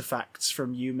artifacts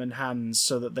from human hands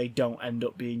so that they don't end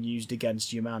up being used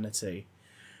against humanity.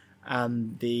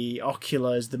 And the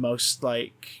ocular is the most,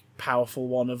 like, powerful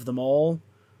one of them all.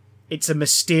 It's a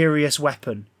mysterious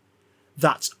weapon.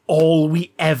 That's all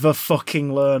we ever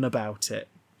fucking learn about it.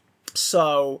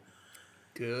 So...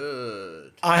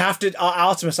 Good. I have to...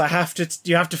 Artemis,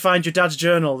 you have to find your dad's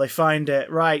journal. They find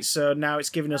it. Right, so now it's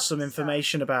giving us some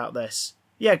information about this.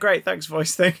 Yeah, great, thanks,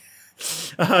 voice thing.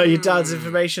 Your dad's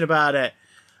information about it.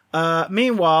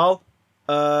 Meanwhile...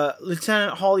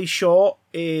 Lieutenant Holly Short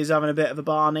is having a bit of a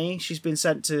Barney. She's been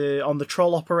sent on the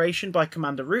troll operation by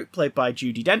Commander Root, played by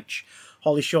Judi Dench.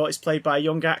 Holly Short is played by a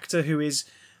young actor who is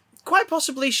quite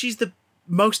possibly she's the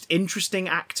most interesting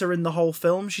actor in the whole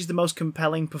film. She's the most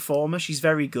compelling performer. She's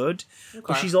very good,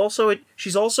 but she's also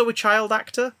a child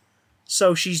actor.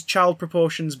 So she's child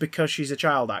proportions because she's a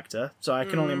child actor. So I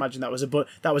can only imagine that was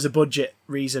a budget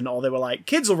reason, or they were like,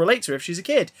 kids will relate to her if she's a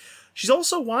kid. She's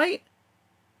also white.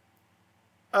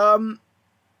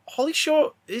 Holly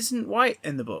Short isn't white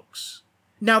in the books.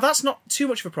 Now, that's not too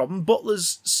much of a problem.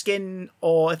 Butler's skin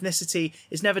or ethnicity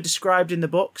is never described in the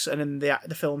books, and in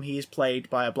the film he is played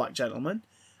by a black gentleman,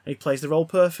 and he plays the role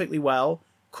perfectly well.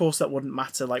 Of course, that wouldn't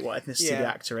matter, like, what ethnicity the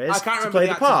actor is. I can't remember play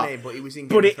the actor's name, but he was in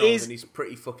Game of Thrones, and he's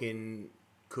pretty fucking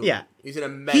cool. Yeah. He's an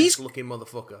immense-looking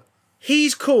motherfucker.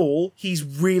 He's cool. He's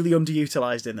really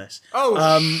underutilised in this.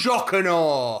 Oh, shock and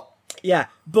awe! Yeah,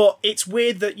 but it's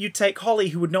weird that you take Holly,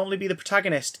 who would normally be the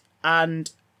protagonist,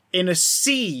 and in a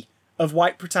sea of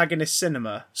white protagonist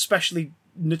cinema, especially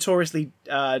notoriously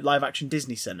live-action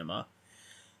Disney cinema,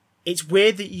 it's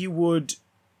weird that you would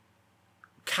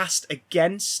cast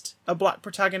against a black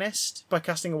protagonist by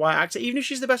casting a white actor, even if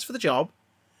she's the best for the job,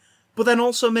 but then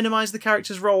also minimise the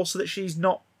character's role so that she's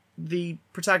not the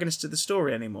protagonist of the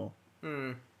story anymore.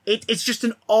 It's just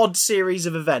an odd series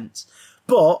of events.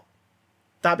 But...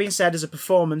 that being said, as a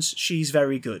performance, she's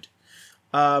very good.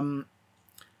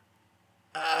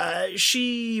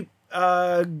 She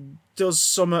does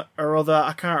some or other.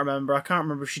 I can't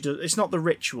remember if she does. It's not The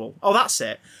Ritual. Oh, that's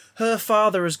it. Her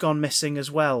father has gone missing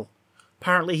as well.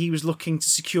 Apparently, he was looking to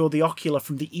secure the ocular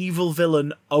from the evil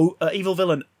villain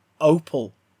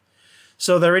Opal.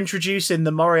 So they're introducing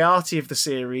the Moriarty of the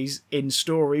series in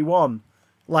story 1,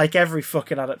 like every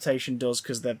fucking adaptation does,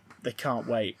 because they can't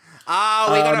wait. Oh,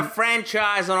 we got a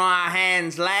franchise on our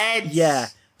hands, lads. Yeah.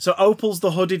 So Opal's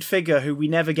the hooded figure who we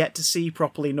never get to see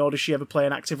properly, nor does she ever play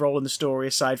an active role in the story,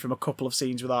 aside from a couple of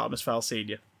scenes with Artemis Fowl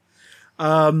Sr.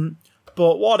 But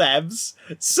whatevs.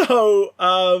 So,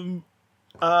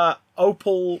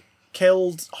 Opal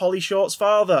killed Holly Short's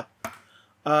father.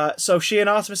 So she and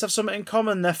Artemis have something in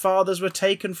common. Their fathers were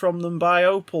taken from them by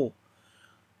Opal.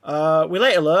 We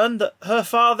later learn that her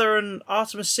father and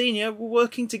Artemis Senior were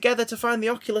working together to find the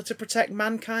Ocular to protect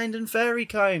mankind and fairy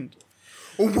kind.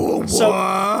 What?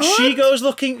 So she goes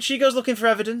looking for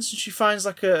evidence, and she finds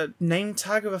like a name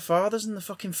tag of her father's in the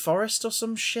fucking forest or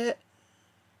some shit.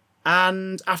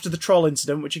 And after the troll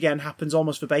incident, which again happens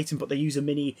almost verbatim, but they use a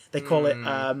mini. They call it.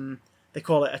 They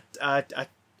call it a.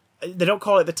 They don't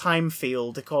call it the time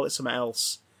field. They call it something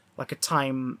else, like a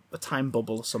time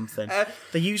bubble or something.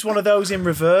 They use one of those in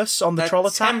reverse on the troll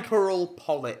attack. Temporal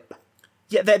polyp.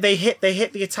 Yeah, they hit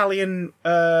the Italian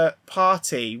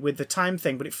party with the time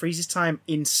thing, but it freezes time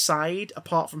inside,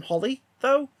 apart from Holly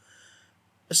though,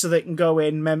 so they can go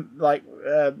in,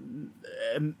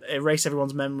 erase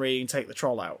everyone's memory and take the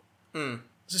troll out.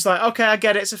 It's just like, okay, I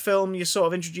get it. It's a film. You're sort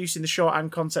of introducing the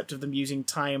shorthand concept of them using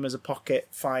time as a pocket.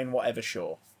 Fine, whatever,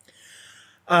 sure.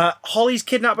 Holly's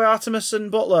kidnapped by Artemis and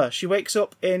Butler. She wakes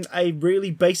up in a really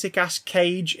basic-ass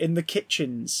cage in the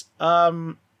kitchens.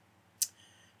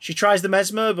 She tries the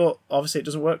mesmer, but obviously it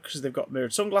doesn't work because they've got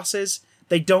mirrored sunglasses.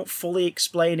 They don't fully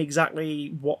explain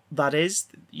exactly what that is.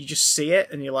 You just see it,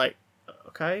 and you're like,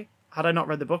 okay. Had I not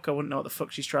read the book, I wouldn't know what the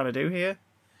fuck she's trying to do here.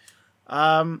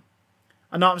 And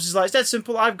Artemis is like, it's dead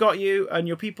simple. I've got you, and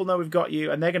your people know we've got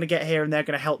you, and they're going to get here, and they're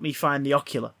going to help me find the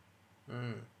Ocular.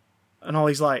 And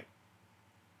Holly's like,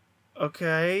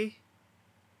 okay,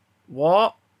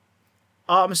 what?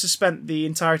 Artemis has spent the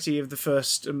entirety of the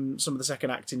first some of the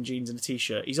second act in jeans and a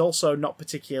t-shirt. He's also not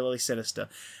particularly sinister.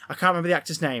 I can't remember the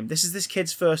actor's name. This is this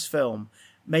kid's first film.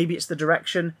 Maybe it's the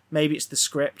direction, maybe it's the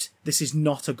script. This is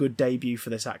not a good debut for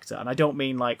this actor. And I don't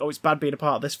mean like, oh, it's bad being a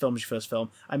part of this film as your first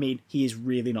film. I mean, he is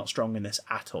really not strong in this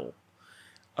at all.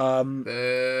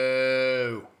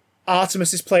 Boo.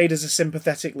 Artemis is played as a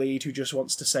sympathetic lead who just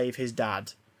wants to save his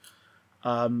dad.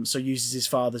 So uses his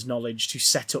father's knowledge to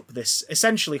set up this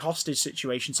essentially hostage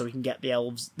situation so he can get the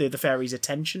elves, the fairies'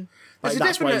 attention. Like,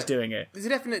 that's why he's doing it. There's a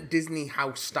definite Disney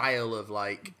house style of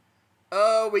like,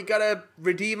 oh, we gotta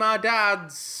redeem our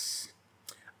dads.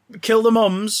 Kill the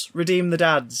mums, redeem the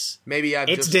dads.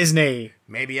 It's Disney.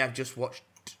 Maybe I've just watched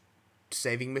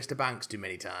Saving Mr. Banks too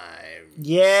many times.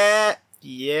 Yeah.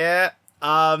 Good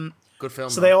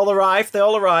film. So they all arrive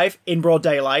in broad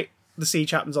daylight. The siege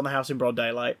happens on the house in broad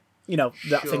daylight. You know,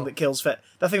 that thing that kills the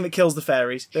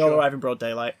fairies. They all arrive in broad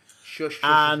daylight. They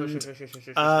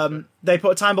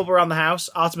put a time bubble around the house.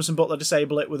 Artemis and Butler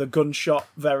disable it with a gunshot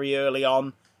very early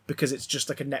on because it's just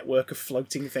like a network of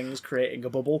floating things creating a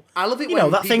bubble. I love it you when know,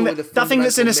 that thing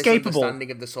that's inescapable.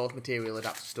 Misunderstanding of the source material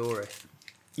adapts a story.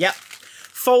 Yep.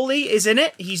 Foley is in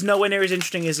it. He's nowhere near as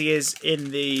interesting as he is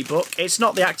in the book. It's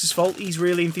not the actor's fault. He's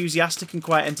really enthusiastic and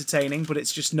quite entertaining, but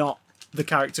it's just not the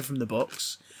character from the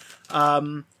books.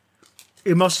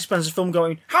 He mostly spends the film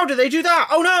going, how did they do that?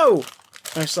 Oh no!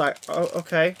 And it's like, oh,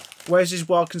 okay. Where's his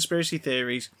wild conspiracy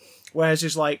theories? Where's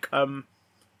his, like,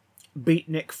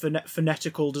 beatnik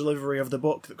phonetical delivery of the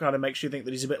book that kind of makes you think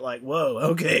that he's a bit like, whoa,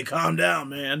 okay, calm down,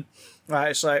 man. Right,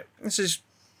 it's like, this is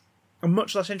a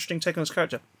much less interesting take on this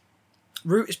character.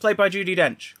 Root is played by Judi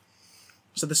Dench.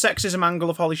 So the sexism angle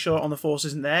of Holly Short on the Force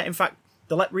isn't there. In fact,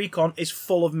 the Lep Recon is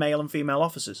full of male and female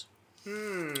officers.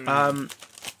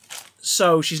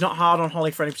 So she's not hard on Holly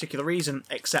for any particular reason,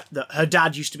 except that her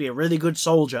dad used to be a really good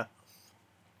soldier.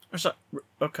 It's like,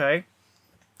 okay.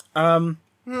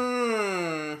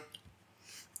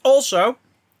 Also,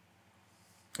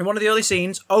 in one of the early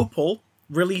scenes, Opal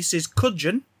releases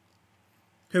Kudgeon,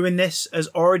 who in this has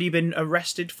already been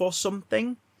arrested for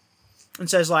something, and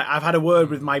says, like, I've had a word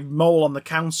with my mole on the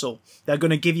council. They're going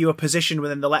to give you a position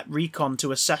within the Lep Recon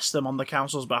to assess them on the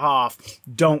council's behalf.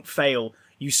 Don't fail.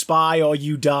 You spy or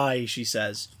you die, she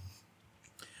says.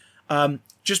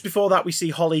 Just before that, we see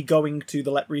Holly going to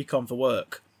the Lep Recon for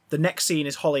work. The next scene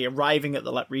is Holly arriving at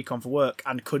the Lep Recon for work,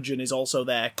 and Kudgeon is also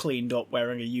there, cleaned up,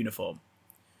 wearing a uniform.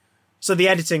 So the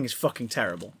editing is fucking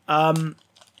terrible.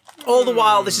 All the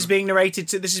while, this is being narrated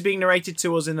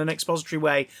to us in an expository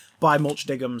way by Mulch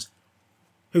Diggums,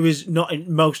 who is not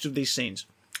in most of these scenes.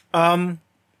 It's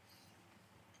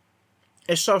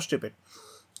so stupid.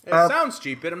 It sounds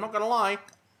stupid, I'm not going to lie.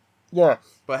 Yeah.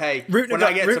 But hey, when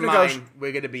I get to mine,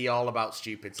 we're going to be all about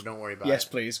stupid, so don't worry about it. Yes,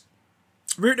 please.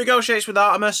 Root negotiates with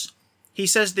Artemis. He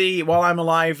says the "while I'm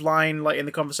alive" line like in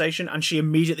the conversation, and she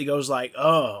immediately goes like,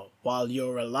 "Oh, while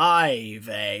you're alive,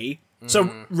 eh?"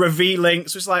 So revealing,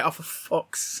 so it's like, oh, for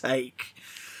fuck's sake.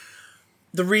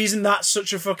 The reason that's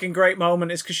such a fucking great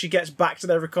moment is because she gets back to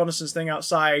their reconnaissance thing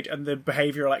outside, and the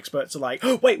behavioural experts are like,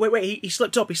 oh, wait, he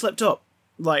slipped up.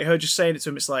 Like, her just saying it to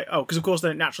him, it's like, oh, because of course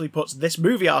then it naturally puts this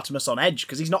movie Artemis on edge,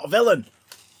 because he's not a villain.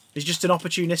 He's just an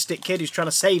opportunistic kid who's trying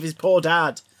to save his poor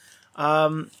dad.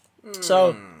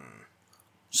 So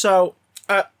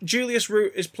Julius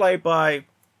Root is played by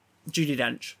Judi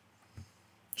Dench.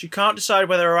 She can't decide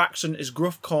whether her accent is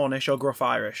gruff Cornish or gruff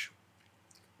Irish.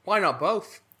 Why not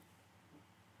both?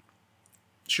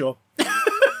 Sure.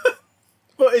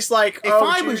 But it's like, If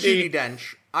I was Judi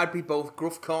Dench, I'd be both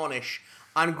gruff Cornish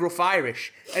and gruff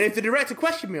Irish. And if the director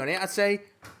questioned me on it, I'd say,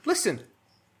 listen,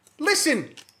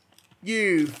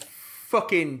 you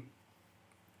fucking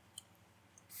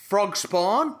frog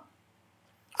spawn.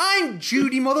 I'm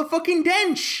Judi motherfucking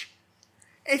Dench.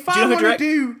 If I want to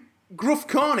do gruff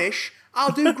Cornish,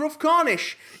 I'll do gruff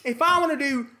Cornish. If I want to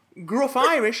do gruff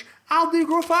Irish, I'll do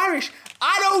gruff Irish.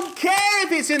 I don't care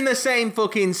if it's in the same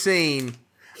fucking scene.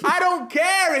 I don't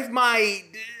care if my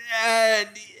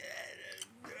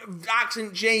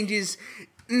accent changes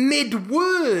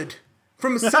mid-word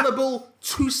from syllable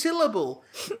to syllable.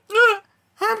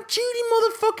 I'm Judi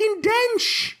motherfucking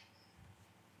Dench.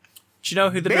 Do you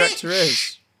know who the director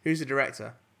is? Who's the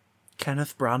director?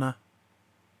 Kenneth Branagh.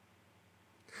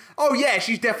 Oh yeah,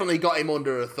 she's definitely got him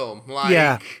under her thumb. Like,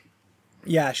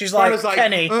 yeah, she's like,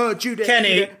 Kenny,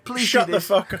 Judy, please shut the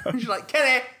fuck up. She's like,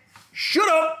 Kenny, shut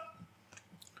up.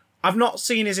 I've not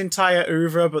seen his entire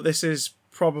oeuvre, but this is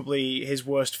probably his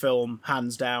worst film,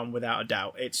 hands down, without a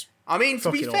doubt. It's I mean, to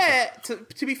be fucking fair,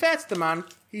 to be fair to the man,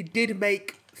 he did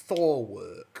make Thor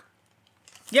work.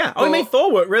 Yeah, he made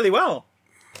Thor work really well.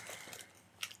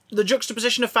 The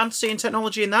juxtaposition of fantasy and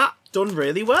technology in that, done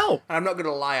really well. And I'm not going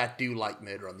to lie, I do like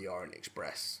Murder on the Orient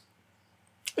Express.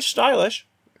 It's stylish.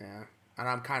 Yeah, and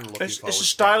I'm kind of looking forward to It's a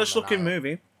stylish looking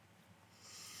movie.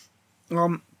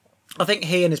 I think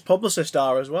he and his publicist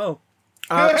are as well.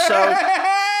 Fuck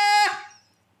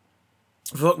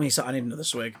me, so I need another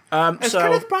swig. Has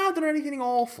Kenneth Branagh done anything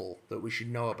awful that we should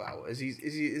know about?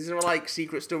 Is there like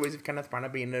secret stories of Kenneth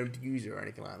Branagh being known to use it or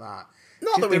anything like that?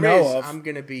 Not that we know of. I'm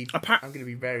gonna be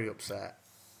very upset.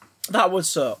 That would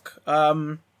suck.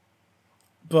 But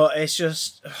it's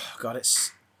just, oh God,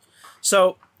 it's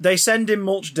so they send him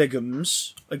Mulch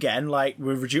Diggums again, like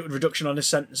with reduction on his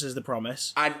sentence is the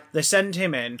promise. And they send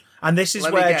him in, and this is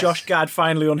where Josh Gad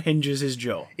finally unhinges his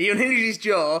jaw. He unhinges his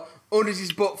jaw, undoes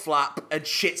his butt flap, and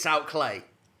shits out clay.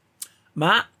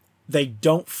 Matt, they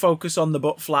don't focus on the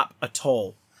butt flap at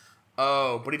all.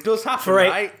 Oh, but it does happen,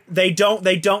 right? They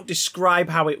don't describe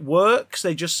how it works.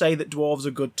 They just say that dwarves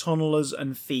are good tunnelers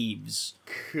and thieves.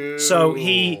 Cool. So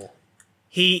you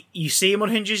see him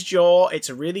unhinge his jaw. It's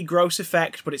a really gross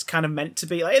effect, but it's kind of meant to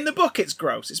be like in the book. It's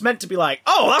gross. It's meant to be like,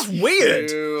 oh, that's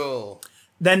weird. Cool.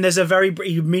 Then there's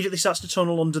he immediately starts to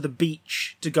tunnel under the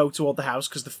beach to go toward the house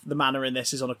because the manor in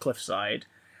this is on a cliffside,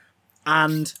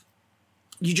 and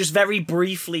you just very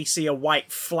briefly see a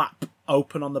white flap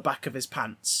open on the back of his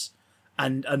pants.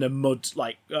 And a mud,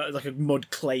 like a mud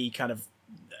clay kind of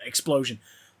explosion.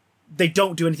 They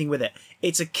don't do anything with it.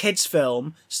 It's a kid's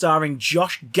film starring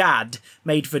Josh Gad,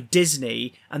 made for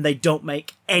Disney, and they don't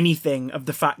make anything of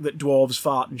the fact that dwarves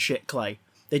fart and shit clay.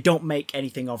 They don't make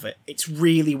anything of it. It's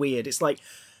really weird. It's like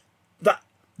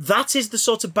that is the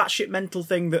sort of batshit mental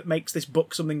thing that makes this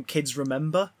book something kids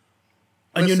remember.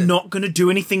 And you're not going to do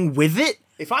anything with it?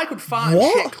 If I could fart and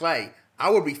shit clay,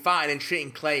 I would be farting and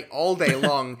shitting clay all day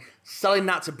long, selling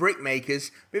that to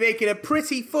brickmakers, be making a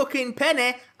pretty fucking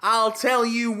penny, I'll tell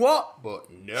you what.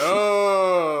 But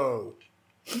no.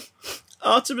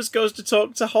 Artemis goes to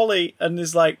talk to Holly and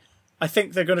is like, I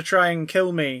think they're going to try and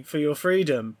kill me for your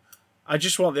freedom. I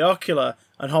just want the ocular.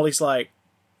 And Holly's like,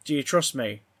 do you trust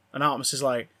me? And Artemis is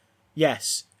like,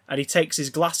 yes. And he takes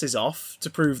his glasses off to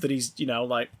prove that he's,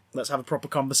 like, let's have a proper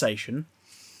conversation.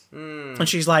 And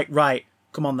she's like, right.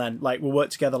 Come on then, like, we'll work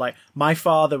together. Like, my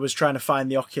father was trying to find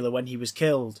the ocular when he was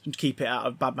killed and keep it out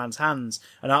of Badman's hands.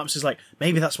 And Artemis is like,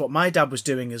 maybe that's what my dad was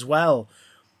doing as well.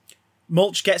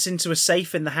 Mulch gets into a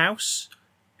safe in the house.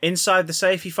 Inside the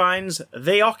safe, he finds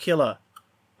the ocular.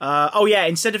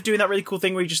 Instead of doing that really cool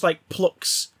thing where he just, like,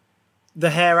 plucks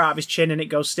the hair out of his chin and it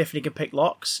goes stiff and he can pick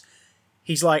locks,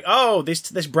 he's like, oh,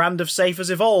 this brand of safe has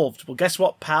evolved. Well, guess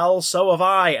what, pal? So have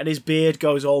I. And his beard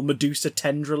goes all Medusa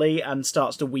tendrily and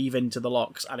starts to weave into the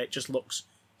locks, and it just looks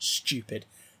stupid.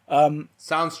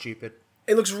 Sounds stupid.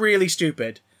 It looks really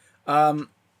stupid.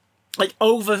 Like,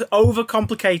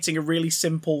 over-complicating a really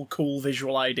simple, cool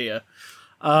visual idea.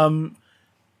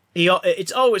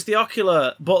 It's the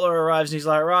ocular. Butler arrives and he's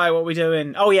like, right, what are we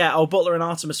doing? Butler and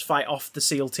Artemis fight off the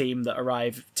SEAL team that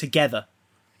arrive together.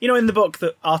 You know, in the book,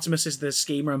 that Artemis is the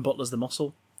schemer and Butler's the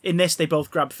muscle. In this, they both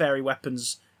grab fairy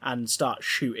weapons and start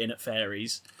shooting at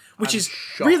fairies. Which is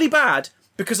really bad,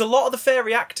 because a lot of the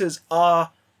fairy actors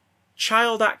are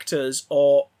child actors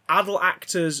or adult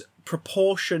actors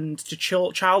proportioned to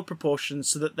child proportions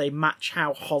so that they match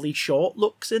how Holly Short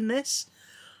looks in this.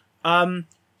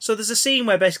 So there's a scene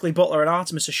where basically Butler and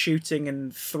Artemis are shooting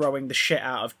and throwing the shit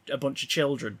out of a bunch of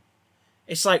children.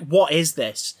 It's like, what is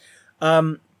this?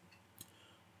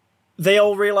 They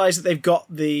all realise that they've got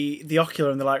the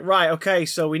ocular, and they're like, right, okay,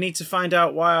 so we need to find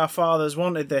out why our fathers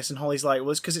wanted this. And Holly's like,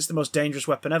 well, it's because it's the most dangerous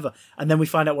weapon ever. And then we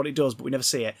find out what it does, but we never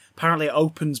see it. Apparently it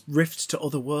opens rifts to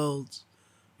other worlds.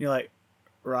 And you're like,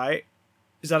 right?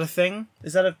 Is that a thing?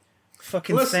 Is that a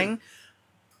fucking thing?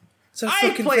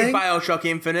 I played Bioshock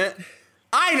Infinite.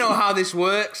 I know how this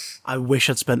works. I wish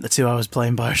I'd spent the 2 hours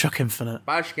playing Bioshock Infinite.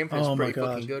 Bioshock Infinite's pretty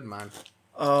fucking good, man.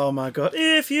 Oh my god.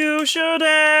 If you should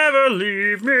ever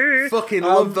leave me. Fucking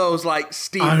love those, like,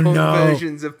 steampunk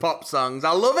versions of pop songs.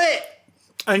 I love it!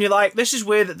 And you're like, this is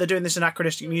weird that they're doing this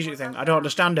anachronistic music thing. I don't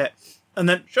understand it. And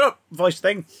then, shut up, voice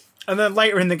thing. And then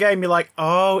later in the game, you're like,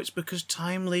 oh, it's because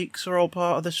time leaks are all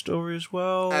part of the story as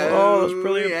well. Oh, that's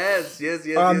brilliant. Yes.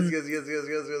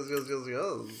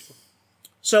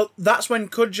 So that's when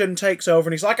Kudgeon takes over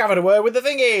and he's like, I've had a word with the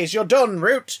thingies. You're done,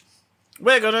 Root.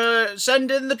 We're going to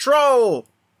send in the troll.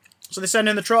 So they send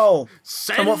in the troll.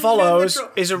 And what follows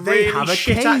is a really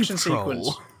shit action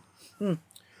sequence.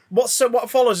 What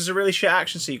follows is a really shit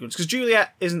action sequence. Because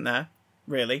Juliet isn't there,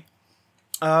 really.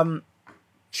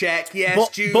 Check, yes,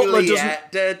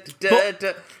 Juliet.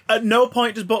 At no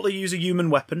point does Butler use a human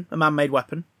weapon, a man-made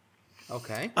weapon.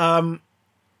 Okay. At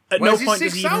Where's no point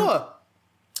his does sixth he hour?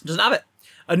 Doesn't have it.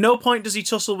 At no point does he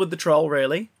tussle with the troll,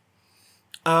 really.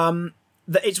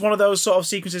 It's one of those sort of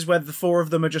sequences where the four of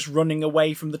them are just running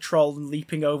away from the troll and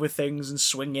leaping over things and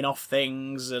swinging off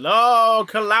things and, oh,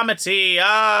 calamity,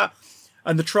 ah!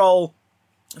 And the troll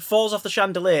falls off the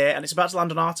chandelier and it's about to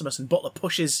land on Artemis, and Butler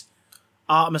pushes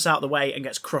Artemis out of the way and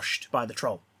gets crushed by the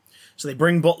troll. So they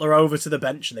bring Butler over to the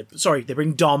bench, and they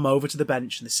bring Dom over to the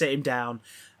bench, and they sit him down,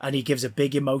 and he gives a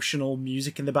big emotional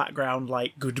music in the background,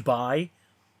 like, goodbye,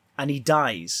 and he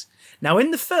dies. Now,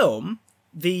 in the film,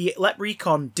 the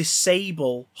Leprechaun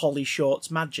disable Holly Short's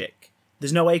magic.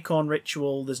 There's no acorn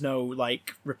ritual, there's no,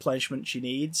 like, replenishment she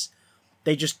needs.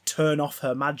 They just turn off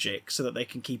her magic so that they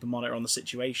can keep a monitor on the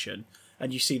situation,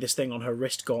 and you see this thing on her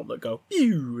wrist gauntlet go,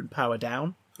 pew, and power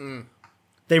down.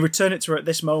 They return it to her at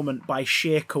this moment by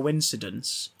sheer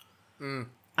coincidence,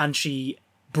 and she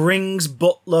brings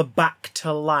Butler back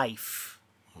to life.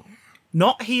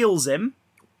 Not heals him.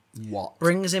 What?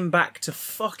 Brings him back to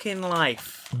fucking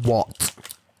life. What?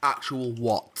 Actual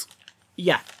what?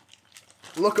 Yeah.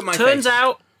 Look at my face. Turns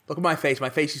out... Look at my face. My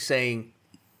face is saying,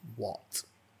 what?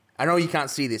 I know you can't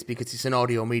see this because it's an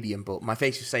audio medium, but my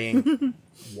face is saying,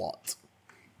 what?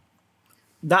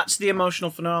 That's the emotional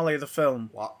finale of the film.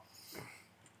 What?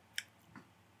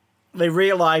 They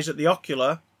realise at the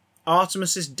Ocular,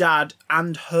 Artemis's dad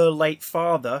and her late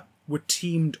father were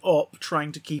teamed up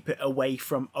trying to keep it away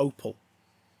from Opal.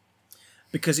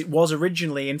 Because it was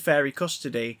originally in fairy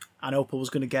custody and Opal was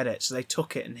going to get it, so they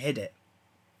took it and hid it.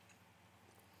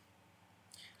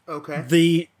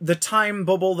 Okay. The time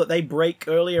bubble that they break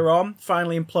earlier on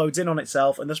finally implodes in on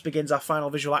itself, and thus begins our final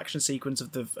visual action sequence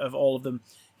of all of them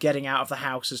getting out of the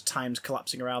house as time's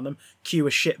collapsing around them. Cue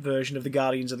a shit version of the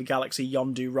Guardians of the Galaxy,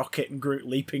 Yondu, Rocket, and Groot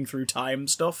leaping through time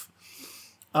stuff.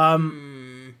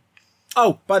 Oh,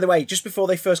 by the way, just before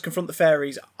they first confront the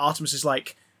fairies, Artemis is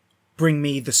like, bring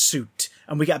me the suit.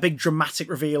 And we get a big dramatic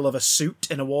reveal of a suit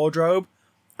in a wardrobe,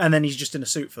 and then he's just in a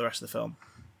suit for the rest of the film.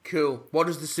 Cool. What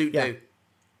does the suit do?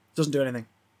 Doesn't do anything.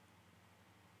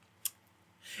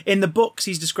 In the books,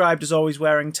 he's described as always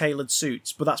wearing tailored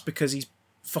suits, but that's because he's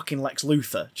fucking Lex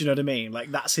Luthor. Do you know what I mean?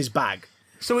 Like, that's his bag.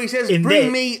 So he says,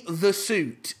 bring me the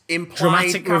suit,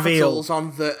 implied capitals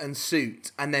on the and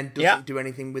suit, and then doesn't do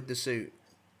anything with the suit.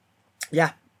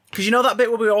 Yeah. Because you know that bit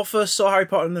where we all first saw Harry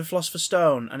Potter and the Philosopher's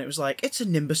Stone, and it was like, it's a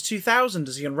Nimbus 2000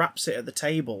 as he unwraps it at the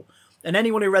table. And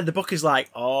anyone who read the book is like,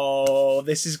 oh,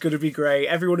 this is going to be great.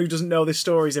 Everyone who doesn't know this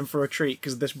story is in for a treat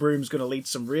because this broom's going to lead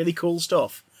to some really cool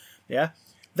stuff. Yeah?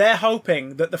 They're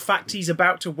hoping that the fact he's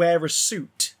about to wear a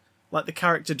suit, like the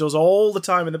character does all the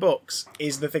time in the books,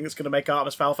 is the thing that's going to make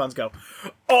Artemis Fowl fans go,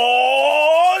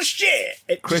 oh,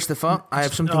 shit! Christopher, I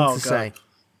have something to say.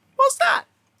 What's that?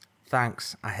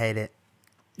 Thanks. I hate it.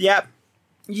 Yep.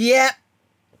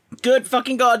 Good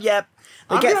fucking God, yep.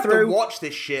 I'm going to have to watch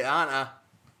this shit, aren't I?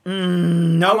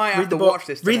 No, I might have to watch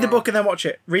this tomorrow. Read the book and then watch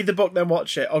it. Read the book, then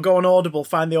watch it. Or go on Audible,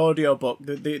 find the audio book.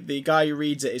 The guy who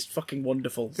reads it is fucking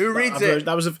wonderful. Who reads it?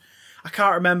 I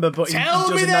can't remember, but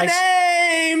Tell me the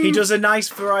name! He does a nice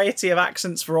variety of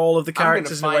accents for all of the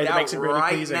characters in a way that makes it really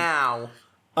pleasing. Now.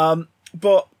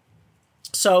 But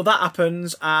so that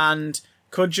happens, and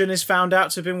Kudgeon is found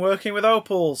out to have been working with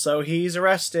Opal, so he's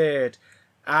arrested.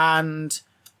 And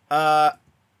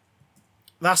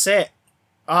that's it.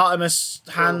 Artemis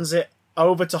hands it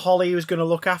over to Holly, who's going to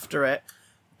look after it,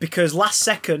 because last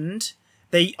second,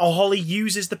 Holly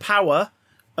uses the power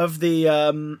of the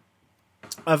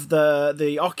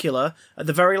ocular at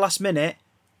the very last minute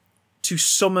to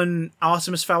summon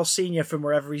Artemis Fowl Senior from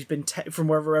wherever he's been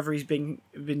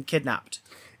been kidnapped.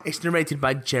 It's narrated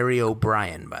by Jerry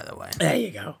O'Brien, by the way. There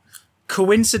you go.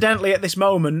 Coincidentally, at this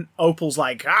moment, Opal's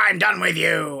like, "I'm done with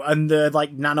you," and the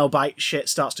nanobite shit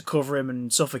starts to cover him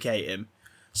and suffocate him.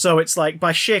 So it's like,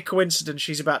 by sheer coincidence,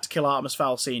 she's about to kill Artemis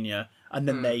Fowl Senior, and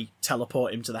then they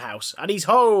teleport him to the house, and he's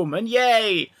home, and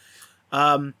yay!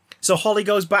 So Holly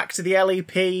goes back to the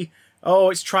LEP. Oh,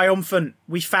 it's triumphant.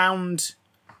 We found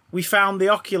the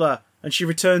ocular, and she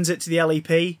returns it to the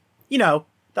LEP. You know,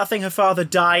 that thing her father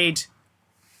died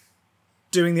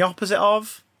doing the opposite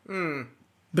of.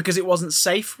 Because it wasn't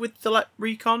safe with the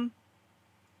recon.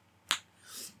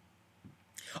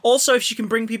 Also, if she can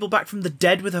bring people back from the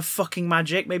dead with her fucking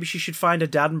magic, maybe she should find her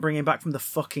dad and bring him back from the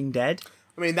fucking dead.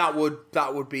 I mean, that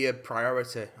would be a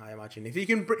priority, I imagine. If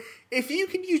you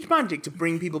can use magic to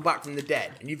bring people back from the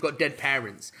dead, and you've got dead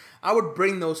parents, I would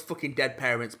bring those fucking dead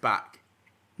parents back.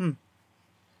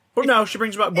 But no, she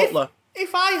brings back Butler.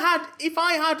 If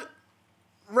I had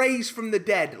raised from the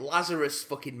dead Lazarus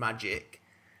fucking magic,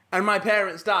 and my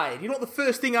parents died, you know what the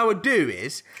first thing I would do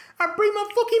is? I'd bring my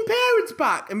fucking parents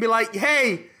back and be like,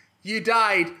 "Hey, you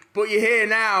died, but you're here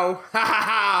now. Ha ha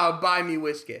ha, buy me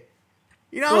whiskey."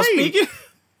 You know what I mean?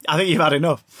 I think you've had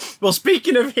enough. Well,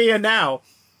 speaking of here now,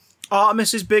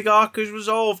 Artemis's big arc is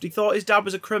resolved. He thought his dad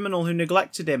was a criminal who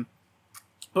neglected him.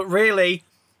 But really,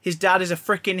 his dad is a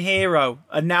freaking hero.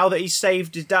 And now that he's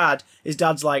saved his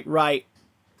dad's like, "Right,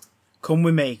 come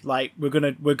with me. Like, we're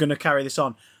gonna carry this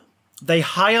on." They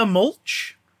hire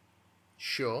Mulch.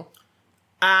 Sure.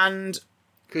 And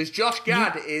because Josh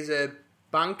Gad is a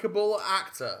bankable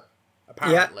actor,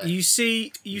 apparently. Yeah,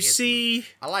 you see.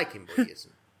 I like him, but he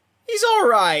isn't. He's all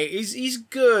right. He's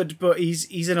good, but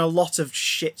he's in a lot of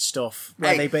shit stuff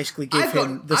where they basically give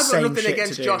him the same shit to do. I've got nothing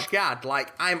against Josh Gad.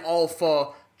 Like, I'm all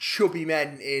for chubby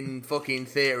men in fucking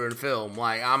theatre and film.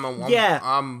 Like,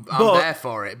 I'm there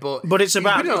for it. But it's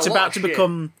about to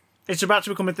become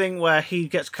a thing where he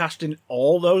gets cast in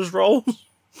all those roles.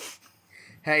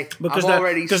 Hey,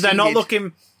 because they're not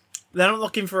looking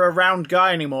for a round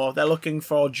guy anymore. They're looking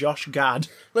for Josh Gad.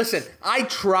 Listen, I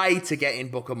tried to get in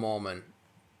Book of Mormon.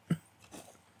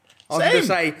 I was going to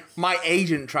say, my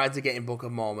agent tried to get in Book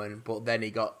of Mormon, but then he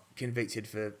got convicted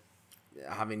for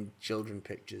having children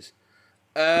pictures.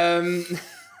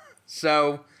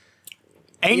 So...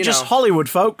 Ain't just Hollywood,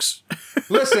 folks.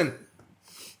 Listen,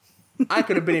 I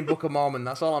could have been in Book of Mormon,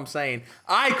 that's all I'm saying.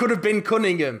 I could have been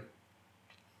Cunningham.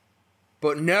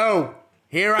 But no,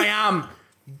 here I am.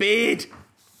 Beard,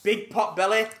 big pot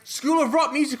belly, School of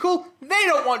Rock musical. They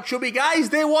don't want chubby guys,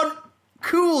 they want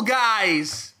cool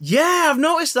guys. Yeah, I've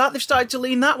noticed that. They've started to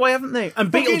lean that way, haven't they?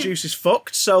 And Beetlejuice is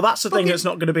fucked, so that's the thing that's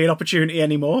not going to be an opportunity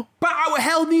anymore. Bat Out of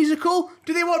Hell musical?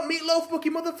 Do they want Meatloaf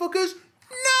fucking motherfuckers?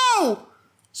 No!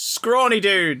 Scrawny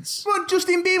dudes. But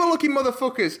Justin Bieber looking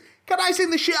motherfuckers. Can I sing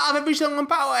the shit out of every song on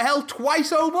Bat Out of Hell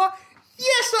twice over?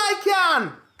 Yes, I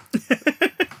can!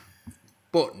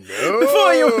 But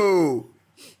no!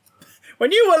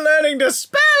 When you were learning to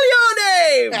spell your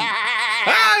name,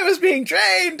 I was being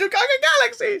trained to conquer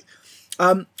galaxies.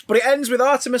 But it ends with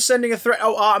Artemis sending a threat.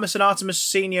 Oh, Artemis and Artemis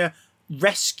Senior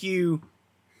rescue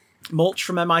Mulch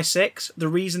from MI6. The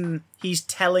reason he's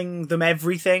telling them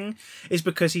everything is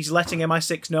because he's letting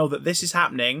MI6 know that this is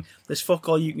happening. There's fuck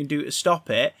all you can do to stop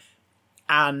it.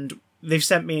 And they've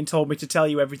sent me and told me to tell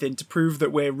you everything to prove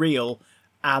that we're real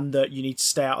and that you need to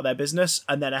stay out of their business.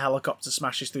 And then a helicopter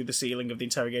smashes through the ceiling of the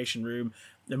interrogation room.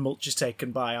 And Mulch is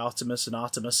taken by Artemis,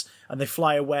 and they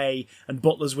fly away, and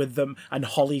Butler's with them, and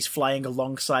Holly's flying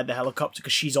alongside the helicopter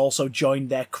because she's also joined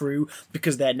their crew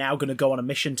because they're now going to go on a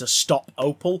mission to stop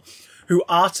Opal, who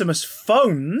Artemis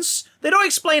phones. They don't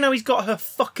explain how he's got her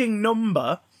fucking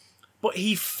number, but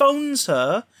he phones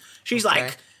her. She's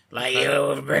like,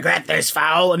 you regret this,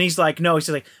 Fowl? And he's like, no, he's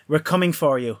like, we're coming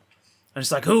for you. And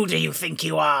it's like, who do you think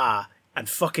you are? And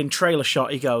fucking trailer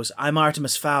shot, he goes, I'm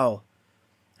Artemis Fowl,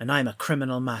 and I'm a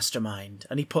criminal mastermind.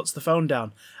 And he puts the phone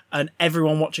down, and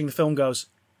everyone watching the film goes,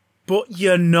 but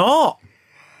you're not.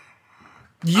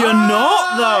 You're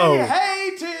not, though. I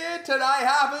hate it, and I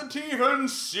haven't even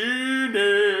seen it.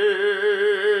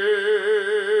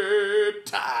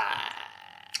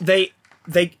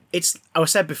 I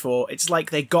said before, it's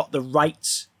like they got the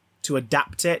rights to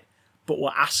adapt it, but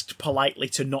were asked politely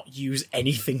to not use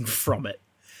anything from it.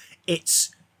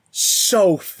 It's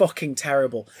so fucking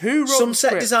terrible. Who wrote Some the set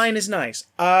script? design is nice.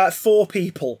 4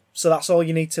 people, so that's all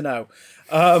you need to know.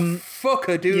 Fuck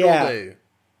a doodle-doo.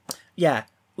 Yeah,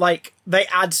 like, they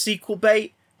add sequel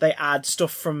bait, they add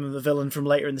stuff from the villain from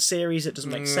later in the series, it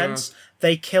doesn't make sense.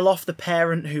 They kill off the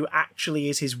parent who actually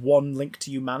is his one link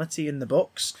to humanity in the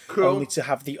books, Cool. only to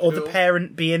have the other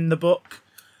parent be in the book.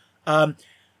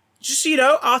 Just so you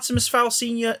know, Artemis Fowl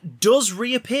Sr. does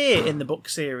reappear in the book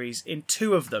series in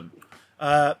 2 of them.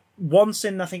 Once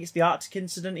in, I think it's the Arctic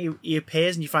incident, he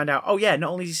appears and you find out, oh yeah,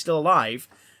 not only is he still alive,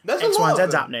 There's X, a Y, lot and of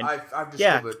Z's them happening. I've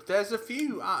Yeah. discovered. There's a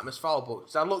few Artemis Fowl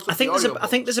books. I looked up I think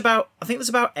the there's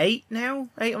about 8 now,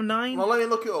 8 or 9. Well, let me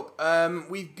look it up.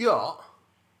 We've got...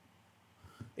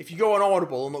 If you go on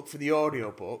Audible and look for the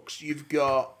audiobooks, you've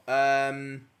got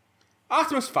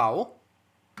Artemis Fowl,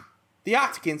 The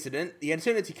Arctic Incident, The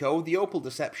Eternity Code, The Opal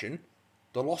Deception,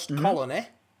 The Lost Colony,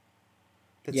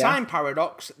 The Yeah. Time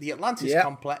Paradox, The Atlantis Yeah.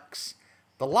 Complex,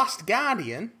 The Last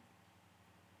Guardian,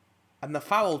 and The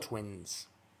Fowl Twins.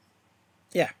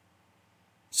 Yeah.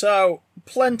 So,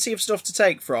 plenty of stuff to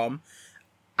take from,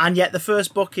 and yet the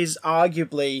first book is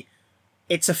arguably,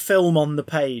 it's a film on the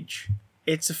page.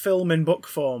 It's a film in book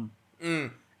form.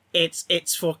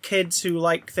 It's for kids who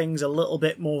like things a little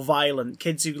bit more violent,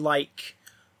 kids who like,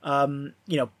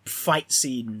 fight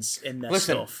scenes in their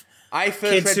Listen, stuff. I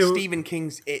first Kids read who- Stephen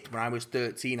King's It when I was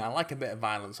 13. I like a bit of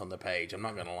violence on the page, I'm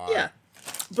not going to lie. Yeah.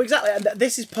 But exactly, and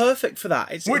this is perfect for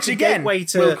that. It's Which a again gateway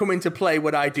to... will come into play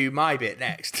when I do my bit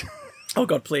next. Oh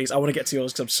god, please! I want to get to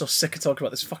yours because I'm so sick of talking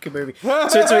about this fucking movie. So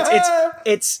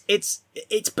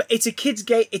it's a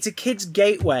kid's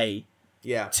gateway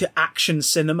Yeah. to action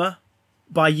cinema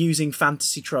by using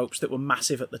fantasy tropes that were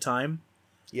massive at the time.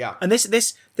 Yeah. And this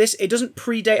it doesn't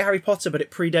predate Harry Potter, but it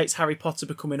predates Harry Potter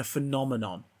becoming a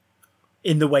phenomenon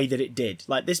in the way that it did.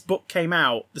 Like, this book came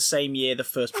out the same year the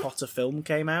first Potter film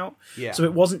came out. Yeah. So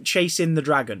it wasn't chasing the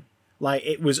dragon. Like,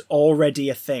 it was already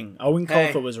a thing. Owen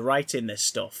Hey. Colfer was writing this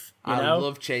stuff. You I know?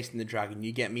 love chasing the dragon.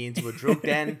 You get me into a drug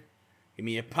den, give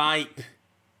me a pipe,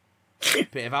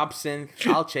 bit of absinthe,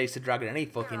 I'll chase the dragon any Here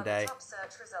fucking are day. the top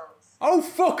search results. Oh,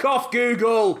 fuck off,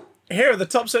 Google! Here are the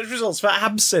top search results for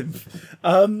absinthe.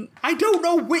 I don't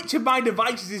know which of my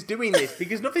devices is doing this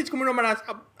because nothing's coming up on my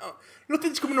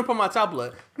nothing's coming up on my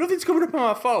tablet, nothing's coming up on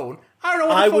my phone. I don't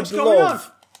know what the fuck's going on.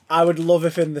 I would love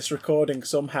if in this recording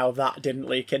somehow that didn't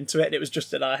leak into it and it was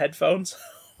just in our headphones.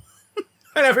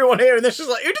 And everyone hearing this is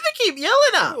like, who do they keep yelling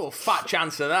at? Oh, fat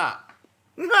chance of that.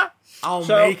 I'll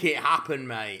So- make it happen,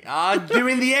 mate. I'm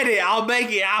doing the edit. I'll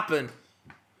make it happen.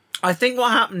 I think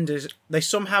what happened is they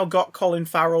somehow got Colin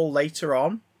Farrell later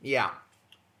on, Yeah.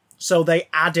 so they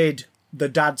added the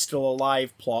dad still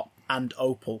alive plot and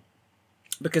Opal.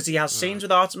 Because he has scenes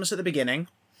with Artemis at the beginning,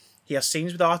 he has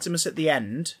scenes with Artemis at the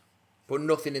end. But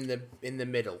nothing in the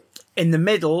middle. In the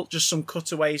middle, just some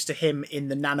cutaways to him in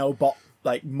the nanobot,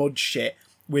 like, mud shit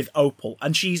with Opal.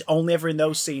 And she's only ever in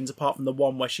those scenes apart from the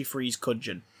one where she frees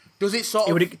Cudgeon. Does it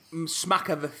sort It of smack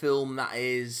of a film that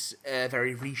is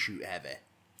very reshoot heavy?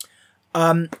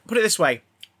 Put it this way,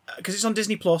 because it's on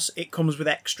Disney Plus, it comes with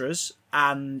extras,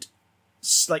 and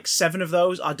like 7 of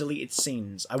those are deleted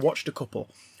scenes. I watched a couple.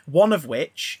 One of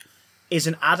which is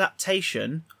an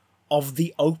adaptation of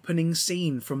the opening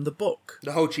scene from the book.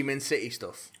 The Ho Chi Minh City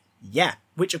stuff. Yeah,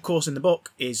 which of course in the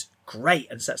book is great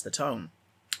and sets the tone.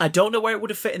 I don't know where it would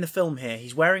have fit in the film here.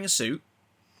 He's wearing a suit.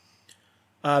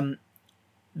 They're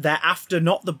after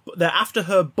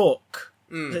her book.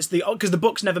 It's because the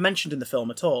book's never mentioned in the film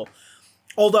at all.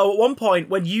 Although at one point,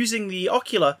 when using the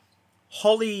ocular,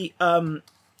 Holly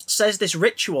says this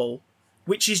ritual,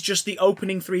 which is just the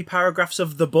opening 3 paragraphs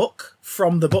of the book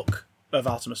from the book of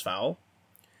Artemis Fowl,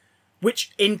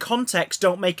 which in context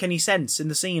don't make any sense in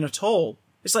the scene at all.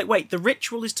 It's like, wait, the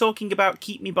ritual is talking about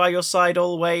keep me by your side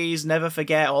always, never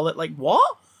forget, all that. Like,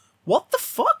 what? What the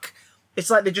fuck? It's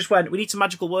like they just went, we need some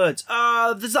magical words.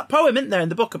 There's that poem, isn't there, in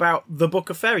the book about the Book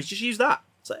of Fairies? Just use that.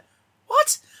 It's like,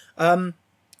 what?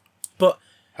 But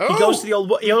he goes to the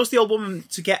old woman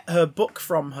to get her book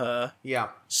from her, Yeah.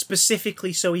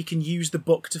 specifically so he can use the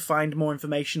book to find more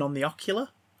information on the ocular.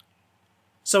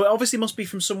 So it obviously must be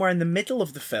from somewhere in the middle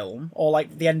of the film, or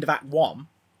like the end of Act 1.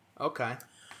 Okay.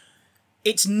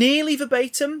 It's nearly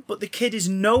verbatim, but the kid is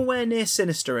nowhere near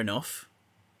sinister enough.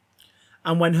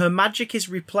 And when her magic is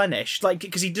replenished, like,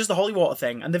 because he does the holy water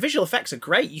thing, and the visual effects are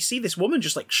great. You see this woman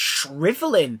just, like,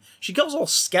 shriveling. She goes all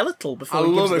skeletal before I he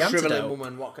gives love the a shriveling antidote.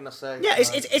 woman. What can I say? Yeah,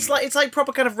 it's like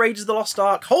proper kind of Raiders of the Lost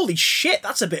Ark. Holy shit,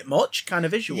 that's a bit much kind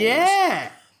of visuals. Yeah.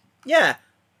 Yeah.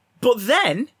 But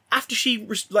then, after she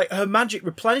like her magic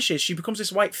replenishes, she becomes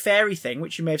this white fairy thing,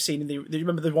 which you may have seen in the. You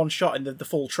remember the one shot in the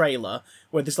full trailer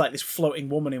where there's like this floating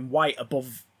woman in white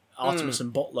above Artemis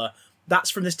and Butler. That's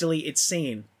from this deleted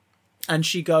scene, and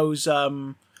she goes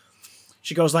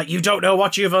like, "You don't know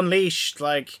what you've unleashed,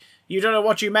 like you don't know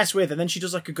what you mess with," and then she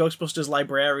does like a Ghostbusters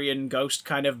librarian ghost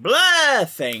kind of blah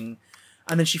thing.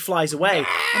 And then she flies away.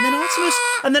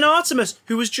 And then Artemis,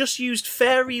 who has just used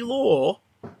fairy lore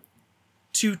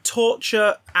to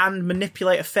torture and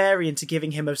manipulate a fairy into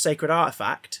giving him a sacred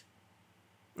artifact,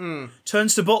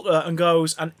 turns to Butler and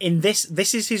goes, and in this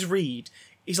is his read,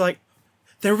 he's like,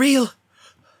 "They're real.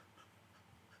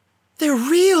 They're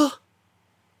real.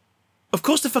 Of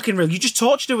course they're fucking real. You just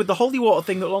tortured her with the holy water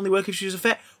thing that will only work if she was a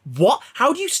fairy." What?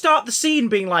 How do you start the scene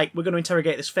being like, "We're going to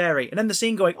interrogate this fairy," and then the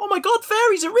scene going, "Oh my god,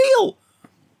 fairies are real"?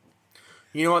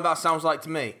 You know what that sounds like to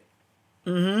me?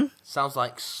 Mm-hmm. Sounds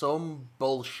like some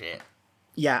bullshit.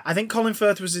 Yeah, I think Colin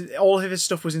Firth all of his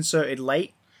stuff was inserted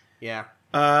late. Yeah.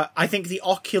 I think the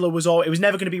Ocular it was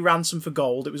never going to be Ransom for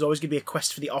Gold. It was always going to be a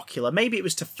quest for the Ocular. Maybe it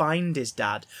was to find his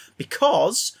dad,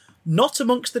 because not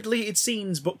amongst the deleted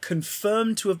scenes, but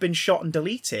confirmed to have been shot and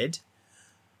deleted,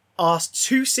 are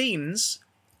 2 scenes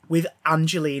with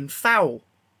Angeline Fowl.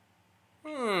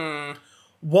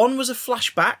 One was a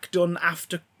flashback done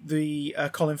after the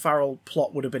Colin Farrell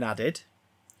plot would have been added,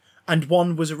 and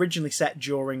one was originally set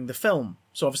during the film,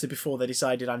 so obviously before they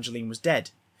decided Angeline was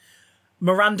dead.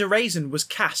 Miranda Raisin was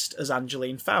cast as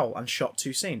Angeline Fowl and shot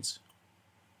 2 scenes.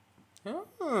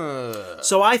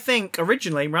 So I think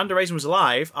originally Miranda Raisin was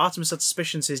alive, Artemis had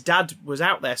suspicions his dad was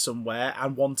out there somewhere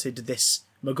and wanted this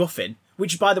MacGuffin,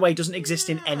 which, by the way, doesn't exist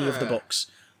in any of the books.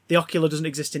 The Ocular doesn't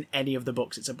exist in any of the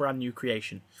books. It's a brand new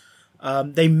creation.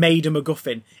 They made a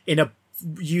MacGuffin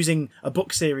using a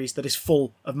book series that is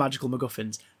full of magical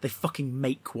MacGuffins. They fucking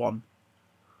make one.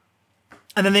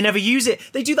 And then they never use it.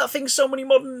 They do that thing so many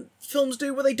modern films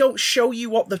do where they don't show you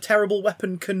what the terrible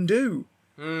weapon can do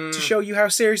to show you how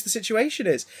serious the situation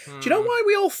is. Do you know why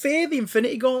we all fear the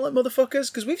Infinity Gauntlet,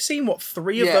 motherfuckers? Because we've seen what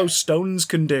 3 of those stones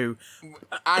can do.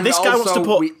 And this guy wants to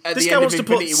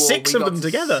put War, 6 of them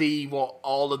together. See what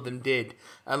all of them did,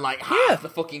 and like half the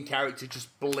fucking character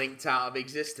just blinked out of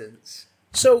existence.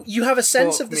 So you have a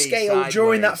sense of the scale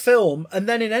during that film, and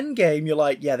then in Endgame, you're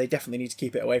like, yeah, they definitely need to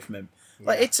keep it away from him.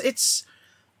 Like it's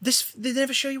this. They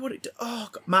never show you what it. Oh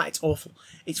God, Matt, it's awful.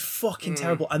 It's fucking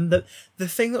terrible. And the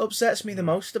thing that upsets me the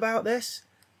most about this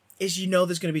is,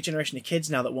 there's going to be a generation of kids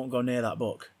now that won't go near that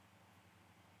book.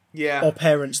 Yeah, or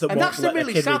parents that won't let a kid read the book.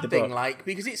 And that's the really sad thing, like,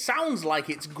 because it sounds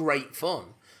like it's great fun.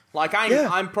 Like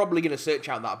I'm probably going to search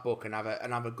out that book and have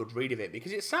a good read of it,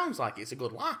 because it sounds like it's a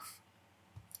good laugh.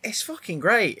 It's fucking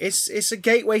great. It's a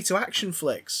gateway to action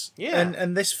flicks. Yeah.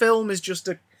 And this film is just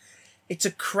it's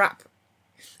a crap.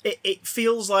 It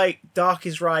feels like Dark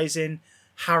is Rising,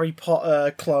 Harry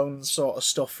Potter clone sort of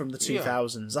stuff from the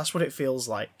 2000s. Yeah. That's what it feels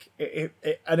like.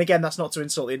 And again, that's not to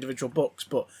insult the individual books,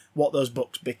 but what those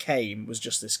books became was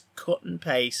just this cut and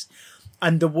paste.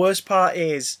 And the worst part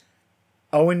is,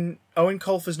 Owen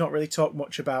Colfer's not really talked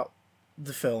much about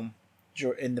the film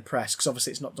in the press, because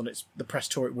obviously it's not done the press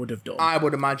tour it would have done. I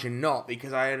would imagine not,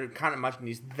 because I can't imagine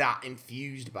he's that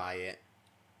enthused by it.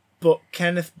 But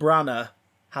Kenneth Branagh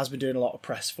has been doing a lot of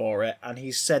press for it, and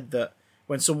he's said that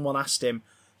when someone asked him,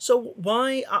 so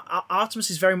why Artemis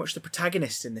is very much the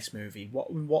protagonist in this movie,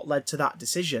 what led to that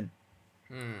decision?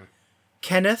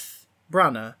 Kenneth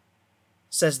Branagh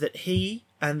says that he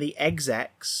and the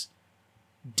execs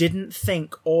didn't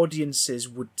think audiences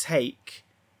would take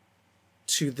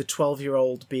to the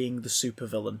 12-year-old being the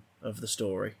supervillain of the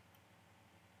story.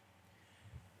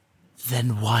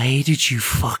 Then why did you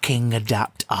fucking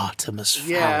adapt Artemis Fowl?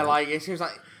 Yeah, like, it seems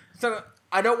like... So,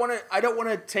 I don't want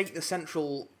to take the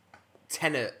central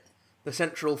tenet, the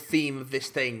central theme of this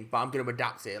thing, but I'm going to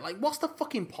adapt it. Like, what's the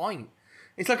fucking point?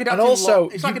 It's like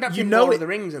adapting, Lord of the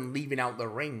Rings and leaving out the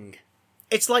ring.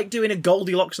 It's like doing a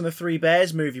Goldilocks and the Three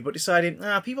Bears movie, but deciding,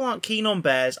 people aren't keen on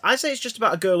bears. I say it's just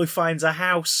about a girl who finds a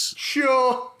house.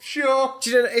 Sure. Do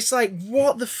you know, it's like,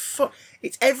 what the fuck?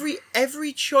 It's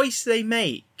every choice they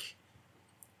make,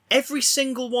 every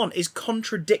single one is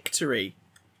contradictory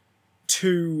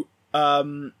to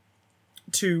the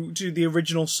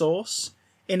original source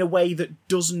in a way that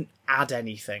doesn't add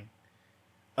anything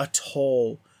at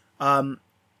all.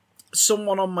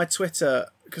 Someone on my Twitter,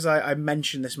 because I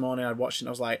mentioned this morning, I watched it and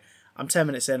I was like, I'm 10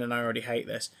 minutes in and I already hate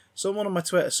this. Someone on my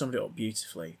Twitter summed it up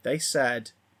beautifully. They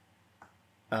said,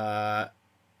 here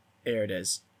it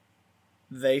is.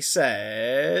 They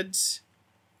said,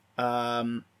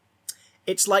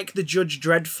 it's like the Judge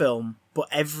Dredd film, but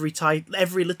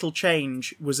every little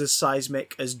change was as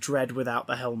seismic as Dredd without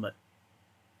the helmet.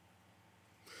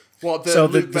 What, So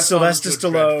the Luc Besson Sylvester Judge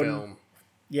Dredd Stallone film?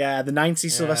 Yeah, the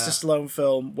 90s Sylvester Stallone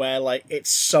film where, like, it's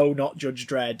so not Judge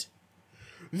Dredd.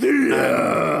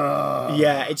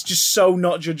 Yeah, it's just so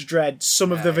not Judge Dredd.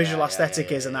 Some of the visual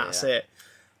aesthetic is, and that's it.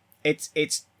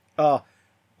 It's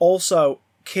also,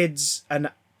 kids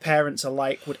and parents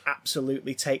alike would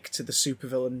absolutely take to the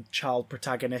supervillain child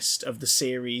protagonist of the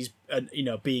series, and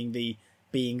being the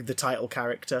title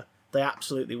character. They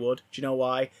absolutely would. Do you know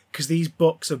why? Because these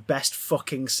books are best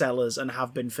fucking sellers and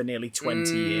have been for nearly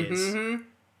 20 years.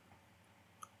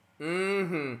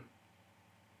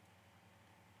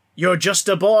 You're just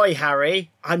a boy,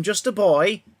 Harry. I'm just a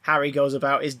boy. Harry goes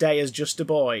about his day as just a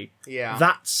boy. Yeah.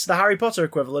 That's the Harry Potter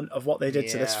equivalent of what they did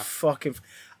to this fucking...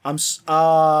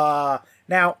 Now,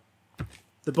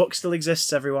 the book still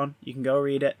exists, everyone. You can go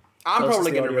read it. I'm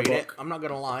probably going to read it. I'm not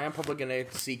going to lie. I'm probably going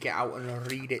to seek it out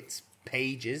and read its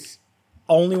pages.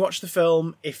 Only watch the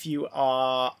film if you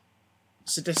are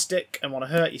sadistic and want to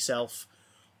hurt yourself,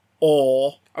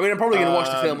 or... I mean, I'm probably going to watch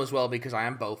the film as well because I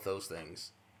am both those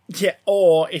things. Yeah,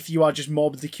 or if you are just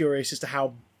morbidly curious as to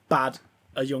how bad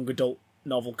a young adult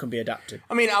novel can be adapted.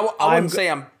 I mean, I wouldn't say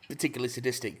I'm particularly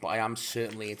sadistic, but I am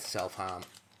certainly into self-harm.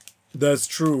 That's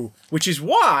true. Which is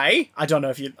why I don't know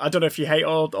if you hate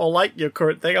or like your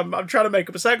current thing. I'm trying to make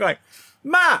up a segue.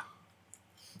 Matt,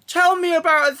 tell me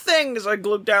about a thing as I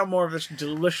glug down more of this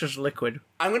delicious liquid.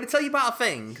 I'm going to tell you about a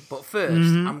thing, but first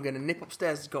I'm going to nip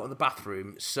upstairs to go to the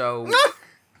bathroom. So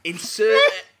insert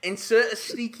a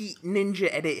sneaky ninja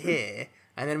edit here,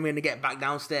 and then we're going to get back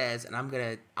downstairs, and I'm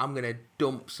gonna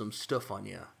dump some stuff on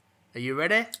you. Are you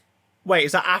ready? Wait,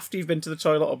 is that after you've been to the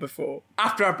toilet or before?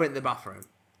 After I've been to the bathroom.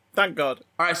 Thank God.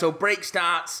 All right, so break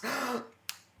starts,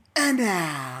 and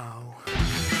now.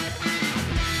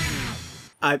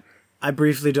 I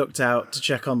briefly ducked out to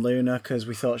check on Luna because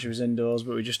we thought she was indoors,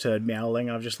 but we just heard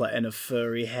meowling. I've just let in a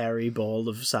furry, hairy ball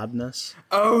of sadness.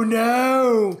 Oh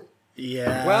no!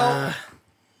 Yeah. Well,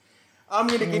 I'm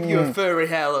going to give you a furry,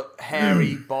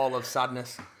 hairy ball of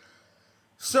sadness.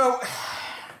 So,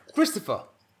 Christopher,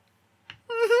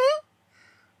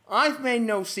 I've made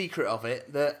no secret of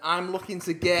it that I'm looking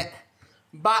to get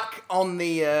back on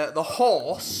the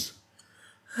horse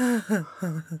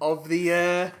of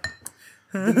the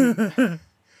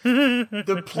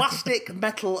plastic,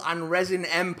 metal, and resin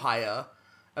empire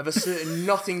of a certain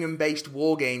Nottingham-based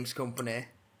war games company.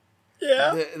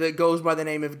 Yeah. That goes by the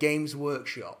name of Games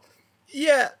Workshop.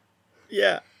 Yeah.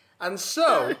 Yeah. And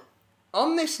so,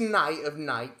 on this night of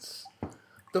nights,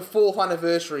 the 4th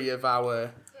anniversary of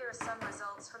our... Here are some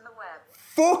results from the web.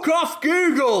 Fuck off,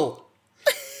 Google!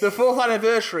 The 4th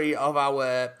anniversary of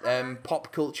our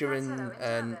pop culture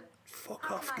and fuck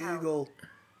off, Google.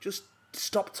 Just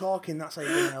stop talking, that's how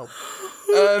you're going to help.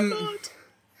 God.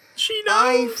 She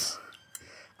knows.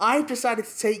 I've decided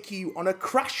to take you on a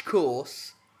crash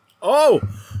course... Oh,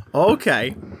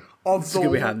 okay. This is gonna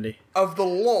be handy. Of the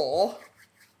lore.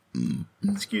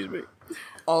 Excuse me.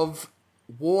 Of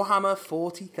Warhammer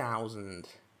 40,000,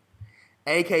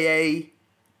 aka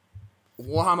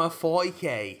Warhammer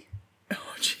 40k.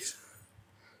 Oh, jeez.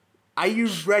 Are you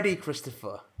ready,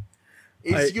 Christopher?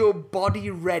 Is your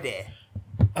body ready?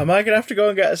 Am I gonna have to go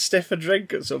and get a stiffer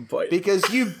drink at some point? Because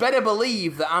you better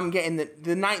believe that I'm getting the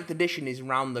 9th edition is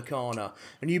round the corner,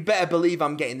 and you better believe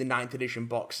I'm getting the 9th edition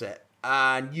box set,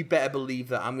 and you better believe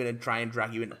that I'm gonna try and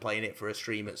drag you into playing it for a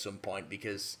stream at some point.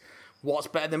 Because what's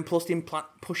better than pushing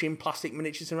plastic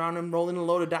miniatures around and rolling a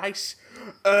load of dice?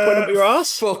 Put up your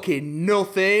ass? Fucking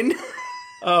nothing.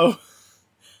 Oh,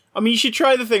 I mean, you should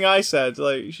try the thing I said.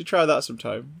 Like, you should try that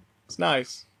sometime. It's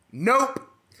nice. Nope.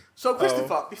 So,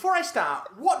 Christopher, before I start,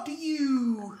 what do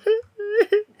you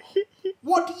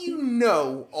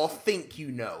know or think you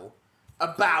know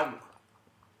about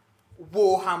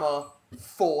Warhammer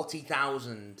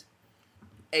 40,000,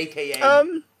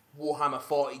 aka Warhammer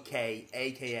 40k,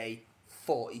 aka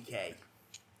 40k?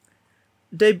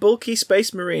 They bulky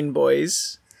space marine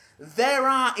boys. There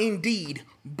are indeed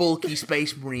bulky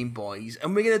space marine boys,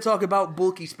 and we're going to talk about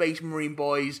bulky space marine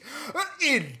boys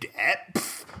in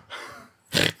depth.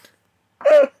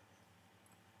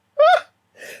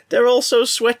 They're also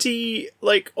sweaty,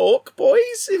 like, orc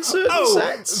boys in certain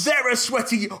sets. There are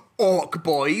sweaty orc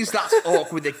boys. That's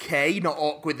orc with a K, not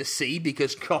orc with a C,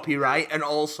 because copyright. And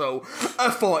also,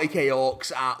 40k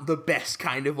orcs are the best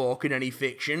kind of orc in any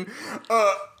fiction.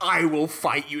 I will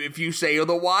fight you if you say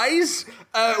otherwise.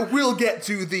 We'll get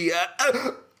to the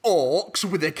orcs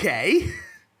with a K.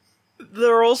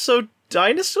 There are also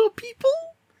dinosaur people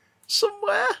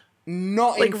somewhere.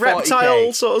 Not like in 40K.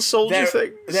 reptile sort of soldier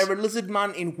things. They're a lizard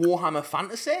man in Warhammer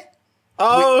Fantasy.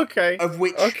 Oh, okay. Of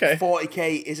which okay.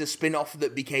 40k is a spin-off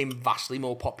that became vastly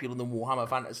more popular than Warhammer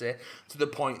Fantasy, to the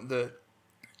point that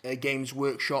Games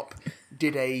Workshop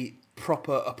did a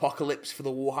proper apocalypse for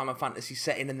the Warhammer Fantasy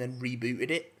setting and then rebooted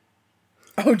it.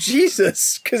 Oh,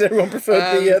 Jesus! Because everyone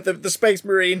preferred the Space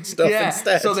Marine stuff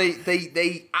instead. So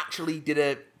they actually did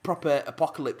a proper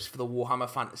apocalypse for the Warhammer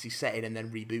Fantasy setting and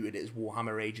then rebooted it as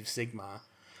Warhammer Age of Sigmar,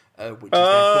 which is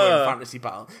their current fantasy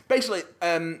battle. Basically,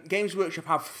 Games Workshop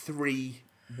have 3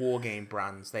 wargame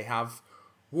brands. They have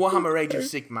Warhammer Age of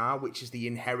Sigmar, which is the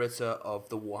inheritor of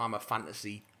the Warhammer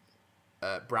Fantasy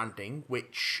branding,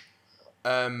 which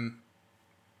a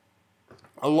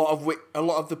lot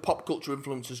of the pop culture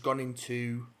influence has gone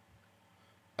into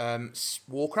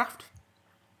Warcraft.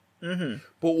 Mm-hmm.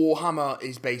 But Warhammer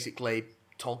is basically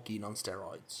Tolkien on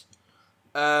steroids.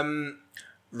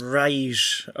 Right.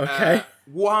 Okay.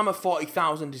 Warhammer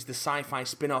 40,000 is the sci-fi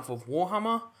spin-off of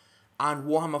Warhammer, and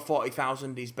Warhammer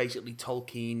 40,000 is basically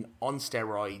Tolkien on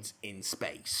steroids in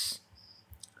space.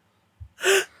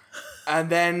 And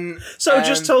then... So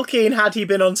just Tolkien had he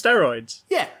been on steroids?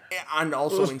 Yeah, and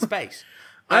also in space.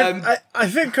 I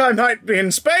think I might be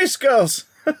in space, girls.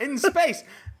 In space.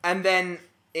 And then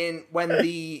when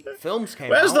the films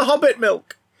came out... Where's the Hobbit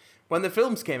milk? When the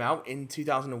films came out in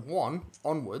 2001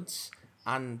 onwards,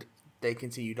 and they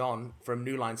continued on from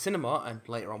New Line Cinema and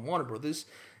later on Warner Brothers,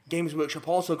 Games Workshop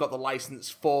also got the license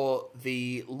for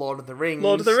the Lord of the Rings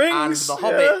and the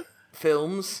Hobbit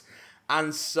films,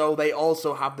 and so they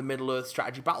also have the Middle-earth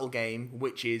strategy battle game,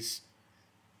 which is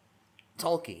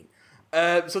Tolkien.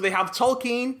 So they have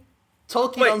Tolkien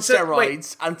on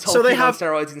steroids, and Tolkien on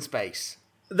steroids in space.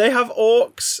 They have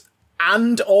orcs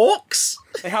and orcs?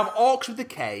 They have orcs with a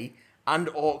K and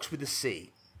orcs with a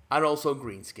C, and also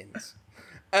greenskins.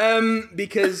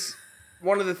 Because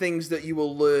one of the things that you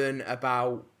will learn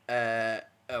about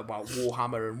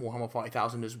Warhammer and Warhammer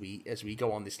 40,000 as we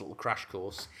go on this little crash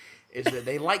course is that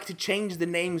they like to change the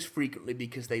names frequently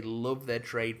because they love their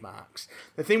trademarks.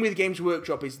 The thing with Games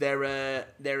Workshop is they're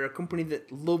a company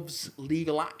that loves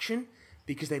legal action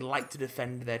because they like to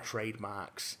defend their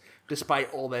trademarks,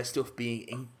 despite all their stuff being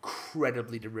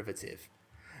incredibly derivative.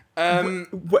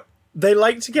 They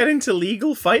like to get into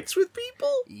legal fights with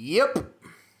people? Yep.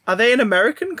 Are they an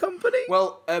American company?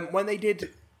 Well, when they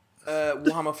did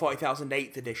Warhammer 40,000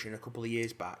 8th edition a couple of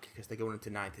years back, because they're going into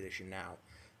 9th edition now,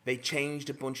 they changed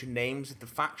a bunch of names of the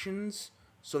factions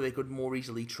so they could more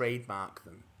easily trademark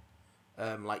them.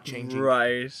 Like changing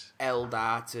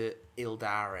Eldar to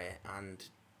Ildari and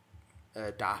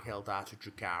Dark Eldar to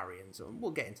Drukhari, and so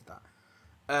we'll get into that.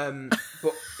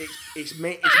 But it's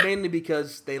mainly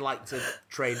because they like to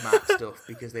trademark stuff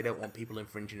because they don't want people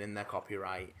infringing in their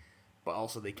copyright, but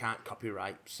also they can't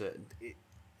copyright certain.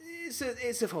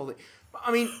 It's a whole thing. But,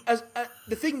 I mean,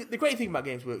 the great thing about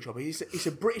Games Workshop is it's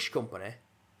a British company.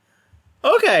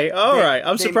 Okay, all right.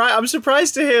 I'm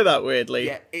surprised to hear that. Weirdly,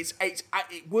 yeah. It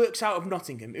works out of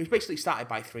Nottingham. It was basically started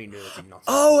by 3 nerds in Nottingham.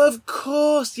 Oh, of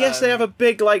course. Yes, they have a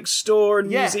big store and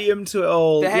museum to it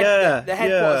all. The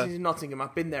headquarters is in Nottingham.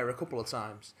 I've been there a couple of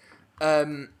times.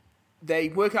 They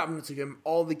work out of Nottingham.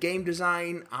 All the game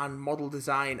design and model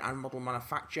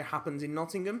manufacture happens in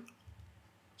Nottingham.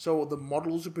 So the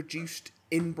models are produced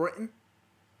in Britain.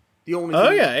 The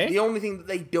only thing that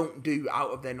they don't do out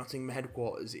of their Nottingham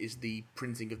headquarters is the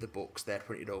printing of the books. They're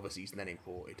printed overseas and then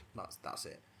imported. That's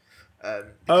it.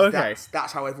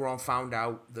 That's how everyone found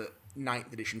out that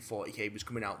 9th edition 40k was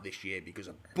coming out this year, because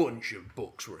a bunch of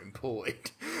books were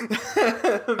imported.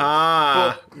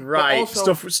 Right. But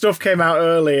also, stuff came out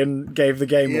early and gave the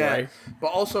game away.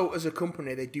 But also, as a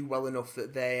company, they do well enough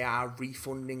that they are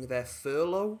refunding their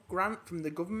furlough grant from the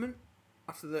government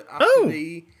because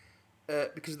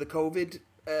of the COVID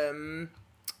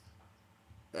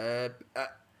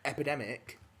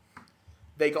epidemic.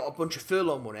 They got a bunch of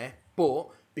furlough money, but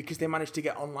because they managed to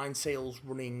get online sales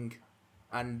running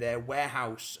and their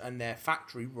warehouse and their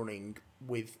factory running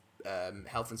with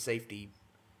health and safety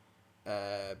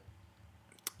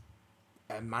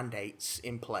mandates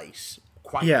in place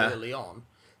quite early on,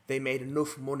 they made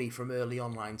enough money from early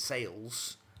online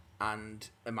sales and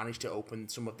managed to open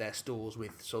some of their stores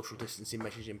with social distancing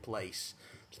measures in place,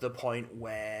 to the point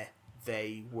where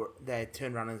they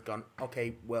turned around and gone,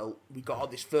 okay, well, we got all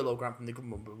this furlough grant from the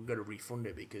government, but we've got to refund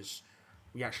it because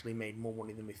we actually made more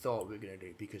money than we thought we were going to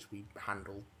do, because we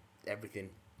handled everything.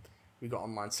 We got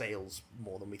online sales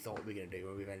more than we thought we were going to do,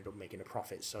 and we've ended up making a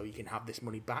profit. So you can have this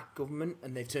money back, government.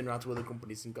 And they've turned around to other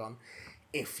companies and gone,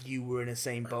 if you were in the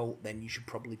same boat, then you should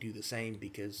probably do the same,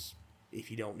 because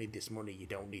if you don't need this money, you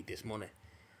don't need this money.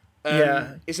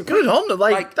 It's a good pretty, on them.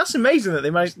 Like, that's amazing that they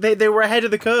managed. They were ahead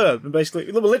of the curve, and basically,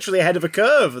 they were literally ahead of a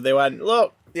curve. And they went,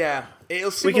 look, yeah,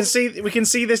 we can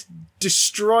see this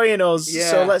destroying us. Yeah.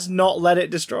 So let's not let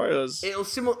it destroy us.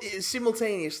 It's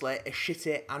simultaneously a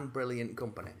shitty and brilliant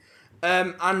company,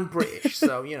 and British.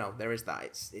 So there is that.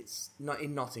 It's not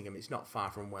in Nottingham. It's not far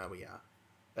from where we are,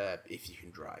 if you can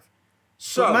drive.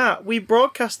 So but Matt, we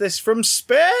broadcast this from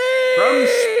space. From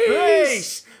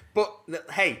space. But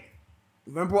hey,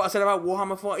 remember what I said about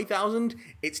Warhammer 40,000?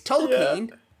 It's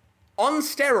Tolkien on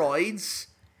steroids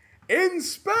in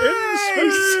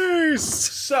space.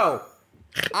 So,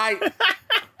 I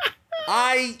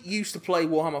used to play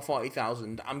Warhammer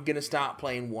 40,000. I'm going to start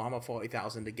playing Warhammer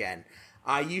 40,000 again.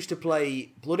 I used to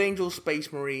play Blood Angel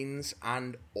Space Marines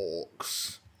and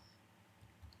Orcs.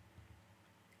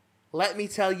 Let me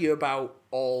tell you about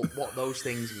what those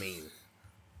things mean.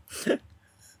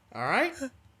 Alright?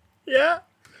 Yeah.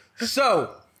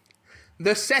 So,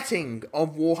 the setting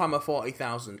of Warhammer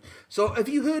 40,000. So, have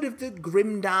you heard of the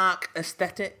grimdark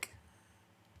aesthetic?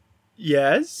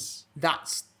 Yes.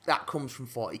 That comes from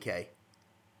 40k.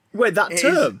 Wait, that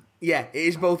term? It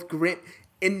is both grim.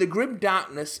 In the grim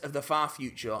darkness of the far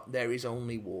future, there is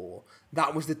only war.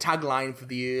 That was the tagline for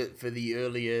the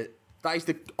earlier. That is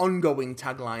the ongoing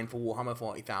tagline for Warhammer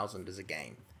 40,000 as a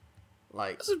game.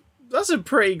 Like that's a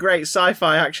pretty great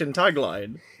sci-fi action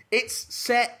tagline. It's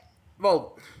set.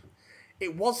 Well,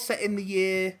 it was set in the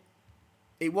year.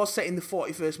 It was set in the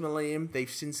 41st millennium. They've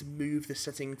since moved the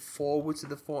setting forward to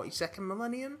the 42nd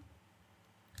millennium.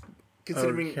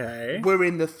 Considering we're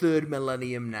in the 3rd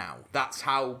millennium now. That's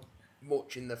how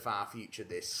much in the far future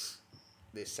this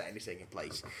setting is taking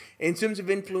place. In terms of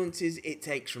influences, it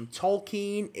takes from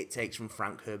Tolkien, it takes from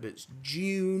Frank Herbert's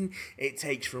Dune, it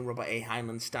takes from Robert A.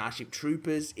 Heinlein's Starship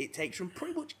Troopers, it takes from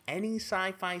pretty much any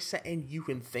sci-fi setting you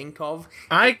can think of.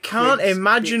 I can't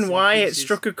imagine why it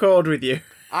struck a chord with you.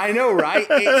 I know, right?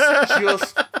 It's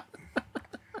just...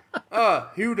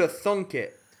 who'd have thunk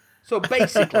it? So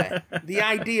basically, the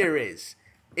idea is,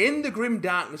 in the grim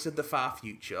darkness of the far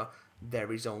future,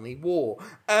 there is only war.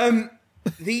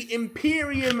 The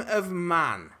Imperium of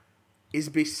Man is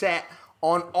beset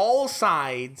on all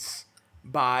sides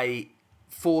by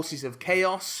forces of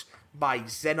chaos, by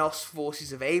Xenos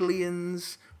forces of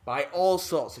aliens, by all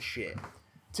sorts of shit.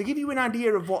 To give you an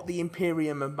idea of what the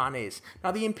Imperium of Man is.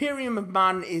 Now, the Imperium of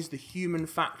Man is the human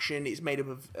faction. It's made up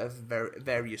of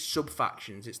various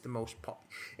sub-factions. It's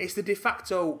it's the de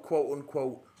facto,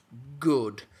 quote-unquote,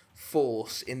 good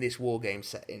force in this wargame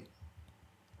setting.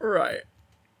 Right.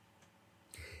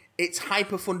 It's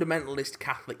hyper-fundamentalist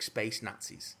Catholic space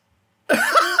Nazis.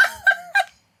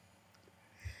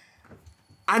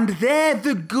 And they're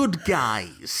the good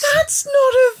guys. That's not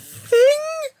a thing!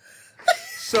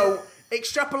 So,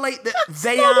 extrapolate that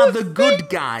they are the good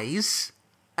guys,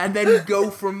 and then go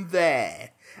from there.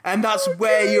 And that's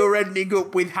where you're ending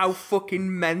up with how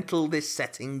fucking mental this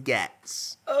setting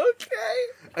gets. Okay.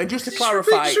 And just to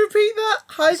clarify... Repeat that.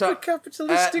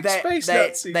 Hyper-capitalistic space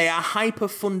Nazis. They are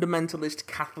hyper-fundamentalist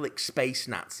Catholic space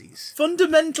Nazis.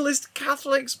 Fundamentalist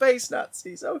Catholic space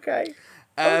Nazis. Okay.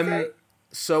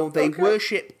 So they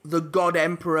worship the God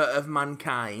Emperor of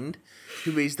mankind,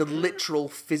 who is the literal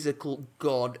physical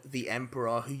God, the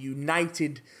Emperor, who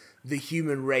united the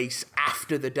human race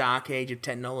after the Dark Age of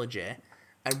technology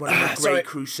and went on a great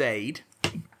crusade.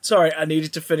 Sorry, I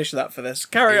needed to finish that for this.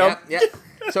 Carry on. Yeah.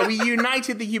 So he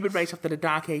united the human race after the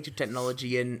Dark Age of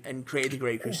technology and created the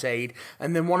Great Crusade.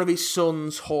 And then one of his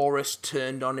sons, Horus,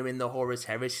 turned on him in the Horus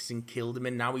Heresy and killed him.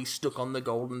 And now he's stuck on the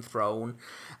Golden Throne.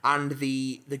 And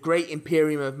the great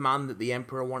Imperium of Man that the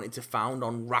Emperor wanted to found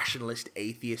on rationalist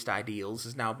atheist ideals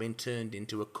has now been turned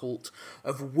into a cult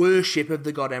of worship of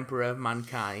the God Emperor of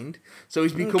mankind. So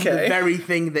he's become the very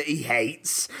thing that he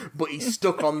hates, but he's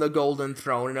stuck on the Golden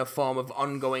Throne in a form of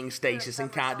ongoing stasis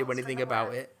and can't do anything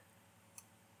about it.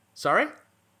 Sorry?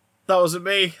 That wasn't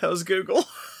me. That was Google.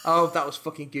 Oh, that was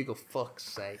fucking Google. Fuck's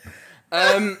sake.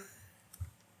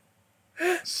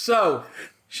 So...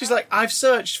 She's like, I've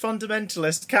searched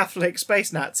fundamentalist Catholic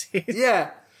space Nazis.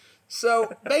 Yeah.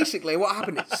 So, basically, what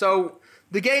happened is... So,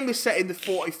 the game is set in the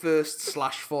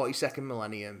 41st/42nd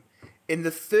millennium. In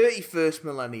the 31st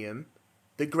millennium,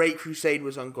 the Great Crusade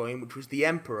was ongoing, which was the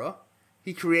Emperor.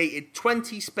 He created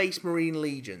 20 Space Marine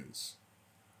legions.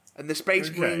 And the Space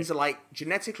Marines are like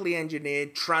genetically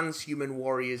engineered transhuman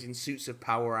warriors in suits of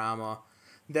power armor.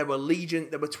 There were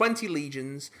 20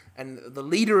 legions, and the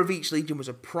leader of each legion was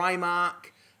a Primarch,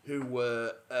 who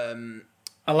were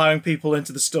allowing people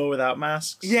into the store without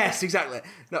masks. Yes, exactly.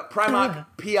 No, Primarch,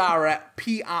 Primarch,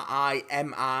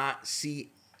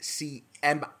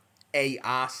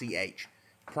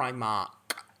 Primarch.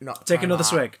 not Take another Primarch.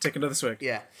 swig. Take another swig.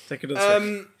 Yeah. Take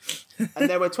another swig. And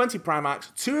there were 20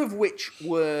 Primarchs, 2 of which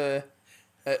were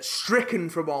stricken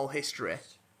from all history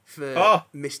for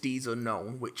misdeeds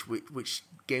unknown, which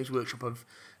Games Workshop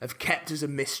have kept as a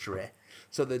mystery.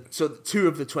 So the 2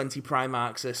 of the 20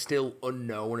 Primarchs are still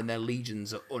unknown, and their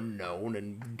legions are unknown,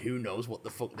 and who knows what the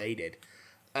fuck they did.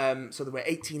 So there were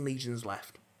 18 legions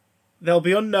left. They'll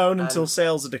be unknown until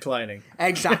sales are declining.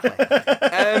 Exactly.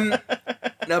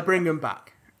 They'll bring them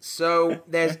back. So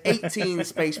there's 18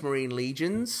 Space Marine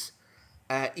legions,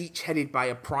 each headed by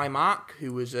a Primarch,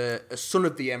 who was a son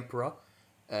of the Emperor,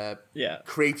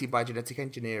 created by genetic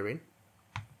engineering.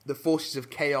 The forces of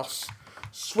chaos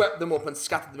swept them up and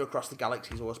scattered them across the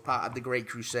galaxy. So as part of the Great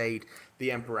Crusade,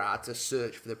 the Emperor had to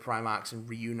search for the Primarchs and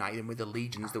reunite them with the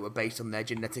legions that were based on their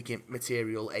genetic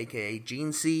material, aka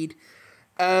gene seed.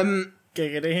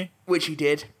 Giggity. Which he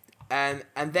did. And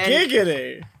then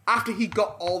Giggity! After he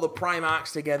got all the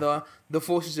Primarchs together, the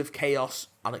forces of chaos,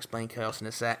 I'll explain chaos in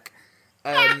a sec,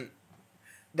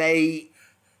 they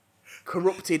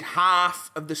corrupted half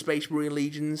of the Space Marine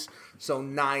legions, so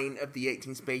 9 of the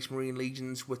 18 Space Marine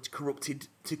legions were corrupted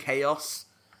to chaos.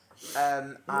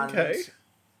 And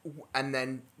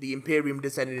then the Imperium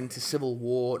descended into civil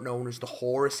war known as the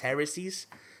Horus Heresies,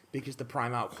 because the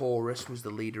Primarch Horus was the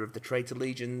leader of the traitor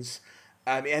legions.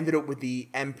 It ended up with the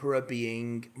Emperor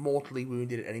being mortally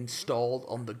wounded and installed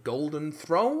on the Golden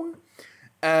Throne,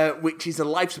 which is a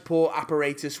life support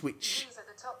apparatus which... These are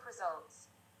the top results.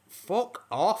 Fuck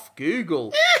off,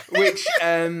 Google. Which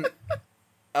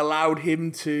allowed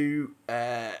him to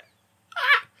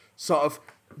sort of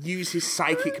use his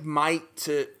psychic might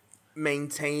to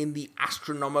maintain the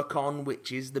Astronomicon,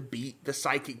 which is the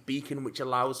psychic beacon which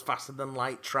allows faster than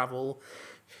light travel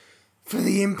for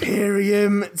the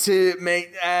Imperium to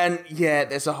make... And yeah,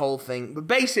 there's a whole thing. But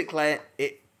basically,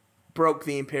 it broke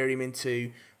the Imperium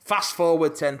into... Fast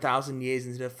forward 10,000 years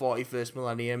into the 41st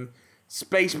millennium.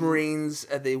 Space Marines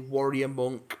are the warrior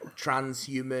monk,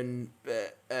 transhuman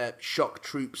shock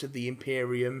troops of the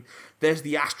Imperium. There's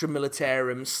the Astra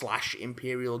Militarum /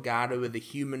 Imperial Guard, who are the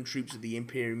human troops of the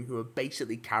Imperium, who are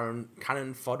basically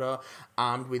cannon fodder,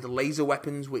 armed with laser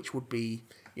weapons, which would be,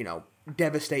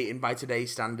 devastating by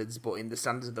today's standards, but in the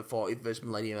standards of the 41st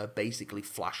millennium are basically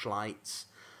flashlights.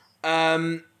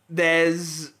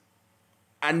 There's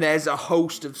a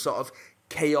host of sort of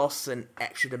chaos and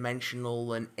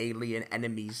extra-dimensional and alien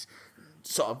enemies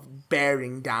sort of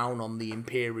bearing down on the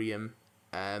Imperium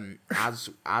as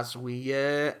we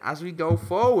go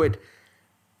forward.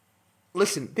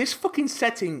 Listen, this fucking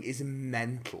setting is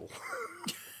mental.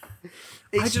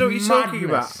 I don't know what you're talking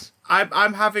about.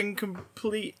 I'm having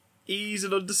complete ease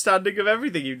and understanding of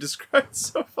everything you've described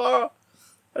so far,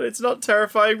 and it's not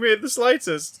terrifying me in the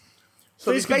slightest.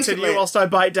 Please continue whilst I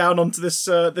bite down onto this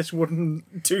this wooden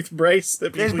tooth brace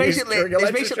that people use during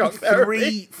electroshock therapy.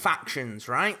 3 factions,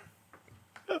 right?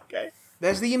 Okay.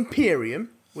 There's the Imperium,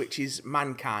 which is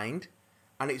mankind,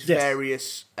 and its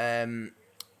various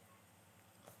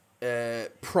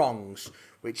prongs,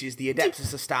 which is the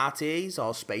Adeptus Astartes,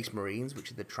 or Space Marines, which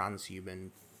are the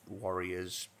transhuman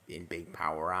warriors in big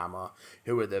power armor,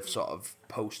 who are the sort of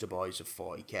poster boys of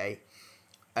 40k.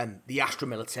 And the Astra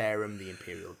Militarum, the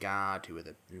Imperial Guard, who are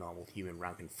the normal human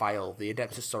rank and file. The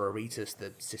Adeptus Sororitas,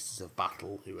 the Sisters of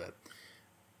Battle, who are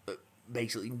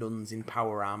basically nuns in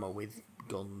power armor with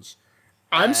guns.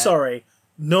 I'm sorry,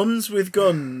 nuns with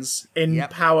guns in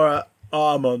power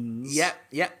armors. Yep.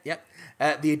 The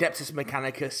Adeptus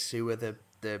Mechanicus, who are the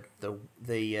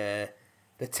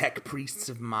tech priests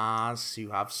of Mars,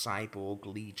 who have cyborg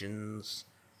legions.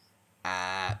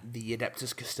 The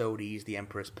Adeptus Custodes, the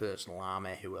Emperor's personal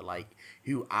army, who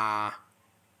are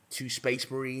to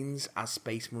Space Marines as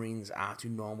Space Marines are to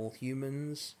normal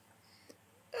humans.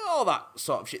 All that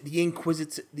sort of shit. The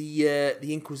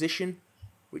Inquisition,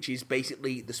 which is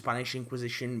basically the Spanish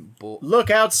Inquisition, but... Look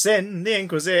out, sin, the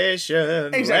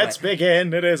Inquisition. Exactly. Let's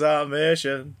begin, it is our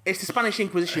mission. It's the Spanish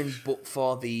Inquisition, but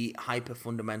for the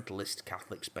hyper-fundamentalist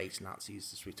Catholic space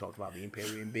Nazis, as we talked about the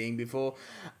Imperium being before.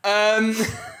 And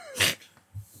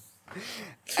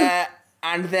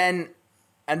then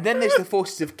there's the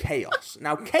forces of chaos.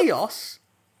 Now, chaos,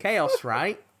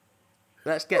 right?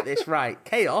 Let's get this right.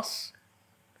 Chaos.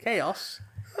 Okay.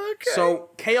 So,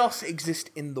 chaos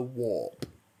exists in the warp,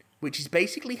 which is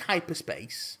basically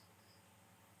hyperspace,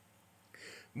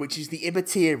 which is the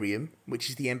Immaterium, which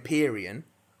is the Empyrean,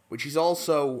 which is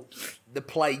also the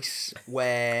place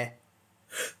where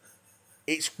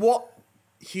it's what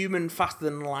human faster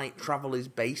than light travel is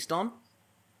based on.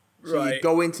 So you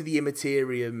go into the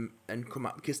Immaterium and come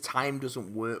out, because time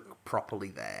doesn't work properly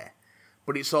there.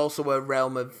 but it's also a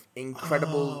realm of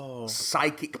incredible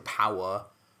psychic power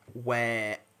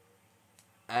where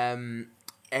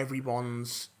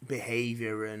everyone's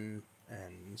behaviour and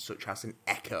such has an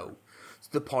echo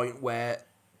to the point where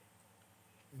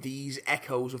these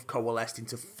echoes have coalesced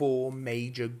into 4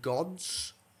 major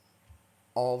gods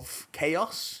of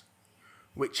chaos,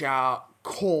 which are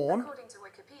Khorne. According to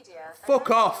Wikipedia, Fuck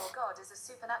a off. God is a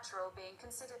supernatural being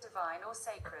considered divine or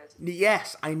sacred.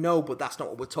 Yes, I know, but that's not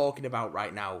what we're talking about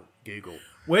right now, Google.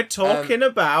 We're talking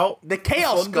about The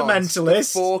Chaos Gods. The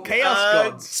fundamentalists, 4 Chaos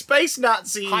Gods. space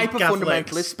Nazi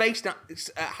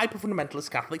Hyper-fundamentalist,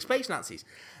 hyper-fundamentalist Catholic space Nazis.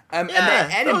 And Yeah,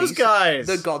 their enemies, those guys.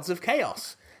 the gods of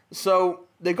chaos. So,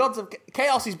 the gods of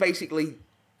chaos is basically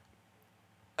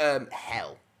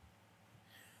hell.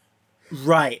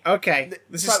 Right. Okay.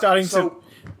 This is starting to.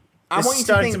 I This want is you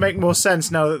starting to to think, make more sense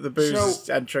now that the booze So, is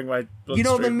entering my bloodstream. you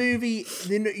know the movie,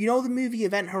 the movie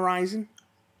Event Horizon?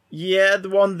 Yeah, the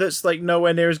one that's like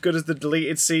nowhere near as good as the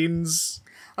deleted scenes.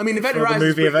 I mean, Event For the Horizon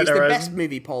movie Event is the Horizon. best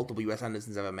movie Paul W.S.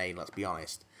 Anderson's ever made, let's be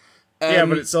honest. Yeah,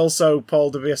 but it's also Paul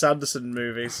W.S. Anderson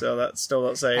movie, so that's still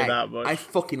not saying Hey, that much. I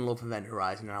fucking love Event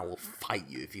Horizon, and I will fight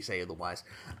you if you say otherwise.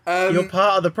 You're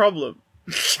part of the problem.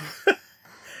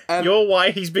 You're why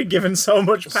he's been given so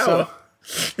much power.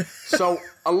 So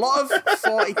a lot of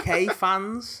 40k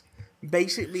fans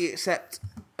basically accept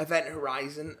Event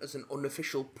Horizon as an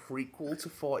unofficial prequel to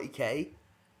 40k.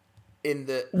 In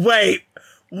the Wait.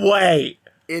 the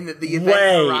Event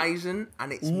Wait. Horizon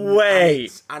and its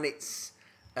Wait. and its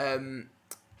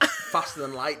faster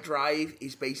than light drive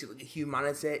is basically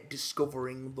humanity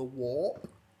discovering the warp.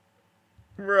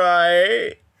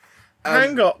 Right.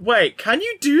 Hang on. Wait, can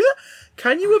you do that?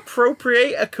 Can you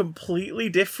appropriate a completely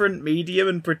different medium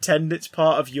and pretend it's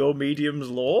part of your medium's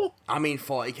lore? I mean,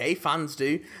 40k fans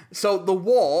do. So the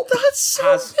warp That's so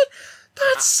has weird.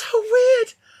 That's so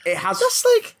weird. it has That's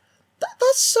like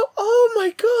that's so. Oh my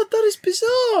god, that is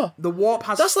bizarre. the warp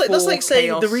has That's 4 like saying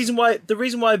chaos. the reason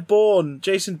why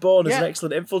Jason Bourne is an Yeah.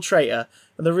 excellent infiltrator,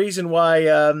 and the reason why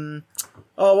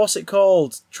what's it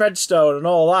called, Treadstone and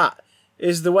all that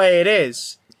is the way it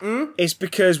is. It's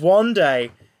because one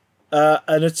day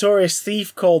a notorious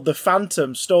thief called the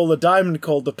Phantom stole a diamond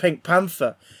called the Pink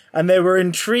Panther, and they were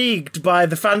intrigued by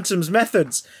the Phantom's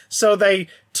methods, so they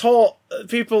taught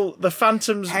people the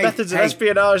Phantom's methods of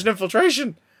espionage and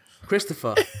infiltration.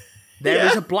 Christopher, there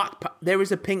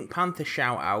is a Pink Panther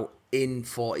shout out in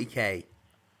 40k.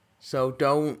 So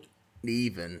don't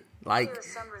even Here are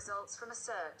some results from a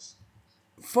search.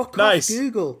 fuck Nice. off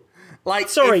Google. Like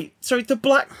Sorry, the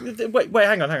black. Wait,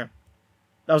 hang on.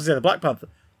 That was the other Black Panther.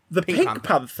 The Pink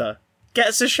Panther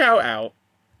gets a shout out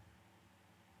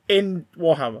in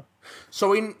Warhammer.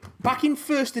 So back in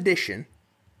first edition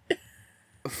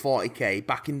of 40k,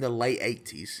 back in the late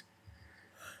 80s,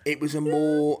 it was a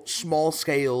more small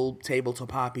scale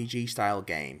tabletop RPG style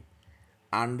game,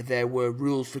 and there were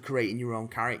rules for creating your own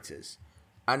characters.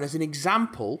 And as an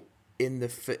example, in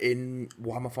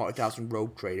Warhammer 40,000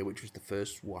 Rogue Trader, which was the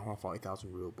first Warhammer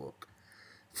 40,000 rulebook,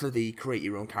 for the create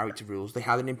your own character rules, they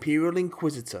had an Imperial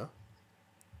Inquisitor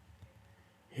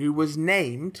who was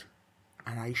named,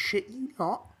 and I shit you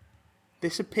not,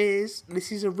 this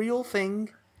is a real thing.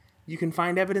 You can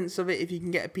find evidence of it if you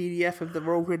can get a PDF of the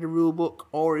Rogue Trader rulebook,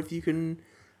 or if you can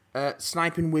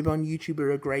Snipe and Wib on YouTube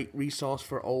are a great resource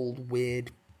for old,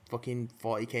 weird, fucking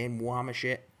 40k and Warhammer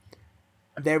shit.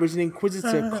 There is an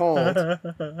Inquisitor called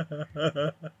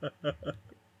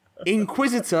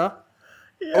Inquisitor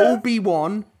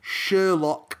Obi-Wan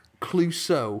Sherlock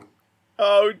Clouseau.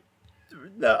 Oh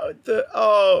no!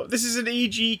 This is an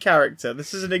EG character.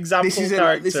 This is an example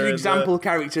character. This is an example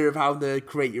character of how the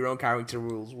create your own character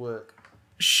rules work.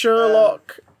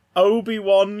 Sherlock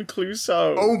Obi-Wan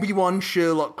Clouseau. Obi-Wan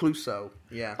Sherlock Clouseau.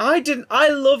 Yeah. I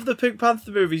love the Pink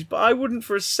Panther movies, but I wouldn't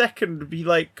for a second be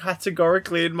like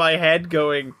categorically in my head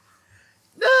going,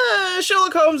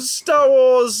 Sherlock Holmes, Star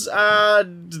Wars,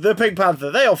 and the Pink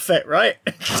Panther. They all fit, right?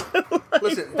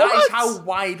 Listen, that is how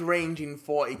wide-ranging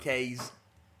 40k's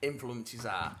influences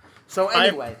are. So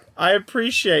anyway, I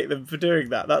appreciate them for doing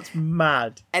that. That's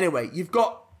mad. Anyway, you've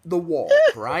got the warp,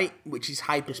 right? Which is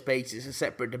hyperspace. It's a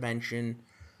separate dimension.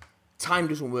 Time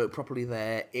doesn't work properly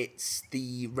there. It's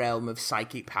the realm of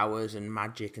psychic powers and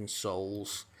magic and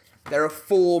souls. There are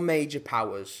 4 major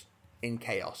powers in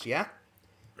Chaos, yeah?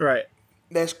 Right.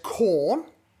 There's Khorne.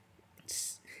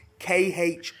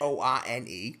 Khorne.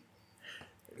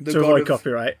 To avoid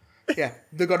copyright. Yeah,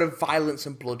 the god of violence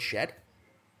and bloodshed.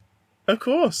 Of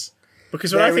course.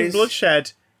 Because when I think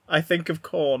bloodshed, I think of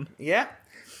Khorne. Yeah.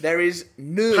 There is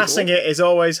Nurgle. Passing it is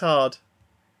always hard.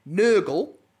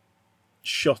 Nurgle.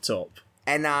 Shut up.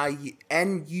 Nurgle,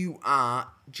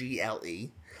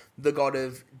 the god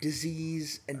of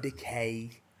disease and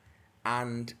decay,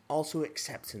 and also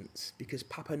acceptance, because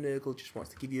Papa Nurgle just wants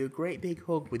to give you a great big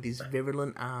hug with his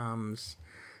virulent arms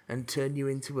and turn you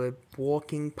into a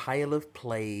walking pile of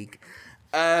plague.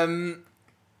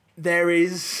 There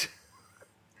is...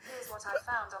 Here's what I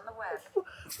found on the web.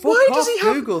 Why does he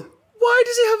have Google? Why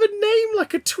does he have a name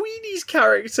like a Tweenies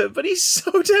character? But he's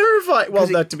so terrifying. Well,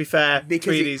 no, to be fair,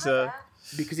 because Tweenies are...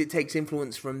 Because it takes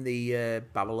influence from the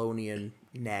Babylonian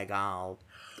Nergal.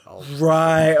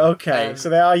 Right, okay. So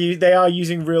they are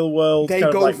using real world kind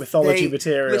of like mythology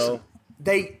material.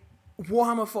 Listen,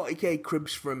 Warhammer 40k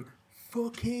cribs from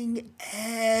fucking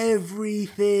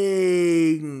everything.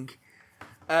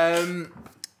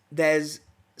 There's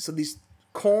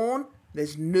Khorne,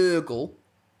 there's Nurgle,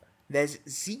 there's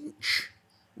Tzeentch,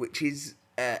 which is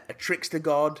a trickster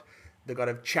god, the god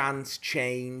of chance,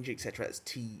 change, etc. That's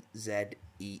Tzeentch.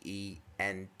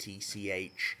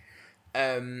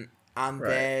 And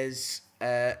there's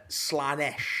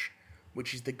Slaanesh,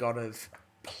 which is the god of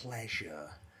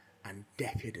pleasure and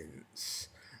decadence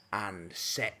and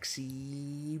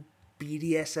sexy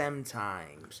BDSM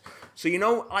times. So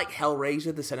like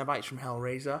Hellraiser, the Cenobites from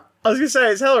Hellraiser? I was going to say,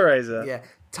 it's Hellraiser. Yeah.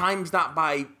 Times that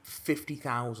by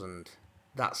 50,000.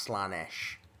 That's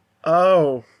Slaanesh.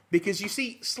 Oh. Because, you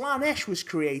see, Slaanesh was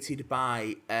created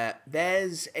by...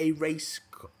 there's a race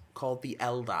called the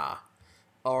Eldar.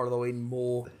 Although in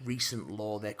more recent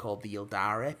lore, they're called the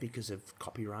Eldari because of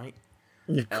copyright.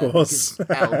 Of course.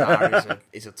 Eldar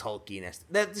is a Tolkien...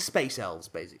 They're the space elves,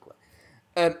 basically.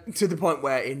 To the point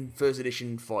where in first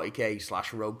edition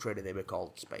 40k / Rogue Trader they were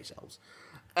called Space Elves.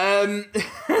 And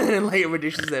in later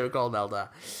editions they were called Eldar.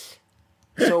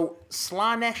 So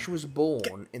Slaanesh was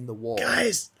born in the war.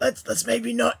 Guys, let's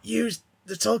maybe not use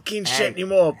the Tolkien shit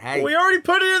anymore. We already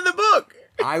put it in the book.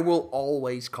 I will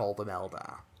always call them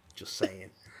Eldar. Just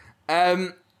saying.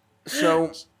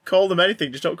 So call them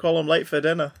anything, just don't call them late for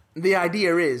dinner. The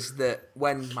idea is that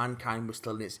when mankind was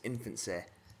still in its infancy,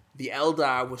 the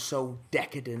Eldar were so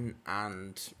decadent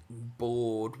and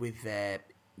bored with their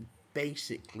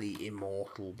basically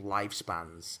immortal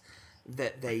lifespans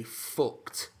that they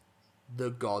fucked the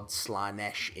god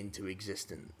Slaanesh into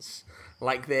existence.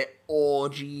 Like their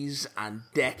orgies and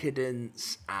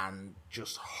decadence and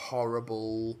just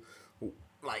horrible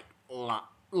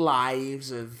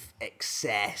lives of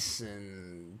excess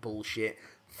and bullshit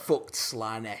fucked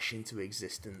Slaanesh into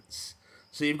existence.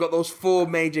 So you've got those four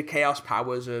major chaos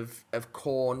powers of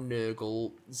Khorne,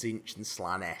 Nurgle, Tzeentch, and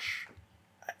Slaanesh.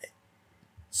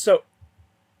 So,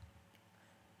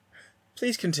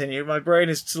 please continue. My brain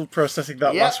is still processing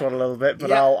that last one a little bit, but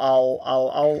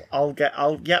I'll get.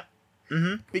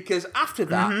 Mm-hmm. Because after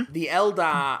that, the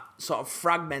Eldar sort of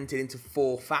fragmented into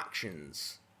four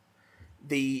factions.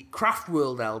 The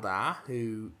Craftworld Eldar,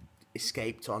 who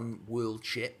escaped on world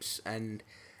ships, and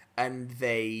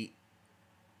they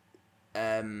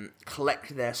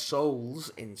collect their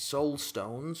souls in soul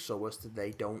stones so as that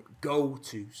they don't go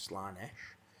to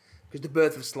Slaanesh. Because the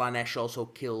birth of Slaanesh also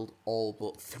killed all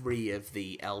but 3 of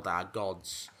the Eldar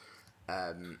gods.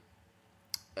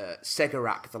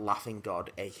 Segarak, the laughing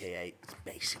god, aka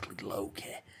basically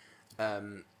Loki,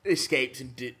 escaped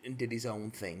and did his own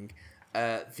thing.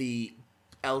 The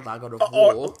Eldar god of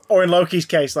war... Or in Loki's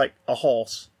case, like a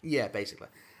horse. Yeah, basically.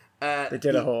 They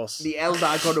did a horse. The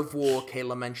Eldar god of war,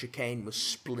 Kala-Menshi Kane, was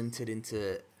splintered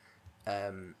into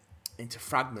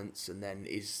fragments and then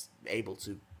is able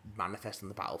to manifest on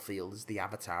the battlefield as the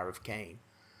avatar of Kane.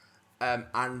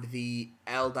 And the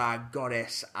Eldar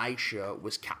goddess Aisha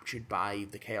was captured by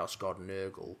the chaos god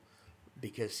Nurgle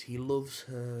because he loves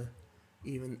her,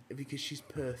 even because she's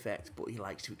perfect, but he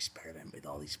likes to experiment with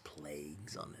all these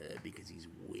plagues on her because he's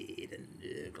weird and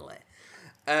nurgly.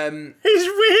 He's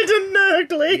weird and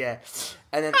nurgly. Yeah,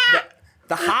 and then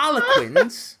the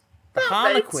Harlequins,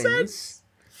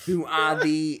 who are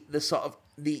the sort of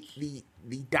the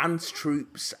dance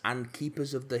troops and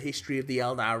keepers of the history of the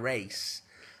Eldar race.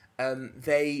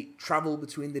 They travel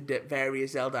between the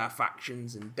various Eldar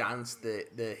factions and dance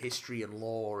the history and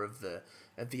lore of the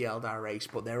Eldar race,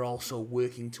 but they're also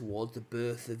working towards the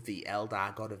birth of the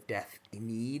Eldar god of death,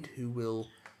 Enid, who will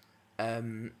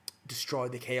destroy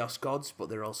the Chaos Gods, but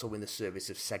they're also in the service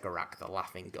of Segarak, the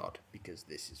laughing god, because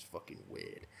this is fucking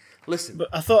weird. Listen, but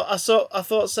I thought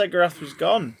Segarath was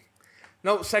gone.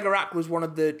 No, Segarak was one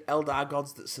of the Eldar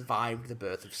gods that survived the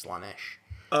birth of Slaanesh.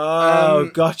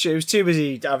 Oh, gotcha. He was too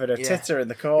busy having a titter in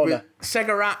the corner.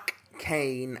 Segarak,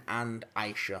 Kane, and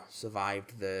Aisha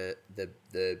survived the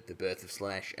birth of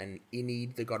Slaanesh, and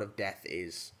Enid, the god of death,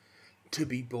 is to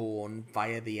be born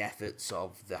via the efforts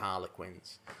of the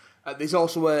Harlequins. There's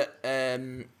also a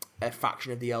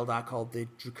faction of the Eldar called the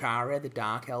Drukhari, the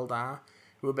Dark Eldar,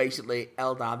 who are basically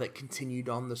Eldar that continued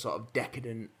on the sort of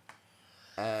decadent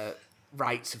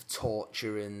rites of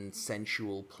torture and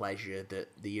sensual pleasure that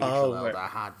the original Eldar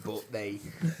had, but they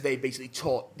basically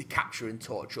capture and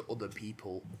torture other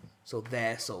people, so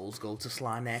their souls go to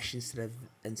Slaanesh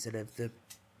instead of the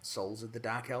souls of the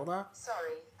Dark Eldar.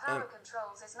 Sorry, power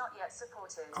controls is not yet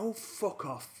supported. Oh, fuck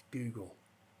off, Google.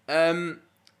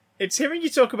 It's hearing you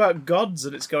talk about gods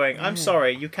and it's going, I'm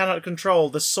sorry, you cannot control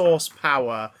the source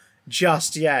power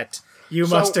just yet. You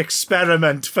must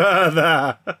experiment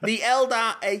further. The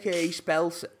Eldar, aka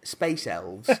Space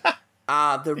Elves,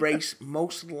 are the race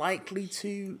most likely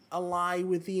to ally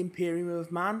with the Imperium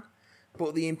of Man,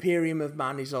 but the Imperium of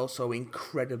Man is also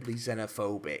incredibly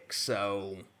xenophobic,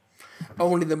 so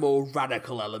only the more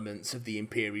radical elements of the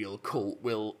Imperial cult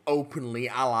will openly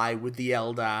ally with the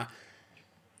Eldar.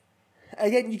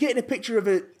 Again, you're getting a picture of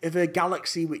a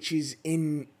galaxy which is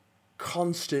in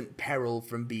constant peril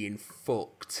from being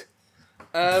fucked.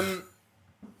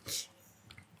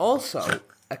 Also,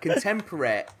 a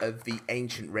contemporary of the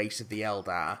ancient race of the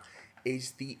Eldar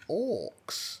is the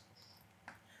Orcs.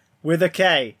 With a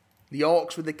K. The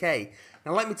Orcs with a K.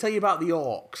 Now, let me tell you about the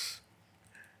Orcs.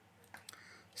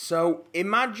 So,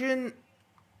 imagine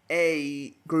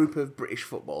a group of British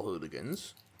football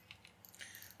hooligans.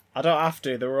 I don't have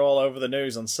to. They were all over the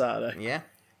news on Saturday. Yeah.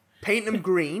 Paint them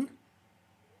green.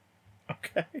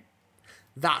 Okay.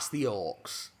 That's the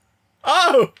Orcs.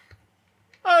 Oh!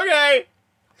 Okay!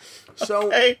 So,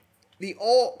 Okay. the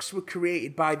Orcs were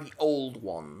created by the Old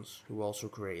Ones, who also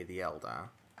created the Eldar.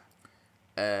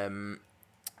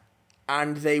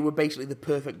 And they were basically the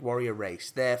perfect warrior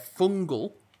race. They're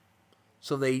fungal,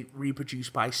 so they reproduce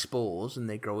by spores, and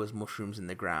they grow as mushrooms in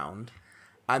the ground.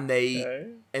 And they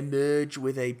emerge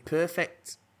with a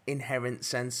perfect inherent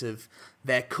sense of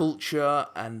their culture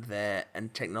and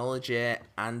technology,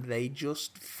 and they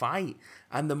just fight.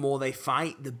 And the more they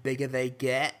fight, the bigger they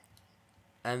get,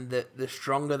 and the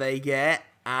stronger they get,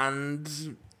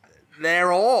 and they're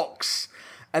orcs.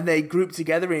 And they group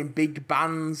together in big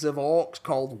bands of orcs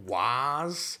called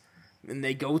Wars, and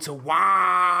they go to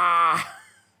war.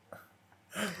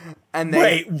 And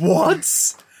Wait,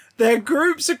 what? Their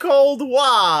groups are called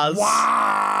Wars.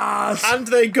 Wars! And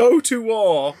they go to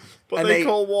war. But And they they-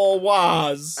 call war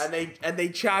Wars. And they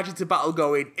charge into battle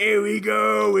going, here we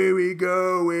go, here we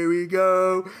go, here we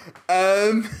go.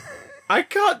 I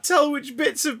can't tell which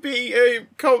bits of being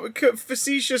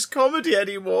facetious comedy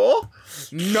anymore.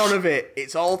 None of it.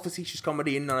 It's all facetious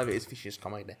comedy and none of it is facetious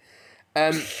comedy.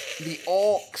 The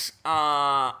orcs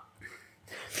are...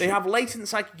 They have latent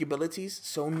psychic abilities,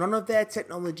 so none of their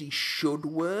technology should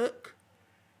work.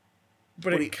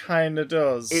 But it kind of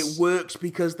does. It works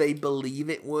because they believe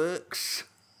it works.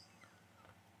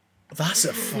 That's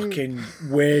a fucking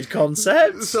weird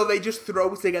concept. So they just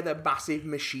throw together massive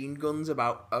machine guns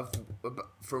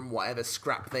from whatever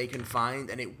scrap they can find,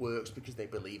 and it works because they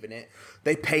believe in it.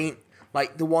 They paint,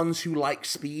 like, the ones who like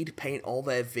speed paint all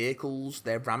their vehicles,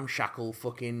 their ramshackle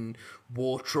fucking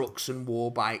war trucks and war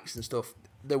bikes and stuff.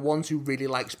 The ones who really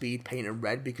like speed paint them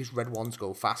red because red ones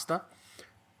go faster.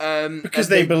 Because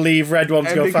they believe red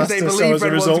ones go faster, so as a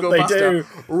result they do.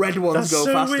 Red ones go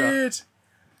so faster. Weird.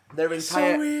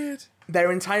 So weird.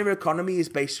 Their entire economy is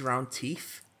based around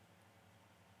teeth.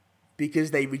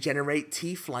 Because they regenerate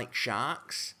teeth like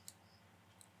sharks.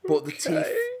 But the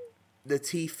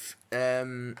teeth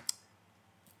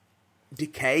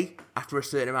decay after a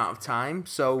certain amount of time,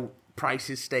 so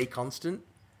prices stay constant.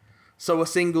 So a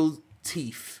single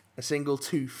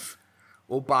tooth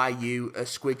will buy you a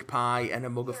squig pie and a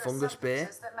mug of Here are fungus some beer.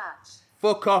 pictures that match.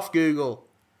 Fuck off, Google.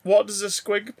 What does a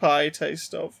squig pie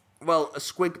taste of? Well,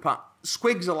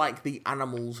 squigs are like the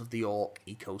animals of the orc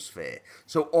ecosphere.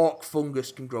 So orc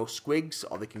fungus can grow squigs,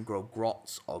 or they can grow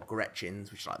grots or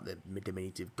gretchins, which are like the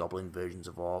diminutive goblin versions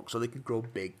of orcs. So they can grow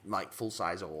big, like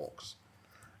full-size orcs.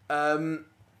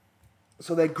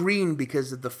 So they're green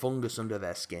because of the fungus under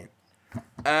their skin.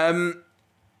 And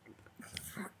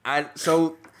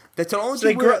so the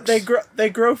technology works. They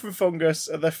grow from fungus,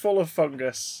 and they're full of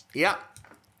fungus, Yeah.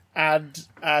 and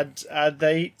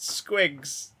they eat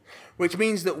squigs. Which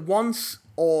means that once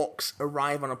orcs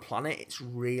arrive on a planet, it's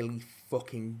really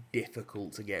fucking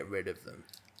difficult to get rid of them.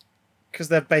 Because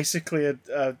they're basically a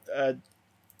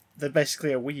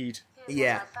weed. Here's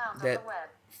Yeah, what I found on they're- the web.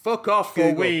 Fuck off, For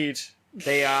Google. weed.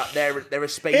 They're a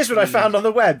space. Here's what I weed. found on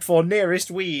the web for nearest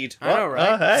weed. I know, What? right?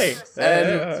 Oh, hey. Here are some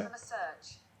pictures from a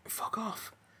search. Fuck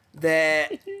off. Their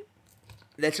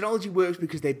technology works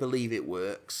because they believe it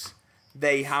works.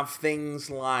 They have things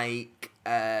like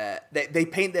they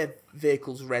paint their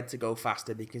vehicles red to go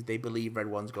faster because they believe red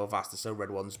ones go faster, so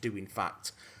red ones do in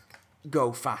fact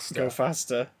go faster. Go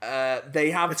faster.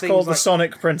 They have It's things called like, the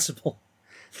Sonic principle.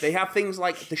 They have things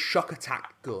like the shock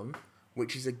attack gun,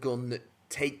 which is a gun that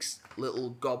takes little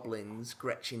goblins,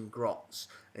 Gretchen Grotz,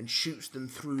 and shoots them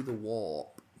through the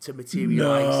warp to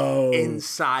materialize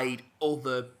inside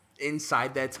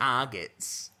their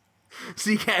targets. So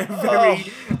you get a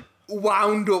very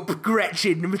wound up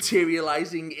Gretchen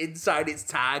materializing inside its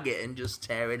target and just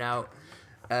tearing out,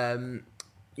 going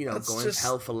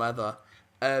hell for leather.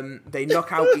 They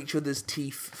knock out each other's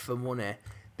teeth for money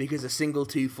because a single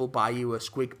tooth will buy you a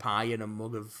squig pie and a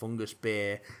mug of fungus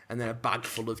beer, and then a bag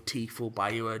full of teeth will buy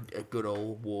you a good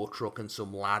old war truck and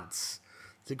some lads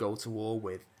to go to war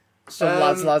with. Some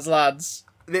lads.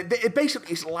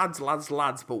 Basically, it's lads,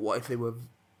 but what if they were,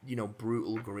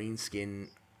 brutal green-skin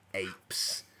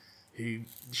apes who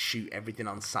shoot everything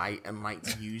on sight and like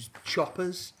to use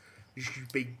choppers,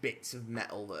 just big bits of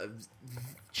metal that are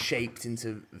shaped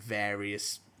into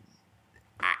various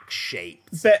axe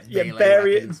shapes.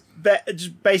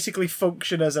 Just basically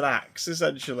function as an axe,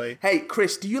 essentially. Hey,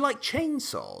 Chris, do you like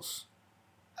chainsaws?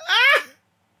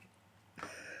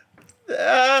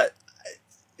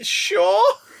 Sure.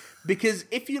 Because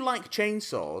if you like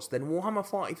chainsaws, then Warhammer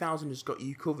 40,000 has got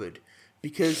you covered.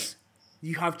 Because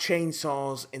you have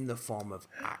chainsaws in the form of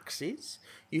axes.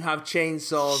 You have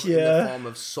chainsaws in the form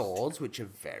of swords, which are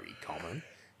very common.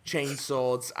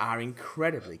 Chainswords are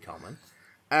incredibly common.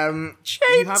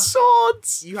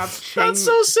 Chainswords! You have That's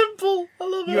so simple. I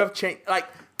love it. You have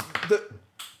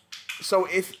So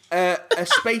if a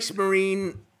Space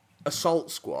Marine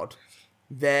assault squad,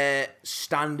 their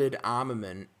standard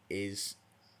armament is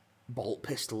bolt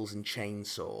pistols and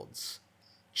chainswords.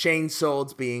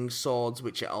 Chainswords being swords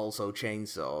which are also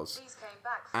chainsaws. These came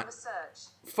back from a search.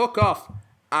 Fuck off.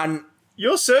 And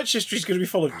your search history is going to be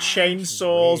full of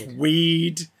chainsaws,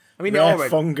 weed,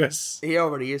 fungus. He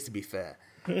already is, to be fair.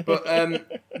 But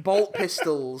bolt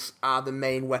pistols are the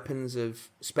main weapons of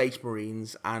Space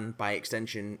Marines and, by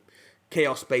extension,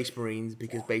 Chaos Space Marines,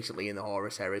 because basically in the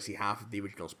Horus Heresy, half of the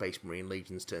original Space Marine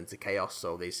legions turned to Chaos,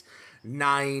 so there's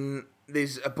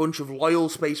a bunch of loyal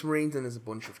Space Marines and there's a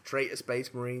bunch of traitor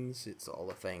Space Marines. It's all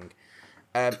a thing.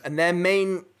 And their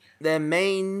main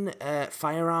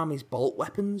firearm is bolt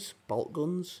weapons, bolt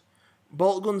guns.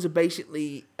 Bolt guns are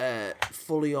basically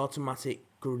fully automatic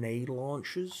grenade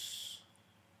launchers.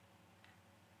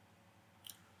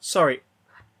 Sorry,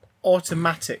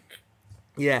 automatic.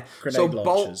 Yeah. Grenade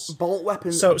launchers. Bolt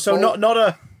weapons. So not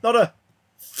a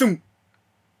thump,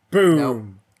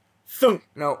 boom, thump.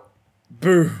 No.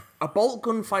 Boom. A bolt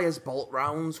gun fires bolt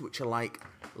rounds, which are like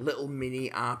little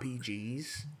mini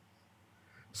RPGs.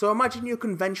 So imagine your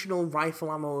conventional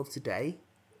rifle ammo of today,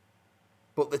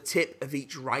 but the tip of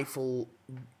each rifle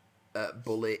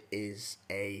bullet is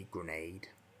a grenade.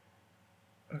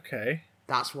 Okay.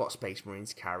 That's what Space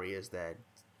Marines carry as their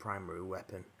primary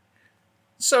weapon.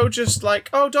 So just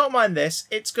like, don't mind this,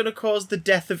 it's going to cause the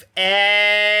death of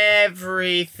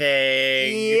everything.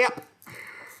 Yep.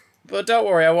 But don't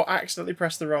worry, I won't accidentally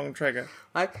press the wrong trigger.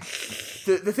 Like,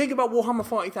 the thing about Warhammer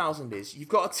 40,000 is you've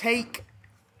got to take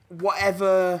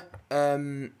whatever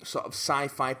sort of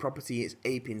sci-fi property it's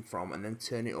aping from and then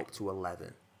turn it up to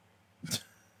 11.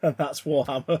 And that's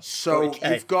Warhammer. So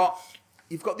 40K.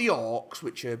 you've got the orcs,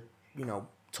 which are,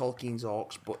 Tolkien's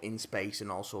orcs, but in space, and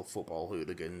also football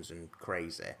hooligans and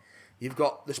crazy. You've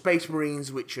got the Space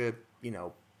Marines, which are,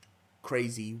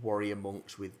 crazy warrior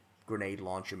monks with grenade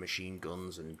launcher machine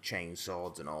guns and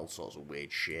chainswords and all sorts of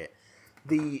weird shit.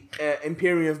 The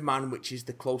Imperium of Man, which is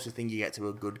the closest thing you get to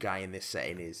a good guy in this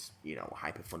setting, is,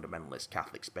 hyper-fundamentalist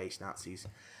Catholic space Nazis.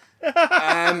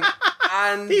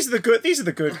 And These are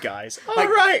the good guys. All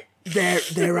right.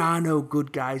 There are no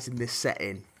good guys in this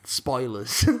setting.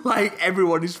 Spoilers.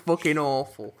 Everyone is fucking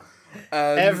awful.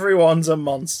 Everyone's a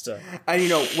monster.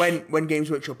 And, when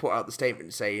Games Workshop put out the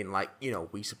statement saying,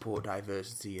 we support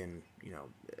diversity and,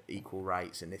 equal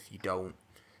rights, and if you don't,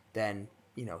 then,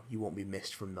 you won't be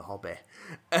missed from the hobby.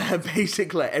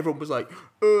 Basically, everyone was like,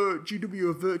 GW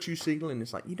are virtue signaling.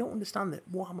 It's like, you don't understand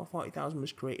that Warhammer 40,000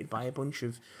 was created by a bunch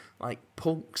of,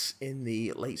 punks in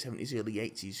the late 70s, early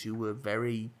 80s who were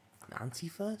very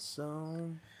anti-Fa,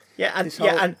 so...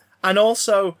 Yeah, and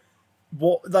also,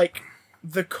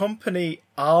 the company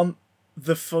aren't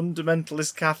the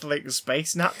fundamentalist Catholic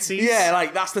space Nazis. Yeah,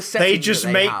 that's the setting. They just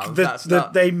make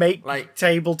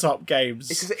tabletop games.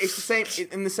 It's the same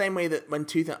in the same way that when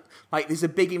there's a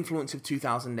big influence of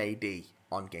 2000 AD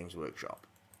on Games Workshop.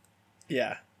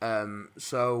 Yeah.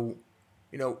 So,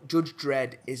 Judge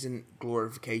Dredd isn't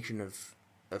glorification of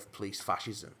police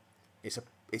fascism. it's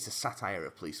a satire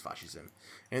of police fascism,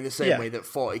 in the same way that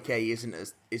 40k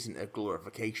isn't a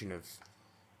glorification of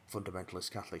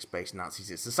fundamentalist Catholic space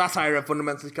Nazis. It's a satire of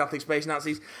fundamentalist Catholic space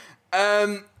Nazis.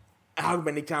 How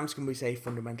many times can we say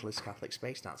fundamentalist Catholic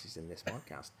space Nazis in this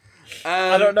podcast?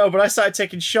 I don't know, but I started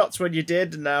taking shots when you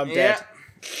did, and now I'm dead.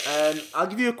 I'll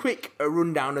give you a quick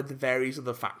rundown of the various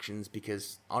other factions,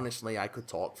 because honestly, I could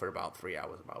talk for about 3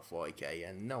 hours about 40k,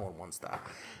 and no one wants that.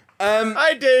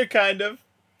 I do, kind of.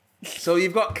 So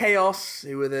you've got Chaos,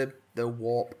 who are the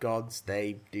warp gods.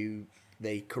 They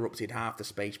corrupted half the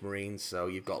Space Marines. So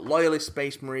you've got Loyalist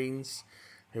Space Marines,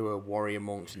 who are warrior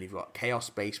monks, and you've got Chaos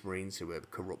Space Marines, who are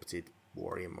corrupted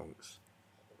warrior monks.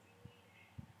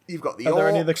 You've got the Orcs. Are there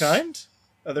any other kind?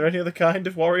 Are there any other kind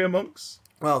of warrior monks?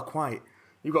 Well, quite.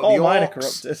 You've got all the mine Orcs, are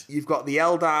corrupted. You've got the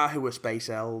Eldar, who are space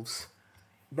elves.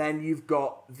 Then you've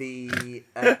got the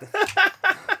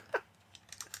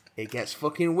it gets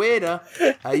fucking weirder.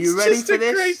 Are you ready for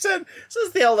this? Great turn. So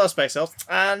there's the Eldar Space Elves.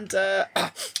 And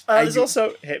there's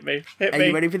also... Hit me. Are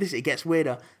you ready for this? It gets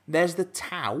weirder. There's the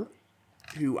Tau,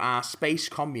 who are space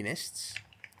communists.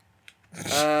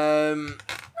 They're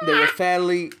a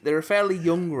fairly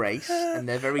young race, and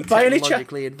they're very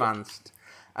technologically advanced.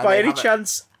 And by any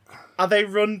chance, are they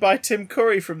run by Tim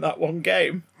Curry from that one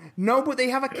game? No, but they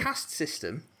have a caste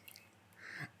system.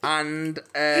 And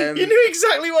you knew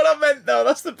exactly what I meant, though.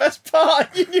 That's the best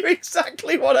part. You knew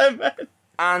exactly what I meant.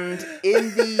 And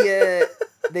in the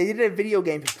they did a video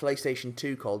game for PlayStation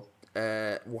 2 called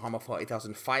Warhammer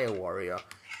 40,000 Fire Warrior,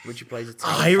 which you plays a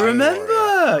I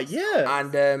remember, yeah.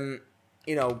 And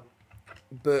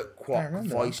Burt Kwok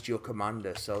voiced your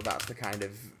commander, so that's the kind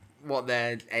of what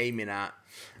they're aiming at.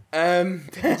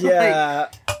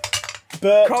 Yeah,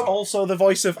 but also the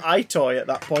voice of iToy at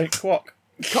that point, Kwok.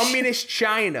 Communist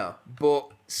China,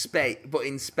 but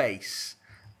in space.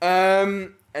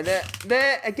 And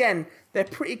they're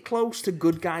pretty close to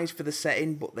good guys for the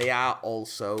setting, but they are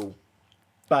also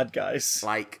bad guys,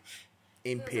 like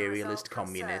imperialist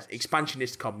communists,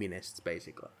 expansionist communists,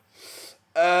 basically.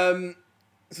 So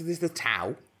there's the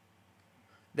Tau.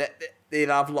 They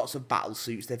have lots of battle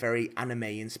suits. They're very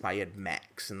anime-inspired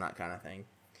mechs and that kind of thing.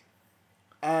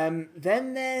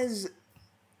 Then there's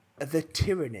the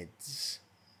Tyranids.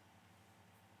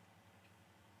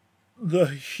 The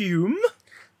Hume?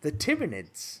 The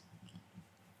Tyranids.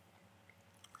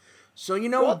 So you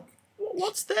know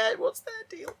what's their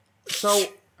deal?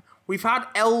 So we've had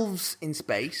elves in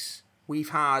space. We've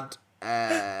had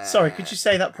Sorry, could you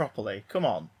say that properly? Come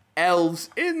on. Elves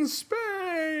in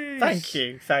space. Thank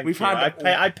you. We've had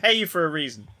I pay you for a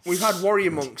reason. We've had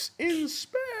warrior monks in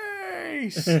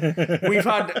space. We've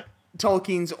had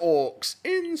Tolkien's orcs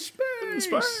in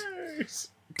space.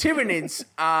 Tyranids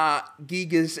are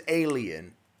Giga's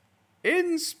alien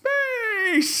in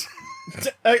space.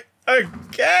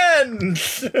 Again.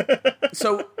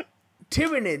 So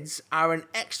Tyranids are an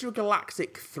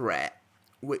extragalactic threat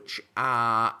which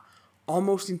are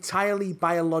almost entirely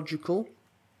biological,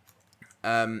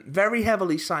 very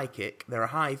heavily psychic. They're a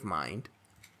hive mind,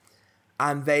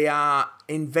 and they are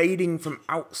invading from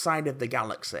outside of the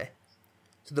galaxy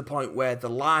to the point where the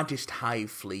largest hive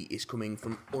fleet is coming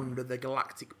from under the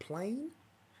galactic plane.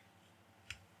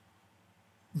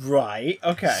 Right,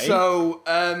 okay. So,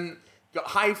 got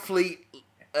Hive Fleet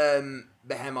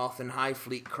Behemoth and Hive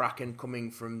Fleet Kraken coming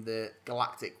from the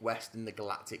galactic west and the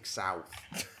galactic south.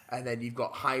 And then you've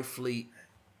got Hive Fleet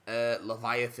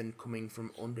Leviathan coming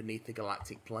from underneath the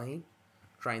galactic plane,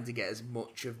 trying to get as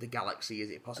much of the galaxy as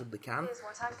it possibly can. Here's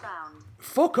what I found.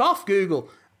 Fuck off, Google.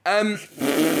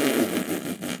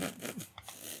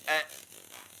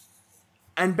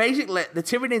 And basically, the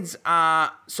Tyranids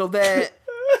are... So they're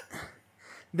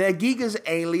Giga's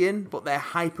alien, but they're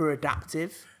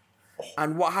hyper-adaptive.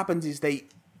 And what happens is they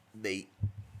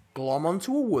glom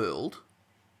onto a world.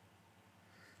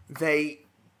 They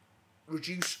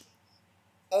reduce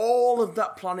all of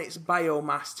that planet's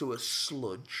biomass to a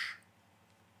sludge.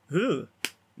 Ugh.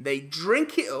 They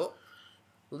drink it up,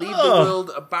 leave the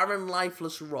world a barren,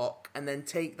 lifeless rock, and then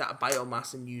take that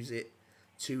biomass and use it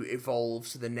to evolve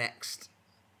to the next...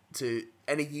 to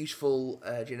any useful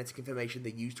genetic information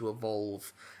they use to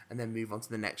evolve, and then move on to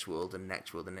the next world, and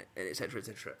etc.,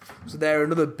 etc. So they're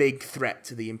another big threat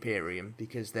to the Imperium,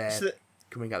 because they're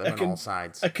coming at them on all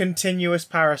sides. A continuous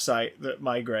parasite that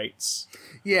migrates.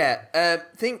 Yeah,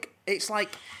 think it's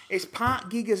like, it's part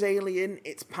Giga's alien,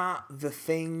 it's part the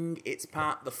Thing, it's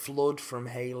part the Flood from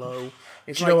Halo.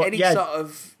 It's like any sort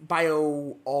of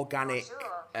bio-organic... Sure.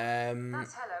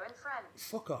 That's hello in French.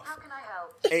 Fuck off. How can I help?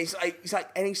 It's like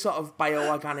any sort of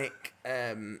bioorganic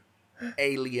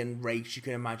alien race you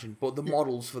can imagine, but the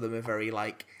models for them are very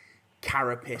like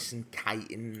carapace and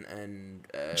chitin and...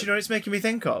 Do you know what it's making me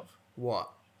think of?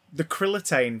 What? The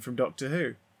Krillitane from Doctor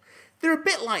Who. They're a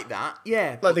bit like that,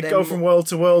 yeah. Like they go from world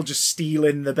to world, just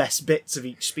stealing the best bits of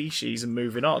each species and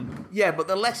moving on. Yeah, but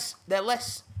they're less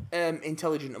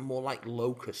intelligent and more like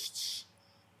locusts.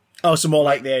 Oh, so more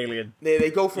like the alien.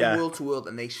 They go from world to world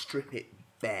and they strip it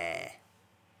bare.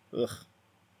 Ugh.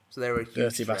 So they're a huge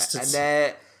Dirty threat. bastards. And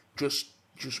they're just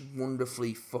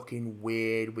wonderfully fucking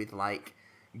weird with like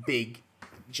big,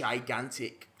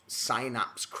 gigantic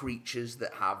synapse creatures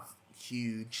that have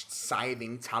huge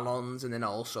scything talons, and then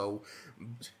also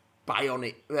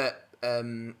biological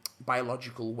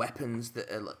weapons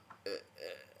that are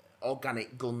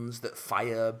organic guns that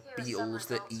fire beetles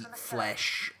that eat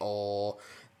flesh, or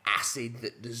acid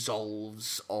that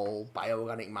dissolves all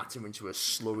bioorganic matter into a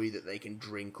slurry that they can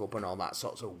drink up, and all that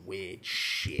sorts of weird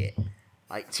shit.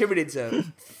 Like, Tyranids are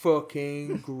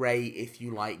fucking great if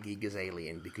you like Giga's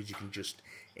Alien, because you can just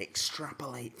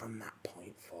extrapolate from that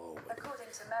point forward. According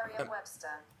to Merriam-Webster,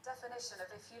 definition of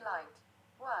if you like.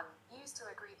 1. Used to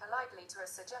agree politely to a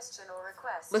suggestion or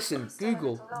request. Listen, Please stay a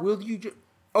Google, little longer. will you just...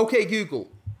 Okay, Google.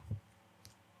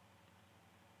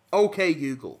 Okay,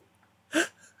 Google.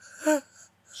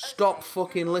 Stop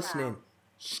fucking listening.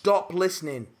 Stop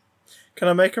listening. Can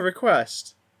I make a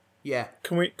request? Yeah.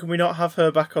 Can we not have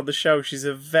her back on the show? She's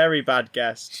a very bad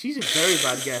guest. She's a very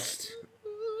bad guest.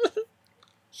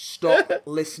 Stop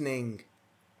listening.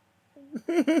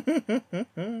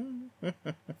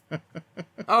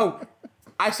 Oh,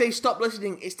 I say stop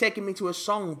listening. It's taking me to a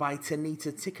song by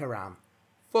Tanita Tikaram.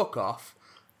 Fuck off.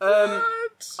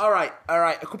 All right.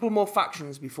 A couple more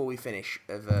factions before we finish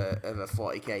of a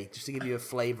 40k, just to give you a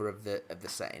flavour of the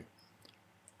setting.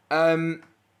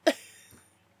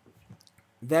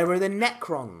 There are the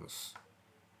Necrons.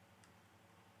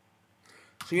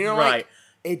 So you know, like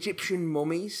Egyptian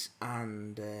mummies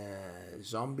and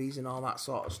zombies and all that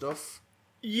sort of stuff.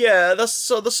 Yeah, that's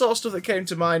the sort of stuff that came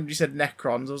to mind when you said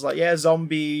Necrons. I was like, yeah,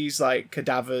 zombies, like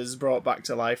cadavers brought back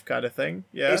to life kind of thing.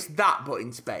 Yeah. It's that, but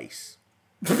in space.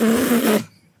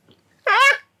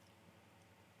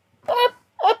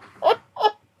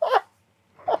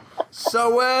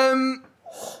 So,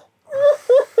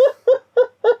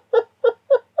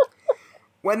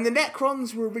 when the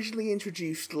Necrons were originally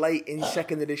introduced late in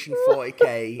 2nd edition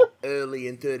 40k, early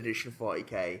in 3rd edition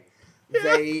 40k,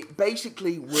 they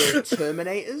basically were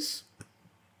Terminators.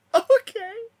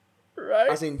 Okay.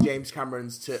 Right. As in James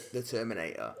Cameron's The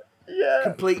Terminator. Yeah.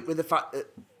 Complete with the fact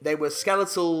that they were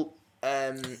skeletal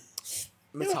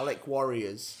metallic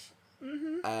warriors.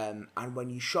 Mm-hmm. And when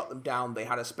you shot them down, they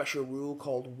had a special rule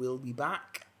called "We'll be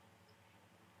back,"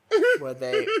 where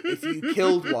if you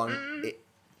killed one,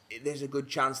 there's a good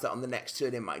chance that on the next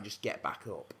turn it might just get back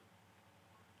up.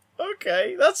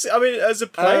 Okay, as a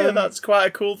player, that's quite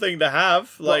a cool thing to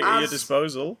have, like at your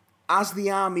disposal. As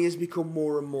the army has become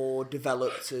more and more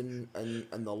developed and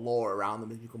the lore around them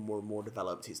has become more and more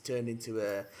developed, it's turned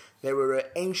into they were an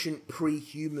ancient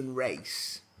pre-human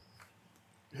race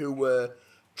who were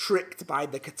tricked by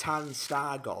the Catan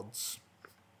star gods.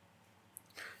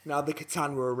 Now, the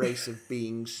Catan were a race of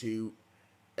beings who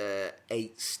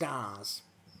ate stars.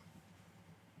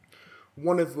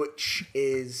 One of which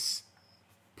is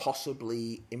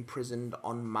possibly imprisoned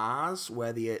on Mars,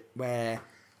 where the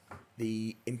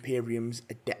Imperium's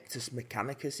Adeptus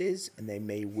Mechanicus is, and they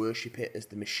may worship it as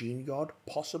the machine god,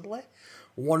 possibly.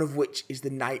 One of which is the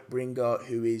Nightbringer,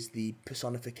 who is the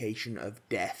personification of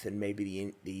death and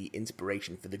maybe the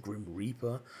inspiration for the Grim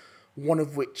Reaper. One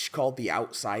of which, called the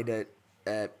Outsider,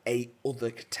 ate other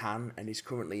Catan and is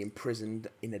currently imprisoned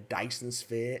in a Dyson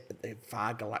sphere at the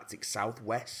far galactic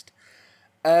southwest.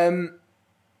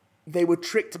 They were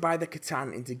tricked by the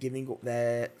Catan into giving up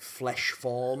their flesh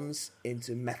forms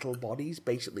into metal bodies,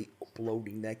 basically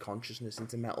uploading their consciousness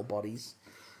into metal bodies,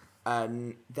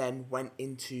 and then went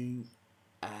into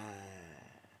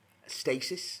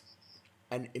stasis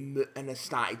and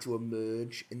started to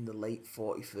emerge in the late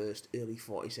 41st, early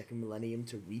 42nd millennium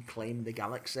to reclaim the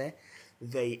galaxy.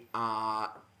 They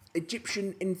are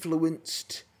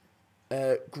Egyptian-influenced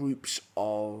groups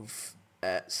of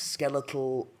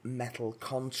skeletal metal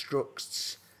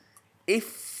constructs.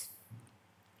 If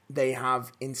they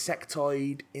have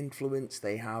insectoid influence,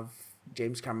 they have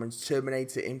James Cameron's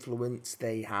Terminator influence,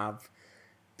 they have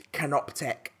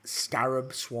Canoptek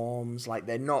scarab swarms. Like,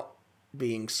 they're not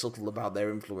being subtle about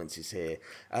their influences here.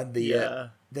 And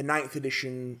the 9th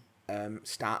edition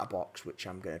starter box, which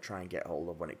I'm going to try and get hold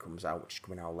of when it comes out, which is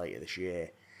coming out later this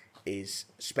year, is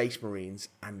Space Marines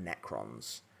and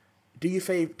Necrons. Do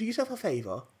yourself a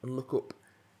favour and look up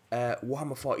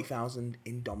Warhammer 40,000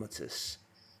 Indomitus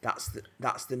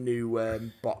That's the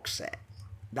new box set.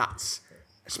 That's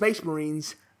Space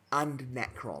Marines and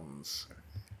Necrons,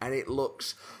 and it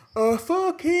looks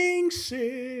fucking sick.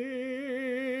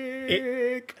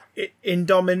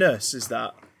 Indominus, is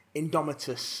that?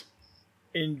 Indomitus.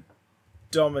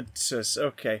 Indomitus.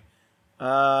 Okay.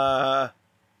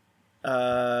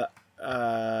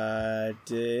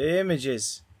 The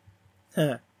images.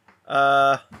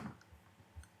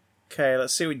 Okay,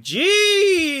 let's see what.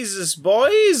 Jesus,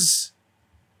 boys!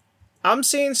 I'm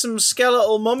seeing some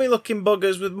skeletal mummy-looking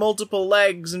buggers with multiple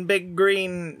legs and big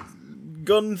green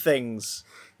gun things.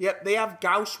 Yep, they have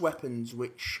Gauss weapons,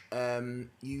 which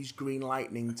use green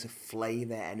lightning to flay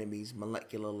their enemies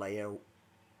molecular layer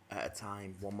at a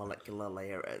time. One molecular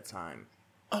layer at a time.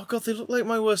 Oh god, they look like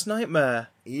my worst nightmare.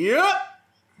 Yep!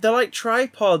 They're like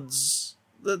tripods.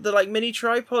 They're like mini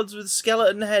tripods with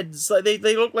skeleton heads. Like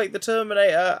they look like the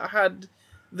Terminator had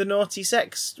the naughty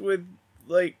sex with,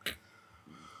 like,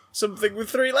 something with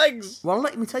 3 legs. Well,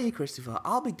 let me tell you, Christopher,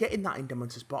 I'll be getting that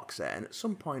Indomitus box set, and at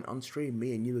some point on stream,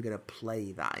 me and you are going to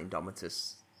play that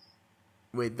Indomitus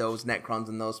with those Necrons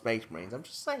and those Space Marines. I'm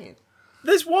just saying.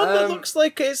 There's one that looks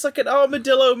like it's like an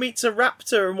armadillo meets a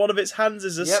raptor, and one of its hands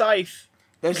is a scythe.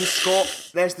 There's the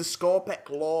Scorpek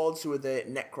Lords, who are the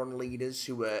Necron leaders,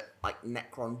 who are like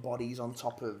Necron bodies on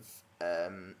top of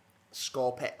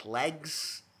Scorpek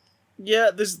legs.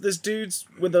 Yeah, there's dudes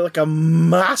with like a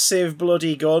massive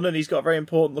bloody gun, and he's got a very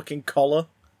important looking collar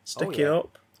sticking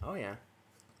up. Oh yeah.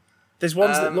 There's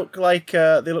ones that look like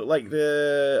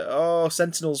the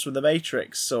Sentinels from the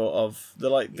Matrix, sort of.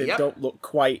 They don't look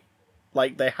quite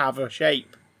like they have a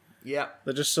shape. Yeah.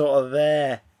 They're just sort of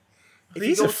there.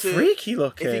 These are freaky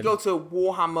looking. If you go to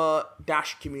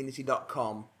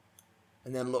warhammer-community.com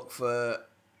and then look for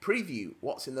preview,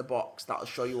 what's in the box, that'll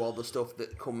show you all the stuff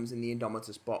that comes in the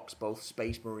Indomitus box, both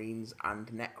Space Marines and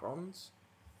Necrons.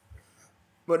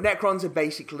 But Necrons are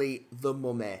basically the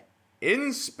mummy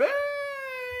in space.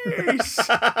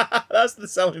 That's the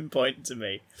selling point to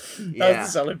me. That's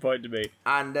the selling point to me.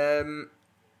 And the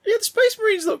Space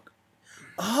Marines look.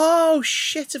 Oh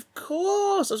shit! Of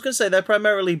course, I was going to say they're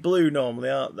primarily blue normally,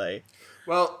 aren't they?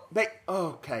 Well,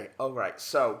 okay, all right.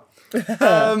 So,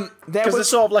 because they're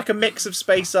sort of like a mix of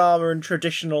space armor and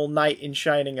traditional knight in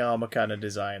shining armor kind of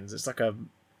designs. It's like a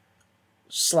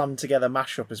slammed together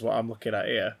mashup, is what I'm looking at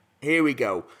here. Here we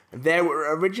go. There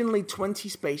were originally 20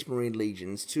 Space Marine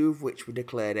legions, 2 of which were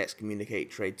declared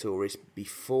excommunicate traitores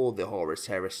before the Horus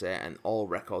Heresy, and all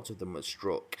records of them were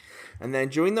struck. And then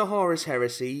during the Horus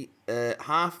Heresy,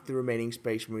 half the remaining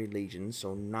Space Marine legions,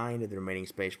 so 9 of the remaining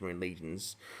Space Marine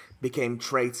legions, became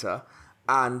traitor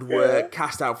and were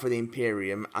cast out for the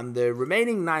Imperium, and the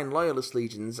remaining 9 Loyalist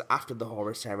legions after the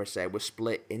Horus Heresy were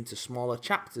split into smaller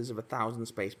chapters of 1,000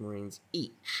 Space Marines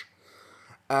each.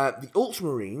 The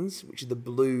Ultramarines, which are the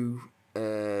blue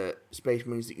Space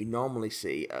Marines that you normally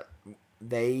see,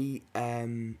 they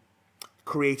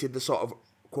created the sort of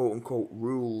quote-unquote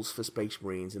rules for Space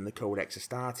Marines in the Codex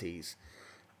Astartes.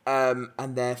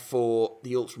 And therefore,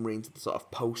 the Ultramarines are the sort of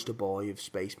poster boy of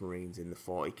Space Marines in the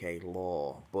 40k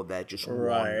lore, but they're just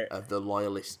one of the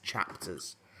Loyalist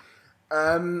chapters.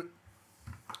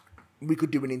 We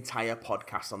could do an entire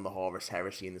podcast on the Horus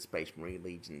Heresy and the Space Marine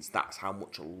Legions. That's how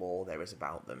much lore there is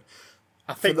about them.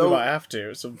 I think we might have to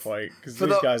at some point, because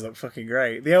these guys look fucking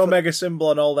great. The Omega symbol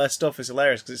on all their stuff is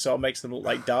hilarious, because it sort of makes them look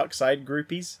like dark side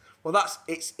groupies. Well,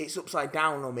 it's upside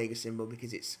down Omega symbol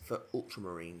because it's for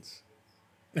Ultramarines.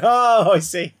 Oh, I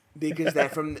see. Because their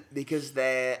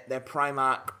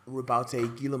Primarch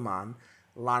Rubaute Guilliman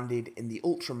landed in the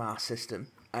Ultramar system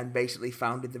and basically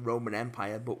founded the Roman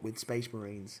Empire, but with Space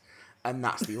Marines. And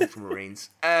that's the Ultramarines.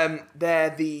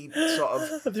 They're the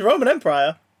sort of... The Roman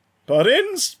Empire, but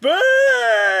in space!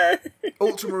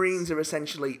 Ultramarines are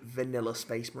essentially vanilla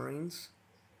Space Marines.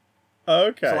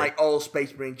 Okay. So, like, all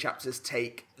Space Marine chapters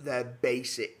take their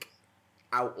basic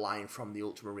outline from the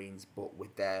Ultramarines, but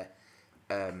with their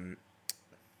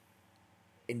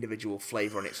individual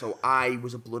flavour on it. So I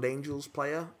was a Blood Angels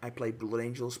player. I played Blood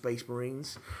Angels Space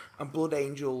Marines. And Blood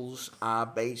Angels are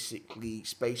basically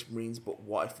Space Marines, but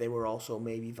what if they were also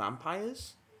maybe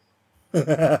vampires?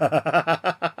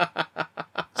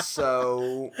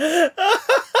 So...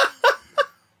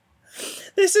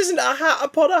 This isn't a hat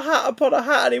upon a hat upon a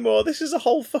hat anymore. This is a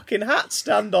whole fucking hat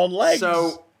stand on legs.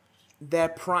 So,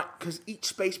 because each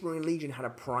Space Marine Legion had a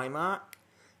Primarch.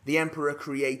 The Emperor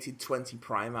created 20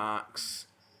 Primarchs.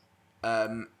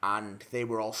 And they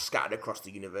were all scattered across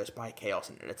the universe by Chaos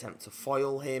in an attempt to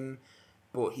foil him,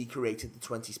 but he created the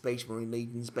 20 Space Marine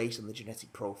Legions based on the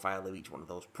genetic profile of each one of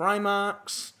those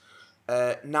Primarchs.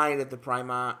 9 of the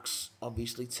Primarchs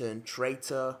obviously turned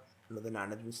traitor Another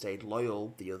 9 of them stayed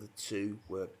loyal. The other 2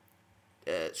 were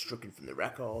stricken from the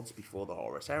records before the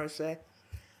Horus Heresy.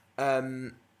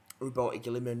 Robotic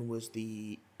Gilliman was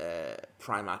the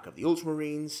Primarch of the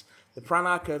Ultramarines. The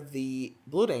Primarch of the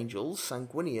Blood Angels,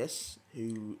 Sanguinius,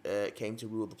 who came to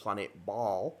rule the planet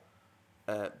Baal,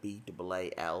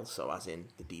 Baal, so as in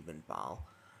the demon Baal.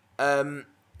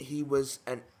 He was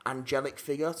an angelic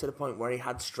figure to the point where he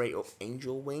had straight up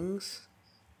angel wings.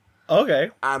 Okay.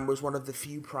 And was one of the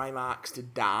few Primarchs to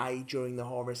die during the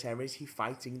Horus Heresy,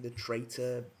 fighting the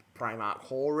traitor Primarch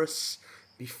Horus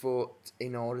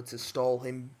in order to stall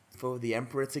him for the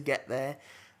Emperor to get there.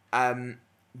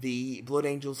 The Blood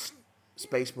Angels,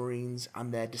 Space Marines,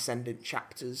 and their descendant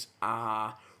chapters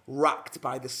are racked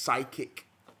by the psychic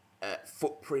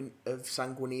footprint of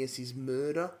Sanguinius'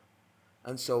 murder,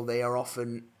 and so they are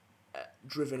often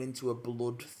driven into a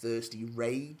bloodthirsty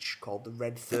rage called the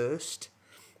Red Thirst,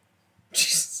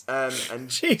 and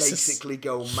basically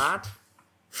go mad.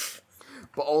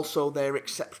 But also they're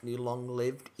exceptionally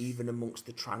long-lived, even amongst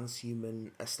the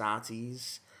transhuman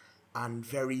Astartes, and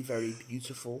very, very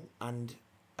beautiful, and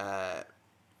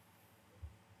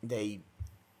they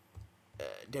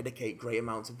dedicate great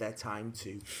amounts of their time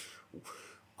to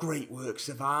great works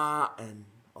of art and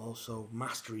also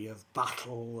mastery of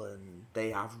battle, and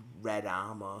they have red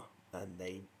armor, and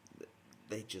they're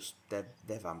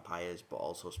vampires, but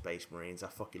also Space Marines. I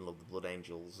fucking love the Blood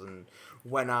Angels, and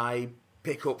when I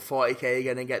pick up 40k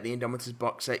again and get the Indomitus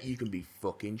box set, you can be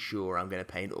fucking sure I'm going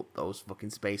to paint up those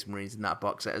fucking Space Marines in that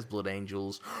box set as Blood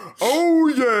Angels. Oh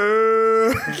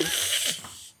yeah!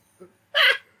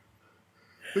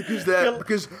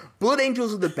 because Blood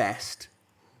Angels are the best.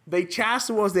 They charge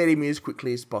towards the enemy as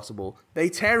quickly as possible. They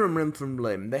tear them limb from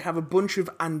limb. They have a bunch of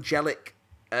angelic...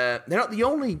 they're not the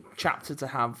only chapter to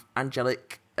have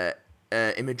angelic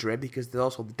imagery, because there's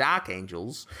also the Dark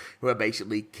Angels, who are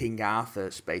basically King Arthur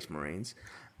Space Marines.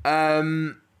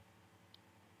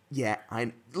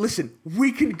 Listen,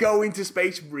 we can go into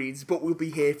Space Marines, but we'll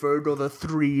be here for another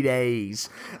 3 days.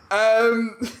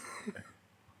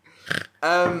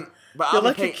 But you're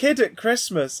like a kid at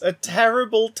Christmas. A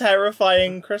terrible,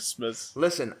 terrifying Christmas.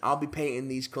 Listen, I'll be painting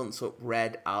these cunts up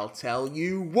red, I'll tell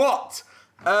you what.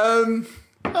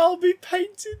 I'll be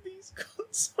painting these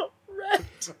cunts up red.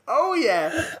 Oh,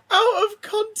 yeah. Out of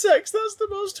context, that's the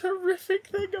most horrific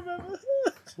thing I've ever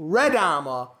heard. Red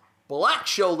armor, black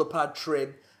shoulder pad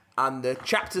trim, and the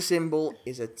chapter symbol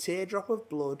is a teardrop of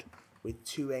blood with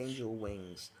 2 angel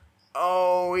wings.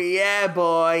 Oh, yeah,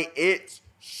 boy. It's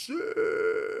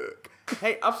sick.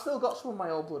 Hey, I've still got some of my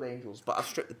old Blood Angels, but I've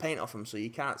stripped the paint off them so you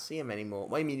can't see them anymore.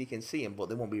 Well, I mean, you can see them, but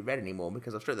they won't be red anymore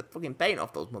because I've stripped the fucking paint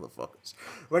off those motherfuckers.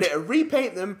 Ready to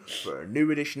repaint them for a new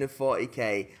edition of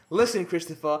 40k. Listen,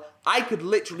 Christopher, I could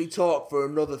literally talk for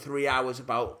another 3 hours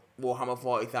about Warhammer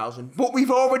 40,000, but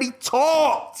we've already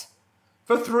talked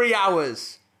for 3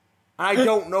 hours. I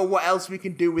don't know what else we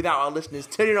can do without our listeners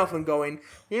turning off and going,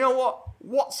 you know what?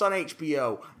 What's on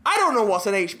HBO? I don't know what's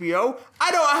on HBO.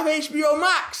 I don't have HBO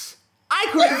Max. I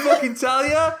couldn't fucking tell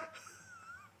you.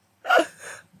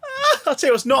 I'll tell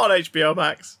you what's not on HBO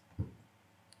Max.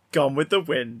 Gone with the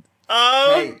Wind.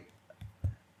 Hey,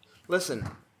 listen.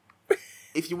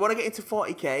 If you want to get into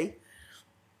 40k,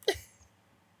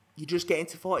 you just get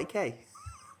into 40k.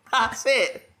 That's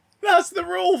it. That's the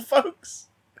rule, folks.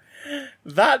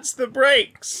 That's the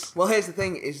breaks. Well, here's the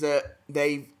thing, is that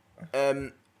they've...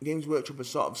 Games Workshop has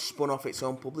sort of spun off its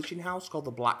own publishing house called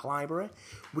the Black Library,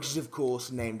 which is, of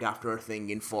course, named after a thing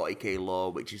in 40k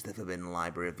lore, which is the Forbidden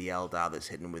Library of the Eldar that's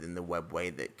hidden within the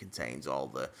webway that contains all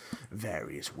the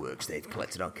various works they've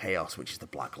collected on Chaos, which is the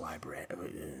Black Library.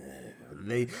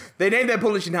 They named their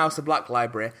publishing house the Black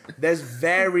Library. There's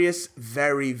various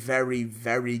very, very,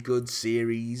 very good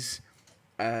series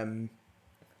that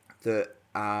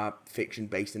are fiction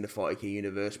based in the 40k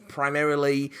universe,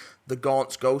 primarily the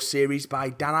Gaunt's Ghost series by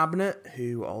Dan Abnett,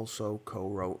 who also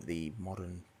co-wrote the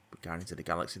modern Guardians of the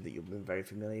Galaxy that you've been very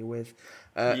familiar with.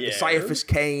 The Cyphus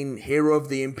Cain Hero of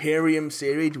the Imperium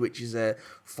series, which is a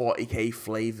 40k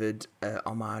flavoured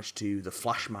homage to the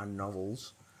Flashman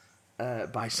novels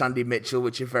by Sandy Mitchell,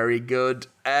 which are very good.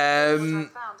 Found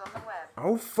on the web.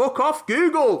 Oh, fuck off,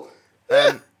 Google!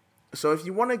 So if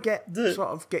you want to get your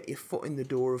foot in the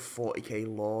door of 40k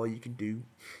lore, you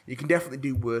can definitely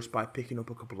do worse by picking up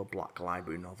a couple of Black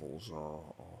Library novels,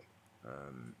 or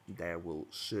they will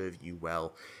serve you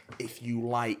well. If you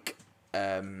like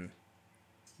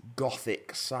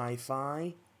gothic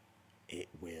sci-fi, it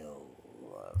will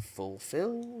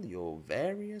fulfill your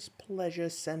various pleasure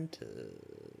centers.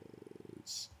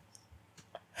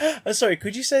 Sorry,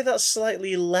 could you say that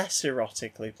slightly less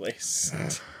erotically,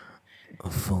 please?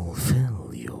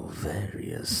 Fulfill your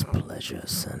various pleasure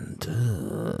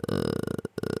centers.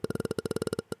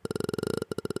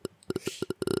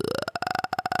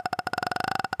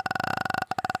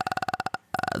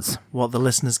 What the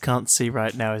listeners can't see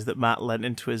right now is that Matt leant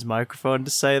into his microphone to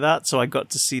say that, so I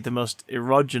got to see the most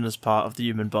erogenous part of the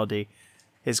human body,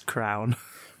 his crown.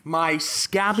 My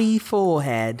scabby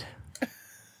forehead.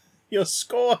 Your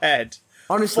score head.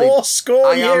 Honestly,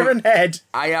 4 year and head.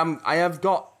 I have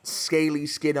got scaly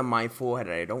skin on my forehead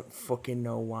and I don't fucking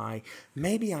know why.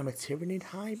 Maybe I'm a Tyranid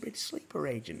hybrid sleeper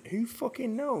agent. Who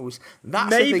fucking knows? That's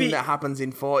the thing that happens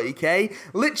in 40k.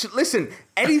 Listen,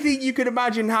 anything you can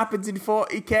imagine happens in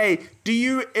 40k. Do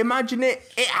you imagine it?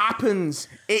 It happens.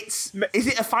 Is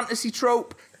it a fantasy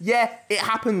trope? Yeah, it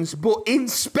happens. But in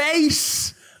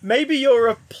space... Maybe you're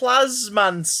a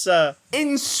plasmancer.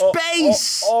 In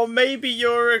space! Or maybe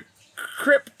you're a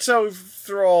crypto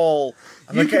thrall.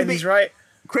 Am I getting these right?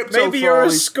 Maybe you're a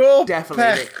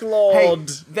Scorpec Lord.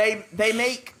 Hey,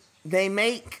 they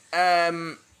make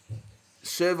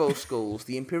servo skulls.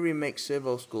 The Imperium makes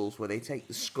servo skulls where they take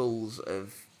the skulls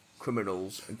of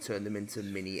criminals and turn them into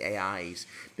mini AIs.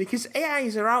 Because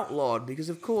AIs are outlawed, because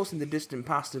of course in the distant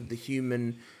past of the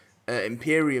human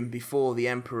Imperium, before the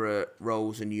Emperor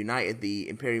rose and united the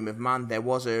Imperium of Man, there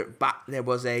was a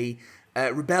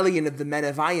rebellion of the Men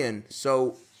of Iron.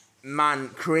 So Man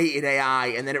created AI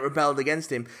and then it rebelled against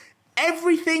him.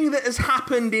 Everything that has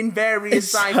happened in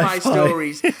various sci-fi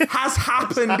stories has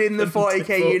happened in the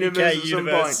 40k universe at some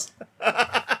point.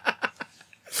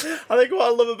 I think what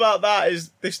I love about that is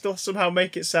they still somehow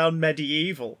make it sound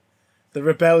medieval. The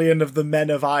rebellion of the Men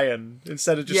of Iron,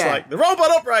 instead of just like the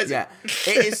robot uprising. Yeah,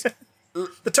 it is.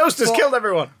 The toasters killed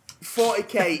everyone.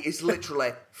 40k is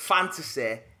literally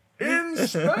fantasy in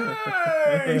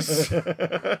space,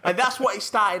 and that's what it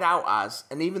started out as.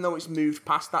 And even though it's moved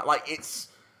past that, it's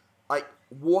like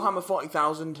Warhammer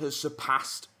 40,000 has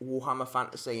surpassed Warhammer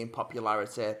Fantasy in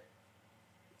popularity,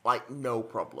 like no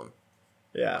problem.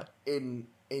 Yeah, in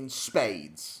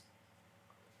spades,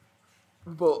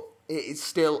 but it is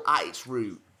still at its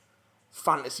root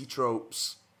fantasy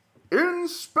tropes in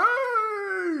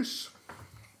space.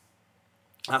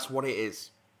 That's what it is,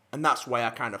 and that's why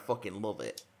I kind of fucking love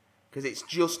it, because it's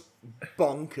just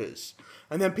bonkers.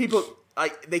 And then people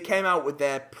they came out with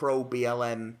their pro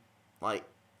BLM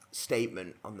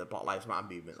statement on the Black Lives Matter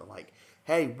movement. They're like,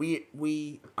 hey,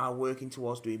 we are working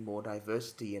towards doing more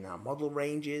diversity in our model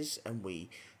ranges, and we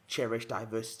cherish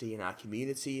diversity in our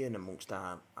community and amongst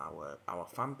our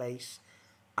fan base.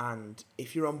 And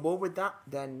if you're on board with that,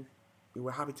 then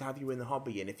we're happy to have you in the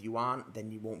hobby. And if you aren't,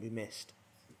 then you won't be missed.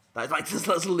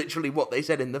 That's literally what they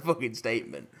said in the fucking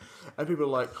statement. And people are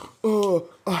like, oh,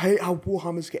 I hate how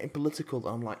Warhammer's getting political.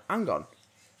 I'm like, hang on.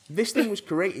 This thing was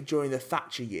created during the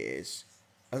Thatcher years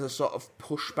as a sort of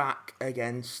pushback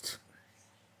against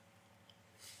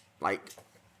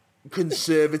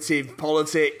conservative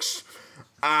politics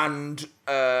and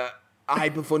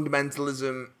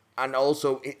hyper-fundamentalism, and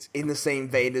also it's in the same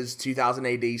vein as 2000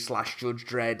 AD / Judge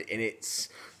Dredd in its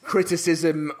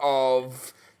criticism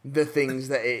of the things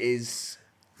that it is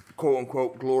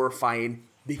quote-unquote glorifying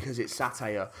because it's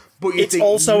satire. But it's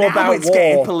also about it's war.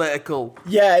 Getting political.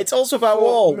 Yeah, it's also about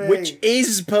war, which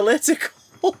is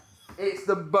political. It's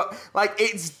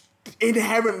it's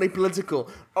inherently political.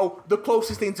 Oh, the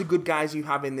closest thing to good guys you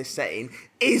have in this setting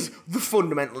is the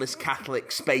fundamentalist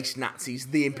Catholic space Nazis,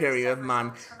 the Imperium of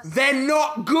Man. They're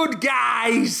not good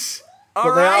guys!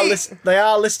 They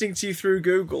are listening to you through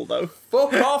Google, though.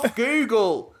 Fuck off,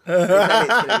 Google! It's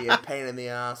going to be a pain in the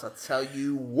ass, I'll tell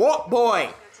you what, boy! To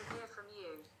hear from you.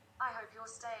 I hope you're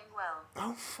staying well.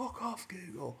 Oh, fuck off,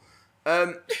 Google.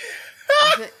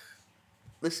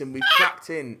 Listen, we've cracked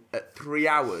in at 3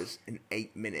 hours and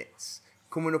 8 minutes.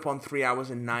 Coming up on 3 hours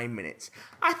and 9 minutes.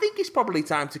 I think it's probably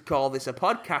time to call this a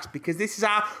podcast because this is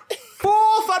our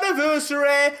 4th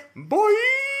anniversary, boy!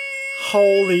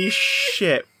 Holy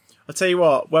shit. I'll tell you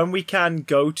what, when we can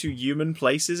go to human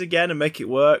places again and make it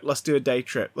work, let's do a day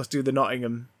trip. Let's do the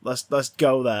Nottingham. Let's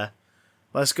go there.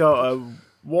 Let's go to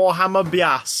Warhammer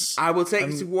Bias. I will take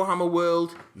you to Warhammer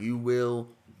World. You will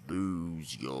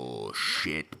lose your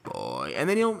shit, boy. And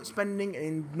then you're spending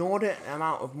an inordinate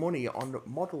amount of money on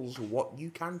models of what you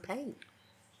can paint.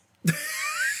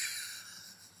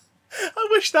 I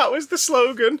wish that was the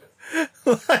slogan.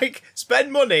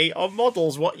 Spend money on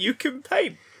models what you can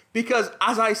paint. Because,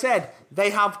 as I said, they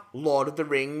have Lord of the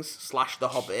Rings / The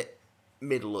Hobbit,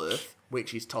 Middle-earth,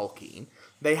 which is Tolkien.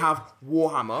 They have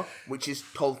Warhammer, which is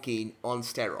Tolkien on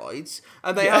steroids.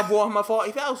 And they have Warhammer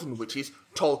 40,000, which is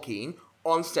Tolkien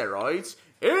on steroids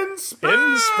in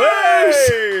space!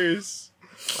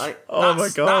 Like, Oh my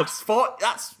God.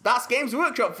 That's Games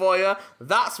Workshop for you.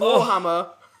 That's Warhammer.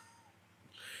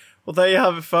 Well, there you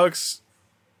have it, folks.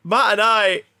 Matt and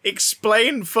I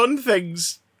explain fun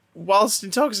things whilst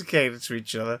intoxicated to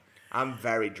each other. I'm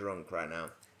very drunk right now.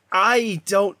 I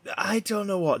don't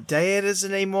know what day it is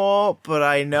anymore, but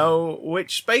I know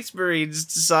which Space Marines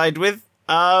to side with.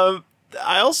 I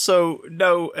also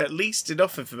know at least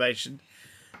enough information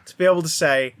to be able to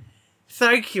say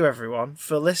thank you, everyone,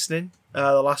 for listening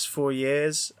the last 4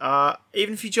 years.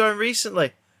 Even if you joined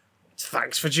recently,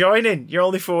 thanks for joining. You're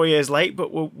only 4 years late,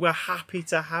 but we're happy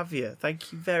to have you.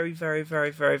 Thank you very, very,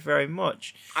 very, very, very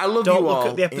much. I love Don't you look all.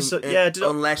 at the episode.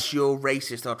 Unless you're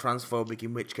racist or transphobic,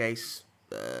 in which case,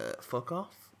 fuck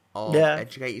off or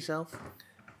educate yourself.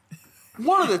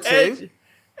 One of the two.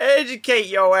 Educate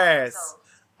your ass.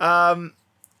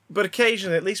 But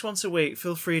occasionally, at least once a week,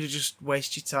 feel free to just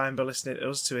waste your time by listening to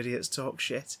us two idiots talk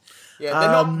shit. Yeah,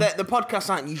 the podcasts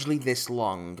aren't usually this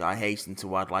long. I hasten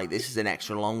to add, like, this is an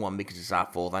extra long one because it's our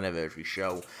 4th anniversary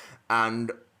show,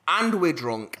 and we're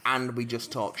drunk and we just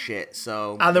talk shit.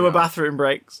 So there were bathroom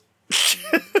breaks.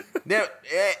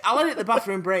 I'll edit the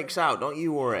bathroom breaks out. Don't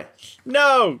you worry.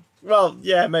 No, well,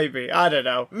 yeah, maybe. I don't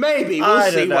know. Maybe we'll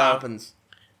see what happens.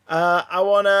 I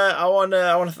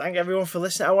wanna thank everyone for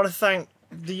listening. I want to thank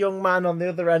the young man on the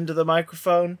other end of the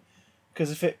microphone,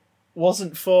 because if it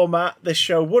wasn't for Matt, this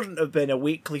show wouldn't have been a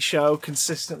weekly show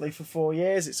consistently for 4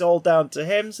 years. It's all down to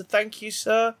him, so thank you,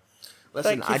 sir.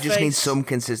 Listen, I just need some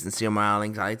consistency, or my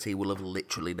anxiety will have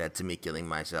literally led to me killing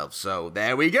myself. So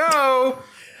there we go.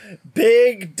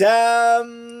 Big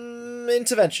damn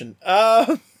intervention.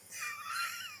 That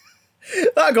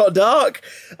got dark.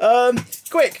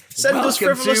 Quick, send us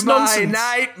frivolous nonsense.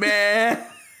 Nightmare.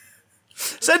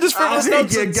 Send us frivolous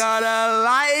nonsense. You're gonna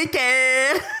like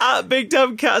it. At Big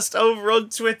Damn Cast over on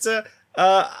Twitter.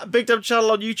 Big Damn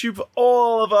Channel on YouTube for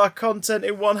all of our content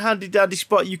in one handy dandy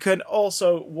spot. You can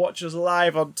also watch us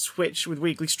live on Twitch with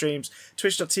weekly streams.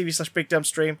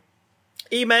 Twitch.tv/BigDamnStream.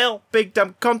 Email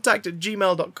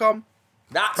bigdamncontact@gmail.com.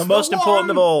 That's and most important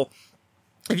of all,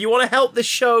 if you want to help this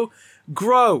show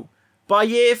grow, by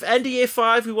end of year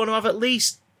 5, we want to have at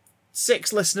least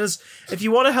 6 listeners. If you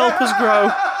want to help us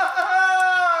grow,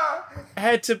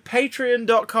 head to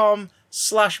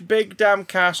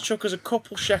patreon.com/bigdamncast. Chuck us a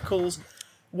couple shekels.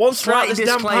 Once we're out this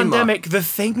damn pandemic, the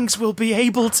things we'll be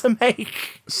able to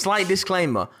make. Slight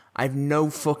disclaimer. I have no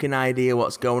fucking idea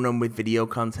what's going on with video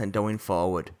content going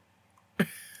forward.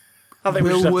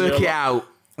 We'll work it out.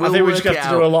 I think we just have to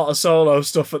do a lot of solo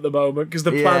stuff at the moment, because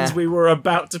the plans we were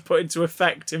about to put into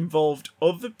effect involved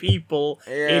other people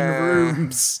in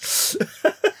rooms.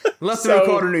 We'll have to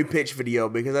record a new pitch video,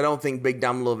 because I don't think Big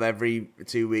Damn Love every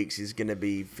 2 weeks is going to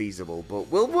be feasible, but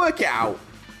we'll work it out.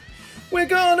 We're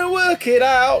gonna work it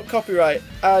out. Copyright.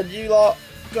 And you lot,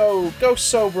 go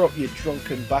sober up, you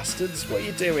drunken bastards. What are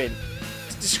you doing?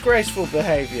 It's disgraceful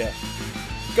behaviour.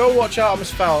 Go watch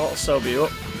Artemis Fowl, that'll sober you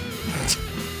up.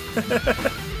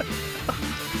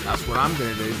 That's what I'm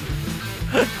gonna do.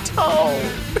 Oh.